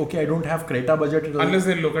like, okay, I don't have Creta budget. Unless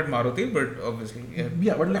they look at Maruti, but obviously,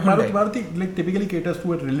 yeah, but like Maruti like typically caters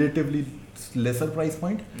to a relatively lesser price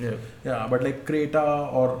point. Yeah, but like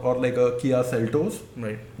Creta or like a Kia Seltos,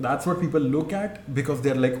 right? That's what people look at because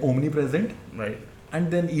they're like omnipresent, right? And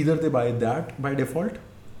then either they buy that by default,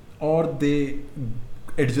 or they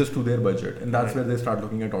adjust to their budget, and that's where they start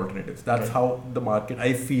looking at alternatives. That's how the market,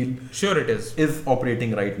 I feel, sure it is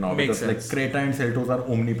operating right now. Makes because sense. Like Creta and Seltos are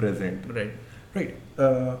omnipresent. Right.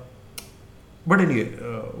 But anyway,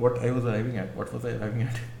 what was I arriving at?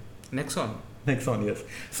 Nexon, yes.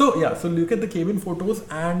 So look at the cabin photos,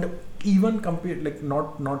 and even compare, like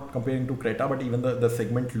not comparing to Creta, but even the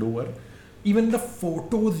segment lower, even the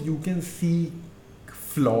photos you can see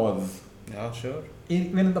flaws. Yeah, sure.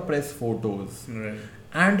 Even in the press photos. Right.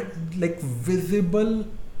 And like visible,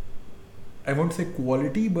 I won't say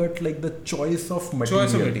quality, but like the choice of material.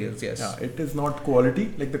 Choice of materials, yes. Yeah, it is not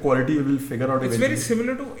quality. Like the quality you will figure out. It's eventually. very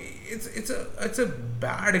similar to it's a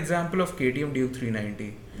bad example of KTM Duke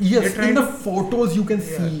 390. Yes, in the photos you can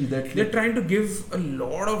see that they're trying to give a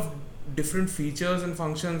lot of different features and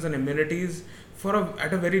functions and amenities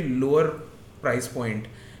at a very lower price point,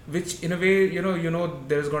 which in a way, you know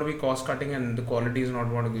there's going to be cost cutting and the quality is not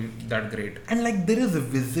going to be that great. And like there are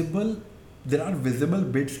visible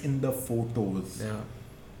bits in the photos. Yeah.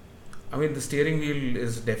 I mean, the steering wheel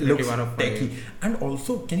is definitely looks one of tacky. And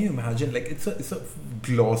also, can you imagine, like it's a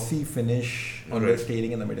glossy finish on the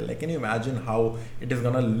steering in the middle. Like, can you imagine how it is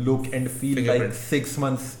gonna look and feel like 6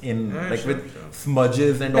 months in, with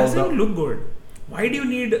smudges and all that? Doesn't look good. Why do you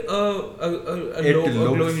need a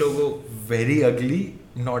glowing logo? Very ugly.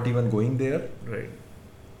 Not even going there. Right.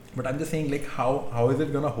 But I'm just saying, like, how is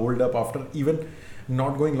it gonna hold up after even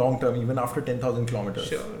not going long term, even after 10,000 kilometers?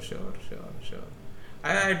 Sure.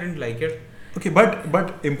 I didn't like it. Okay,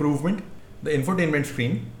 but improvement. The infotainment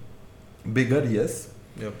screen, bigger, yes.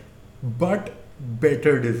 Yep. But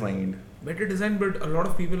better designed. But a lot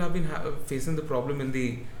of people have been facing the problem in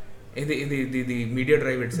the media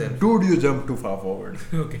drive itself. Dude, you jump too far forward.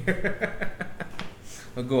 Okay.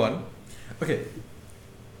 Go on. Okay.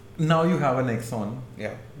 Now you have a Nexon.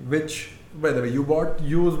 Yeah. Which, by the way, you bought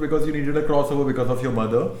used because you needed a crossover because of your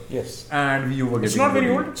mother. Yes. And you were getting. It's not very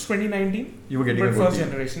old. It's 2019. You were getting a good first deal.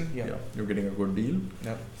 Generation. Yeah. You're getting a good deal.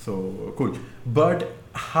 Yeah. So cool. But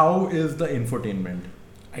how is the infotainment?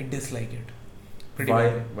 I dislike it.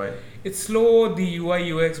 Why? It's slow. The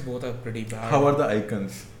UI UX both are pretty bad. How are the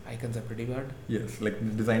icons? Icons are pretty bad. Yes, like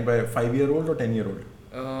designed by a 5-year-old or 10-year-old.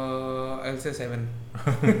 I'll say 7.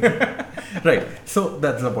 Right. So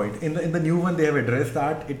that's the point. In the new one, they have addressed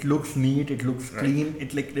that. It looks neat. It looks clean.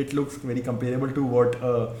 It looks very comparable to what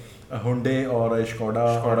a Hyundai or a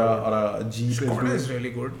Skoda or a Jeep Skoda is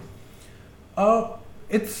really good.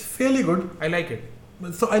 It's fairly good. I like it.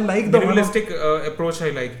 So I like the minimalistic approach. I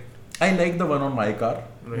like the one on my car.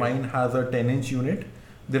 Right. Mine has a 10-inch unit.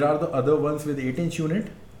 There are the other ones with 8-inch unit.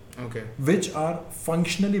 Okay. Which are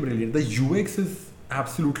functionally brilliant. The UX is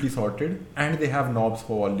absolutely sorted, and they have knobs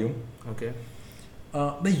for volume. Okay.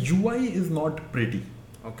 The UI is not pretty.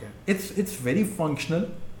 Okay. It's very functional.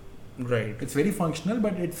 Right. It's very functional,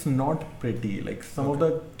 but it's not pretty. Like some of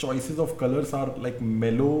the choices of colors are like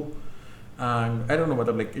mellow, and I don't know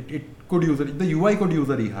what like it could use it. The UI could use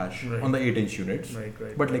a rehash on the 8-inch units.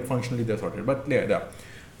 Right. But like functionally they're sorted. But yeah.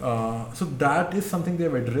 So that is something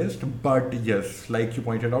they've addressed. But yes, like you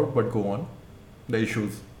pointed out. But go on. The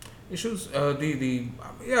issues. It's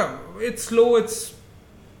slow. It's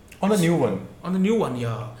on the new one. On the new one,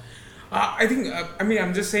 yeah. I think.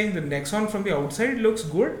 I'm just saying the Nexon from the outside looks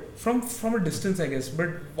good from a distance, I guess. But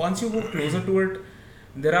once you go closer to it,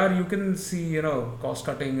 you can see cost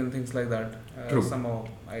cutting and things like that. True. Somehow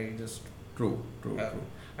I just. True.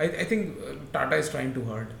 I think Tata is trying too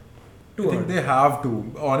hard. I think they have to.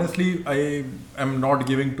 Honestly, I am not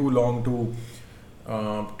giving too long to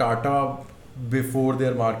Tata before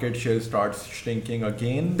their market share starts shrinking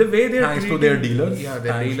again. The way they're thanks to their dealers. Yeah,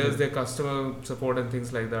 their dealers, their customer support and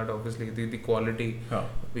things like that. Obviously, the quality. Yeah.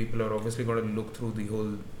 People are obviously going to look through the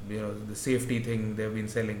whole, the safety thing they've been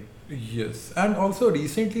selling. Yes, and also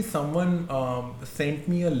recently someone sent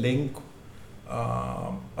me a link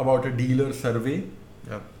about a dealer survey.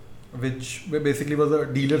 Yeah. Which basically was a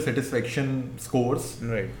dealer satisfaction scores.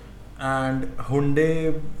 Right. And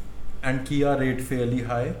Hyundai and Kia rate fairly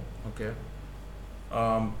high. Okay.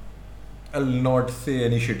 I'll not say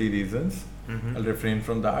any shitty reasons. Mm-hmm. I'll refrain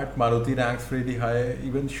from that. Maruti ranks pretty high.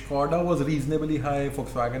 Even Skoda was reasonably high.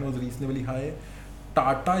 Volkswagen was reasonably high.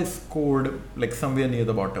 Tata scored like somewhere near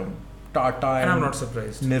the bottom. Tata and I'm not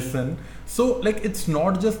surprised. Nissan. So like it's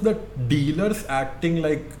not just the dealers acting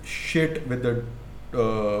like shit with the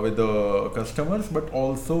with the customers, but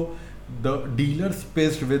also the dealers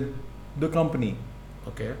pissed with the company.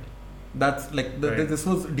 Okay. That's like Right. this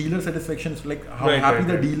was dealer satisfaction, like how Right, happy right,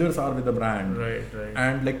 the right. dealers are with the brand, Right.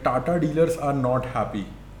 and like Tata dealers are not happy,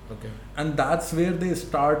 Okay. and that's where they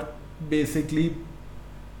start basically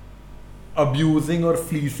abusing or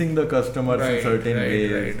fleecing the customers in certain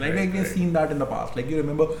ways. We've seen that in the past. Like you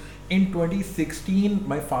remember in 2016,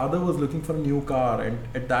 my father was looking for a new car, and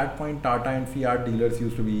at that point, Tata and Fiat dealers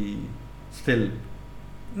used to be still.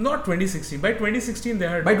 Not 2016. By 2016, they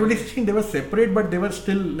had. By 2016, they were separate, but they were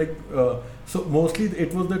still like. So mostly,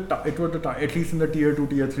 it was at least in the tier 2,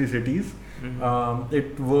 tier 3 cities. Mm-hmm.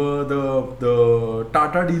 It were the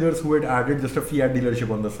Tata dealers who had added just a Fiat dealership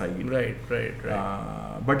on the side. Right.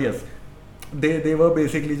 But yes, they were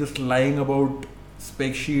basically just lying about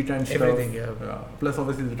spec sheet and stuff. Everything, yeah. Plus,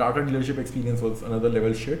 obviously, the Tata dealership experience was another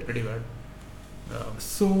level shit. Pretty bad.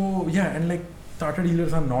 So yeah, and like Tata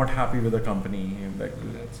dealers are not happy with the company. Like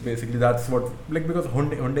that's what, like, because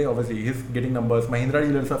Hyundai obviously is getting numbers. Mahindra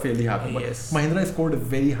dealers are fairly happy, but Yes. Mahindra scored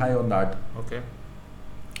very high on that. Okay.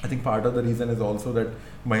 I think part of the reason is also that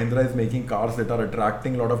Mahindra is making cars that are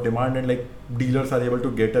attracting a lot of demand, and like dealers are able to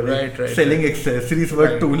get away selling accessories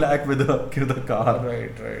worth 2 lakh with a car. Right.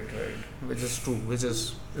 Which is true. Which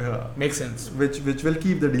is makes sense. Which will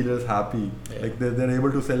keep the dealers happy. Yeah. Like they're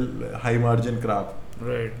able to sell high margin crap.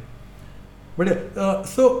 Right. But yeah,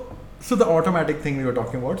 so the automatic thing we were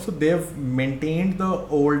talking about. So they've maintained the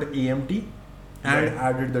old AMT and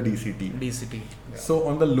added the DCT. DCT. Yeah. So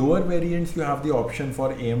on the lower variants, you have the option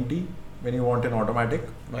for AMT when you want an automatic.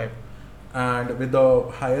 Right. And with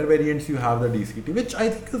the higher variants, you have the DCT, which I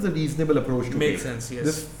think is a reasonable approach to take. Makes sense. Yes.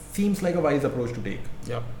 This seems like a wise approach to take.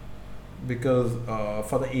 Yeah. Because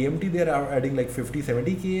for the AMT, they are adding like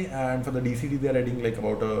 50-70k, and for the DCT, they are adding like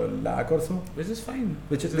about a lakh or so. Which is fine.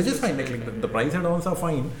 Which is fine. Like the price add-ons are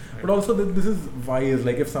fine, but also this is wise.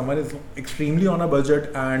 Like if someone is extremely on a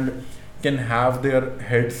budget and can have their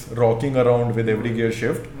heads rocking around with every gear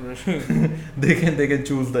shift, they can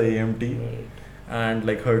choose the AMT and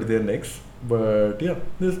like hurt their necks. But yeah,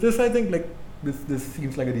 this I think like this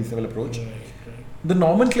seems like a reasonable approach. The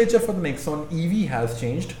nomenclature for the Nexon EV has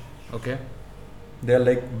changed. Okay. They're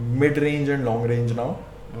like mid-range and long-range now.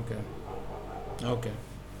 Okay.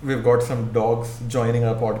 We've got some dogs joining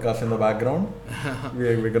our podcast in the background.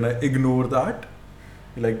 We're gonna ignore that.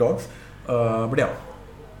 We like dogs. But yeah,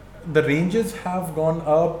 the ranges have gone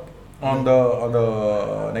up on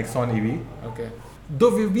the Nexon EV. Okay.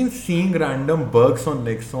 Though we've been seeing random bugs on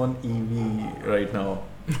Nexon EV right now.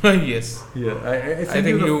 Yes. Yeah, I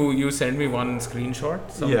think you sent me one screenshot,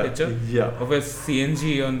 picture of a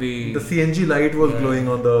CNG on the CNG light was glowing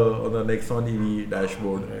on the Nexon EV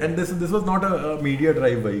dashboard, and this was not a media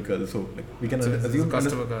drive vehicle, so like we can assume it's a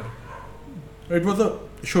customer car. It was a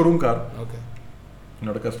showroom car. Okay.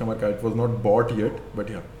 Not a customer car. It was not bought yet, but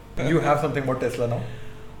yeah. You have something about Tesla now?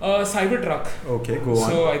 Cybertruck. Okay, go on.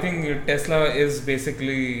 So I think Tesla is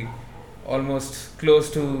basically almost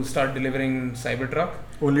close to start delivering Cybertruck.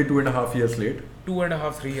 Only 2.5 years late.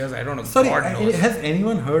 2.5, 3 years. I don't know. Sorry, God knows. has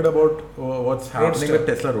anyone heard about what's happening Roadster. with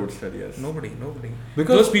Tesla Roadster? Yes. Nobody.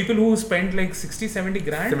 Because those people who spent like 60-70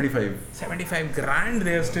 grand, 75 grand,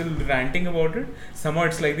 they are still ranting about it. Somehow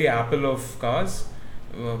it's like the Apple of cars.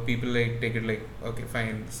 People like take it like, okay,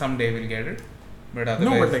 fine, someday we'll get it. But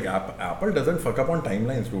otherwise, no, but like Apple doesn't fuck up on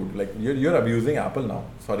timelines, dude. Like you're abusing Apple now.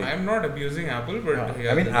 Sorry. I'm not abusing Apple, but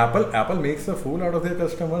I mean, Apple makes a fool out of their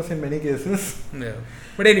customers in many cases. Yeah.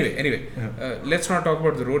 But anyway, let's not talk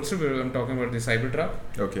about the Roadster. I'm talking about the Cybertruck.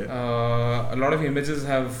 Okay. A lot of images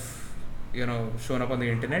have, shown up on the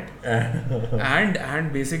internet,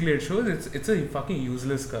 and basically it shows it's a fucking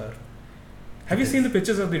useless car. Have you seen the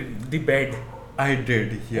pictures of the bed? I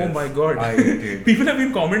did. Yes. Oh my god. I did. People have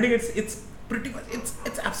been commenting. It's pretty much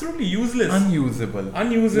it's absolutely useless. Unusable.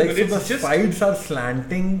 Like so the sides are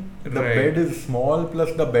slanting. The bed is small.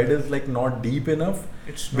 Plus the bed is like not deep enough.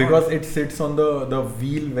 It's not. Because it sits on the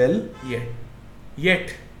wheel well.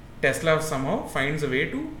 Yet Tesla somehow finds a way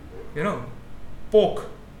to poke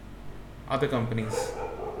other companies.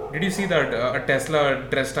 Did you see that a Tesla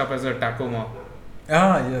dressed up as a Tacoma?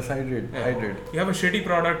 Yes, I did. Yeah. I did. You have a shitty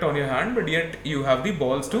product on your hand, but yet you have the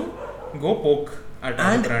balls to go poke at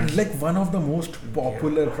other brands. Like one of the most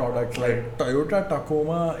popular products, like Toyota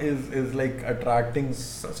Tacoma is like attracting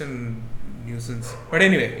such a nuisance. But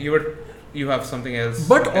anyway, you have something else.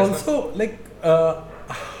 But also like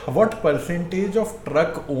what percentage of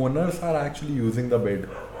truck owners are actually using the bed?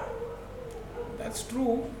 That's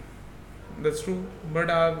true. That's true. But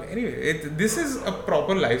anyway, this is a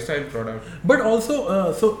proper lifestyle product. But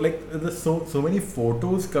also, so like there's so many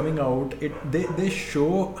photos coming out. They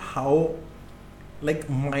show how like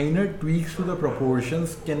minor tweaks to the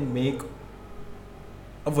proportions can make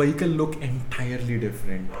a vehicle look entirely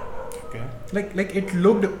different. Okay. Like it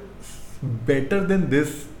looked better than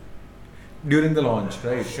this during the launch,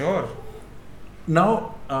 right? Sure.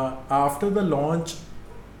 Now, after the launch,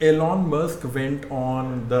 Elon Musk went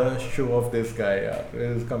on the show of this guy,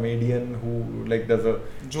 this comedian who like does a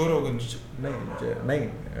Joe Rogan.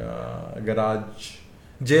 garage.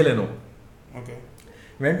 Jay Leno. Okay.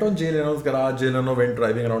 Went on Jay Leno's garage. Jay Leno went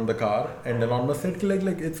driving around the car, and Elon Musk said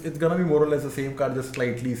like it's gonna be more or less the same car, just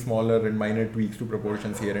slightly smaller and minor tweaks to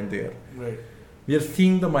proportions here and there. Right. We are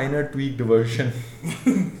seeing the minor tweaked version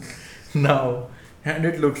now. And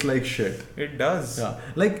it looks like shit. It does. Yeah,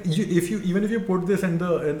 like if you put this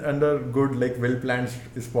under good like well planned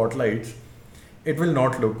spotlights, it will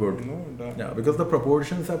not look good. No, it doesn't. Yeah, because the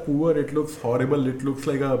proportions are poor. It looks horrible. It looks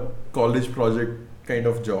like a college project kind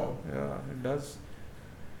of job. Yeah, it does.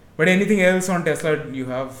 But anything else on Tesla you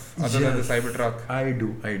have other than the Cybertruck? I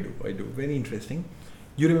do. Very interesting.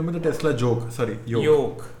 You remember the Tesla joke? Sorry,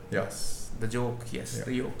 yoke. Yes, the joke. Yes, Yeah.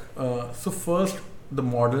 the yoke. So first, the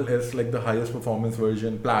model is like the highest performance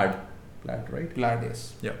version, Plaid, right? Plaid,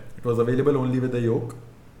 yes. Yeah, it was available only with the yoke.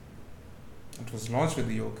 It was launched with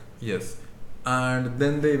the yoke. Yes, and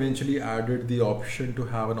then they eventually added the option to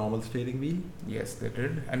have a normal steering wheel. Yes, they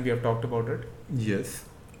did, and we have talked about it. Yes.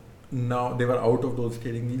 Now they were out of those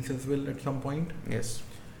steering wheels as well at some point. Yes.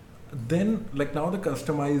 Then, like now, the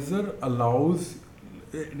customizer allows,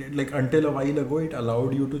 like until a while ago, it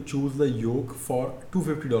allowed you to choose the yoke for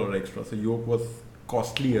 $250 extra. So yoke was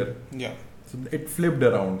costlier. Yeah. So it flipped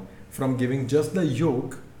around from giving just the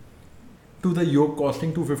yoke to the yoke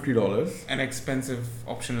costing $250. An expensive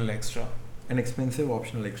optional extra. An expensive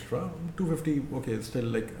optional extra. $250, okay, still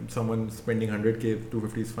like someone spending 100k,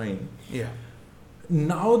 $250 is fine. Yeah.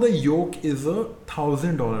 Now the yoke is a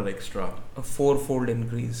 $1,000 extra. A fourfold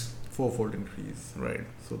increase. Fourfold increase. Right.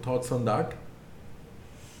 So thoughts on that?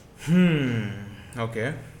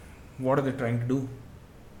 Okay. What are they trying to do?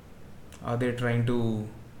 Are they trying to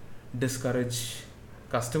discourage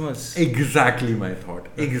customers? Exactly my thought.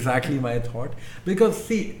 Because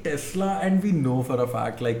see, Tesla, and we know for a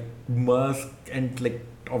fact, like Musk and like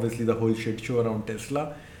obviously the whole shit show around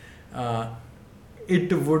Tesla,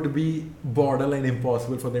 it would be borderline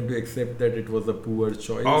impossible for them to accept that it was a poor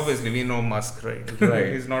choice. Obviously, we know Musk, right?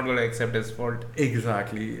 Right. He's not going to accept his fault.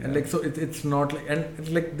 Exactly. And like, so it's not like, and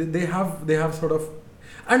like they have sort of,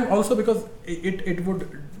 and also because it would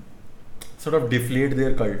sort of deflate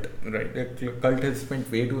their cult. Right. Their cult has spent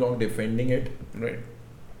way too long defending it. Right.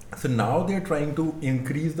 So now they're trying to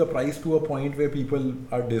increase the price to a point where people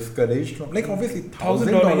are discouraged from, like obviously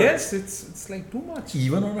 $1,000. Yes, it's like too much.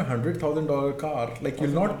 Even on a $100,000 car, like you'll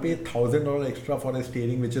not pay $1,000 extra for a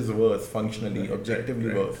steering which is worse functionally,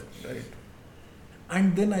 objectively worse. Right.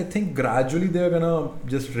 And then I think gradually they're gonna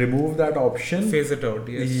just remove that option. Phase it out,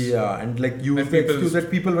 yes. Yeah, and like use the excuse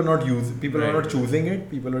that people were not choosing it.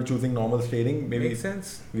 People were choosing normal steering. Maybe makes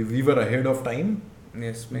sense. We were ahead of time.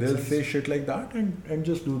 Yes, makes They'll sense. say shit like that and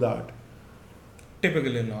just do that.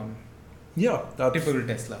 Typical Elon. Yeah, that's Typical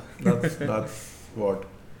Tesla. that's what.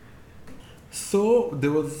 So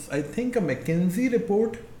there was, I think, a McKinsey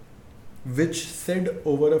report which said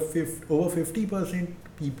over 50%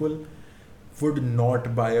 people would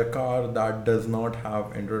not buy a car that does not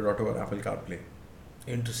have Android Auto or Apple CarPlay.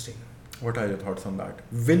 Interesting. What are your thoughts on that?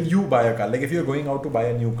 Will you buy a car? Like if you're going out to buy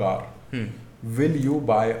a new car, will you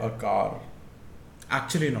buy a car?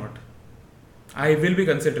 Actually not. I will be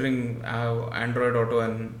considering Android Auto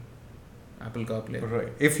and Apple CarPlay.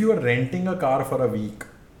 Right. If you are renting a car for a week,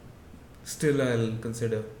 still I'll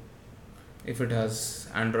consider if it has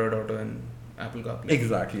Android Auto and Apple CarPlay.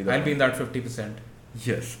 Exactly. I'll be in that 50%.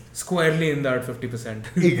 Yes. Squarely in that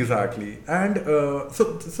 50%. Exactly. And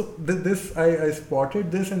so this I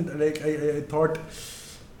spotted this and like I thought,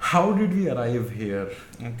 how did we arrive here?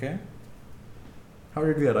 Okay. How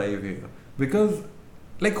did we arrive here? Because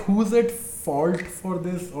like who's at fault for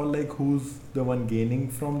this, or like who's the one gaining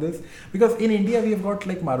from this? Because in India we have got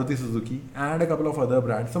like Maruti Suzuki and a couple of other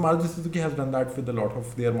brands. So Maruti Suzuki has done that with a lot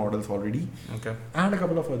of their models already. Okay. And a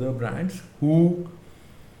couple of other brands who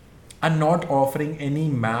are not offering any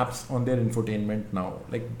maps on their infotainment now.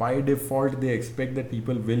 Like by default they expect that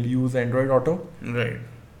people will use Android Auto. Right.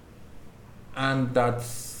 And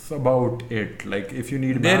that's about it. Like if you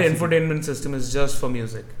need their maps, infotainment system is just for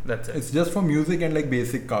music. That's it. it's just for music and like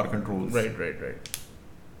basic car controls. Right.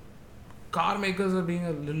 Car makers are being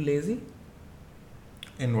a little lazy.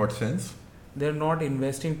 In what sense? they're not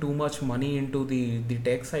investing too much money into the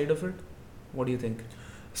tech side of it. What do you think?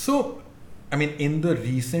 So, I mean, in the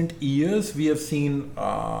recent years, we have seen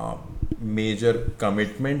major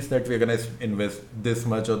commitments that we're going to invest this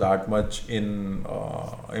much or that much in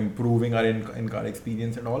improving our in-car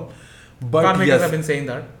experience and all. But car makers yes, have been saying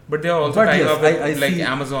that, but they are also tying up with I like see,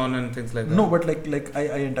 Amazon and things like that. no, but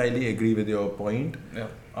I entirely agree with your point.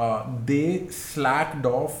 Yeah. They slacked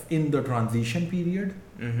off in the transition period,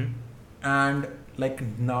 and like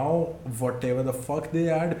now, whatever the fuck they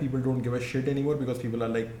add, people don't give a shit anymore because people are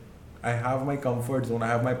like, I have my comfort zone, I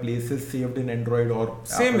have my places saved in Android or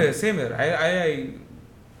Same Apple. here. I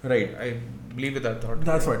Right. I believe with that thought.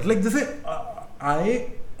 That's right. Like this is,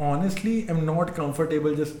 I honestly am not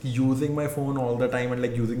comfortable just using my phone all the time and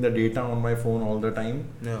like using the data on my phone all the time.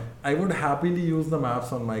 Yeah. I would happily use the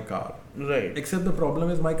maps on my car. Right. Except the problem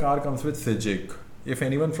is my car comes with Cijic. If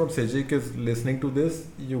anyone from Cijic is listening to this,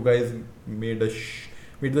 you guys made the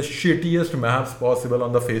shittiest maps possible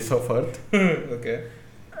on the face of earth. Okay.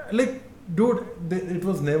 Like, dude, it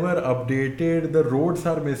was never updated. The roads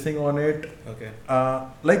are missing on it. Okay.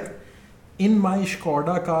 Like, in my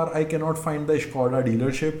Skoda car, I cannot find the Skoda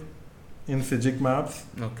dealership in Cijic maps.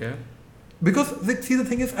 Okay. Because, like, see, the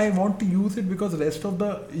thing is, I want to use it because rest of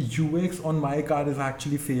the UX on my car is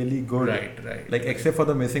actually fairly good. Right. Like, except for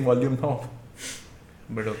the missing volume knob.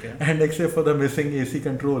 But okay. And except for the missing AC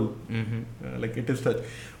control. Mm-hmm. Like, it is touch.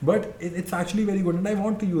 But it's actually very good and I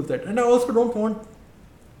want to use that. And I also don't want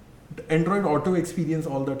Android Auto experience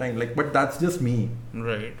all the time. Like, but that's just me.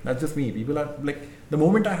 Right. That's just me. People are like, the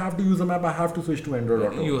moment I have to use a map, I have to switch to Android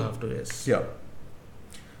Auto. You have to, yes. Yeah.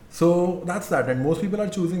 So that's that. And most people are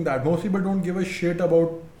choosing that. Most people don't give a shit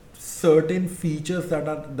about certain features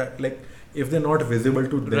that like, if they're not visible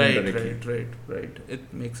to them directly. Right.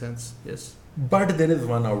 It makes sense. Yes. But there is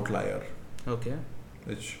one outlier. Okay.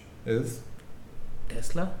 Which is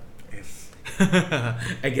Tesla? yes.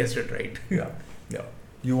 I guessed it right. Yeah.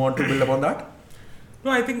 You want to build upon that?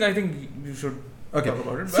 No, I think you should Okay. talk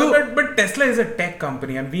about it. So, but Tesla is a tech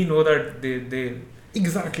company, and we know that they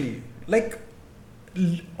exactly, like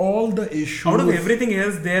all the issues out of everything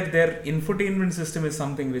else, their infotainment system is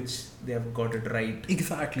something which they have got it right.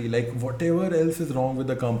 Exactly, like whatever else is wrong with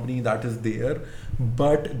the company, that is there,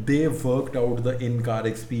 but they worked out the in-car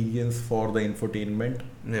experience for the infotainment,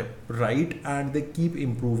 Yeah. right? And they keep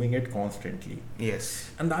improving it constantly.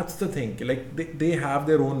 Yes. And that's the thing, like they have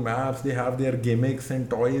their own maps, they have their gimmicks and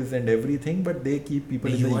toys and everything, but they keep people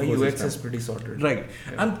The in the UI ecosystem. UX is pretty sorted. Right.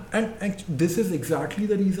 Yeah. And this is exactly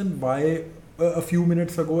the reason why a few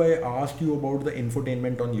minutes ago I asked you about the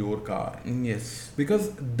infotainment on your car. Yes.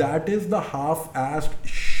 Because that is the half-assed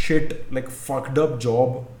shit, like fucked up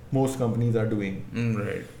job most companies are doing.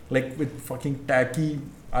 Right. Like with fucking tacky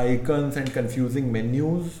icons and confusing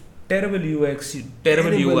menus. Terrible UX,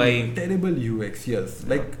 terrible UI. Terrible UX, yes. Yeah.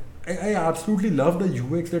 Like I absolutely love the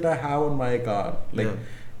UX that I have on my car. Like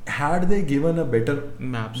Yeah. had they given a better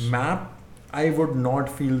Maps. map, I would not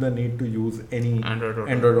feel the need to use any Android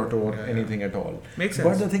Auto. or Yeah, anything at all. Makes sense.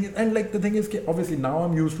 But the thing is, and like the thing is, obviously now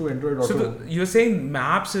I'm used to Android Auto. So you're saying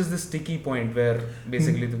maps is the sticky point where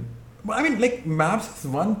basically I mean, like maps is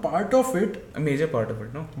one part of it. a major part of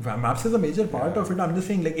it, no? Maps is a major part of it. I'm just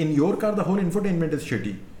saying, like in your car, the whole infotainment is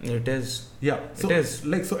shitty. It is. Yeah, so It is.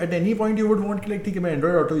 like so at any point you would want to like, ठीक है मैं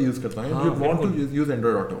Android Auto use करता हूँ. You'd want to use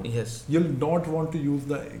Android Auto. Yes. You'll not want to use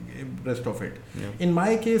the rest of it. Yeah. In my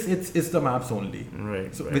case, it's the maps only.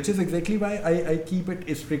 Right. So right. which is exactly why I keep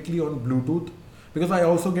it strictly on Bluetooth, because I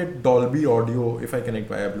also get Dolby audio if I connect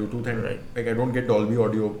via Bluetooth, and Right. like I don't get Dolby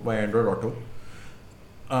audio via Android Auto.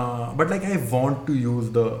 But like I want to use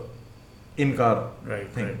the in-car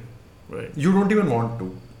thing. Right. You don't even want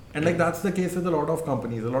to. And like that's the case with a lot of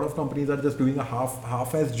companies. A lot of companies are just doing a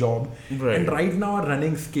half-ass job, Right. and right now are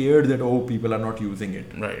running scared that people are not using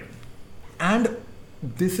it. Right. And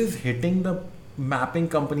this is hitting the mapping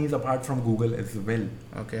companies apart from Google as well,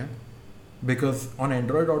 Okay. because on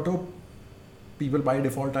Android Auto, people by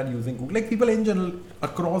default are using Google. Like people in general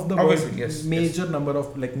across the Obviously, world, yes, major number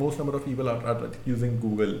of most number of people are using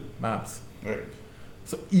Google Maps. Right.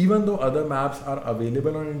 So even though other maps are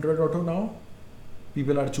available on Android Auto now,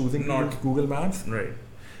 people are choosing to use Google Maps. Right.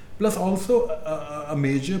 Plus also a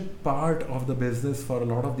major part of the business for a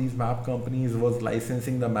lot of these map companies was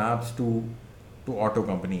licensing the maps to auto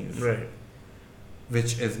companies. Right.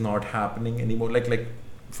 Which is not happening anymore. Like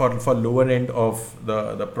for lower end of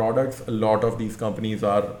the products, a lot of these companies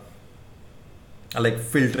are like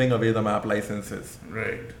filtering away the map licenses.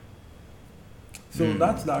 Right. So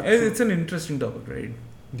that's that. It's an interesting topic, right?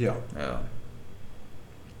 Yeah. Yeah.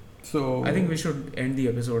 So I think we should end the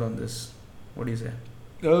episode on this. What do you say?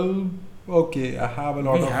 Okay, I have a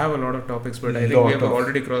lot We of. have a lot of topics, but I think we have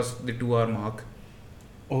already crossed the 2 hour mark.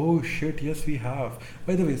 Oh shit! Yes, we have.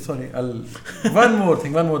 By the way, sorry. One more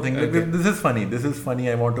thing. Okay. This is funny.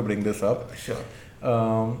 I want to bring this up.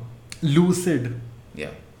 Sure. Lucid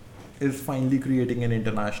Yeah. is finally creating an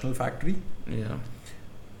international factory, Yeah.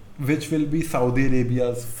 which will be Saudi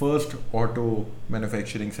Arabia's first auto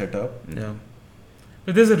manufacturing setup. Yeah.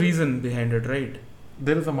 But there's a reason behind it, right?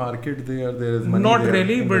 There is a market there. There is money. Not there,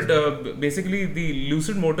 really, but basically the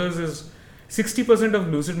Lucid Motors is 60% of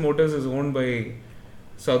Lucid Motors is owned by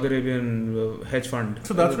Saudi Arabian hedge fund.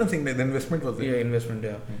 So that's the thing. The investment was there. Yeah, investment.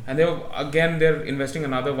 Yeah, and they're investing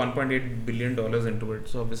another $1.8 billion into it.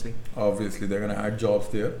 So Obviously, they're gonna add jobs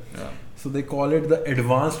there. Yeah. So they call it the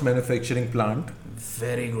Advanced Manufacturing Plant,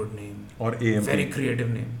 Very good name. or AMP. Very creative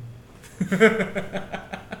name.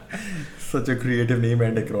 Such a creative name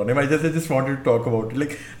and acronym. I just wanted to talk about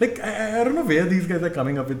it. I don't know where these guys are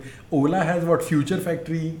coming up with. Ola has what? Future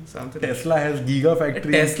Factory. Something. Tesla has Giga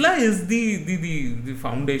Factory. Tesla is the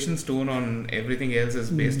foundation stone on everything else is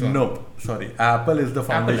based on. No, sorry. Apple is the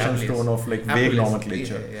foundation stone of vague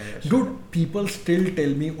nomenclature. Yeah, sure. Dude, people still tell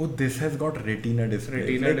me, oh, this has got Retina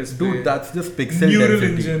display. Display. Dude, that's just pixel Neural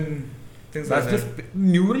density. engine. Things That's like just that.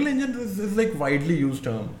 neural engine is like widely used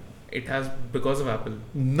term. It has because of Apple.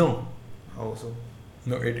 No. How so?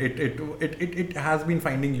 No, it has been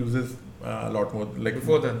finding uses a lot more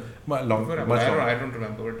Before then. Before Apple. I don't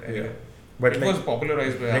remember, but anyway. Yeah. But it was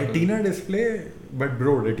popularized by Retina Apple. display, but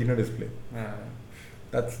bro, Retina display.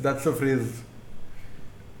 That's a phrase.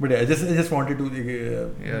 But yeah, I just wanted to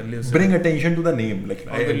bring attention to the name.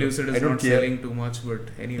 The Lucid is not selling too much, but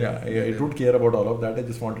anyway. Yeah, I don't care about all of that. I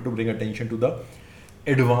just wanted to bring attention to the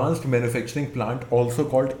Advanced Manufacturing Plant, also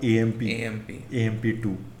called AMP.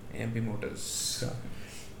 AMP2. AMP Motors. Yeah.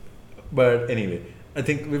 But anyway, I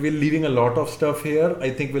think we will leaving a lot of stuff here. I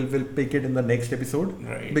think we'll pick it in the next episode.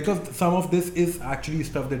 Right. Because some of this is actually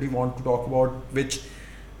stuff that we want to talk about, which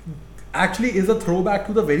actually is a throwback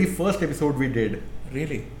to the very first episode we did.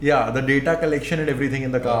 Really? Yeah, the data collection and everything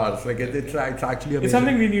in the cars. It's actually amazing. It's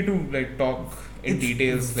something we need to talk in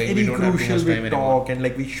details. Very we don't crucial. have too much time talk anymore.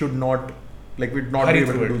 and we should not we'd not be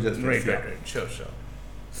able to do justice. Right. Sure.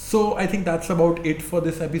 So I think that's about it for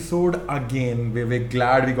this episode. Again, we're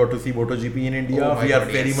glad we got to see MotoGP in India. We are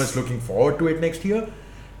very much looking forward to it next year.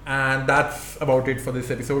 And that's about it for this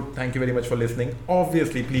episode. Thank you very much for listening.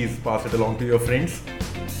 Obviously, please pass it along to your friends.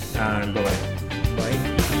 And bye-bye. Bye.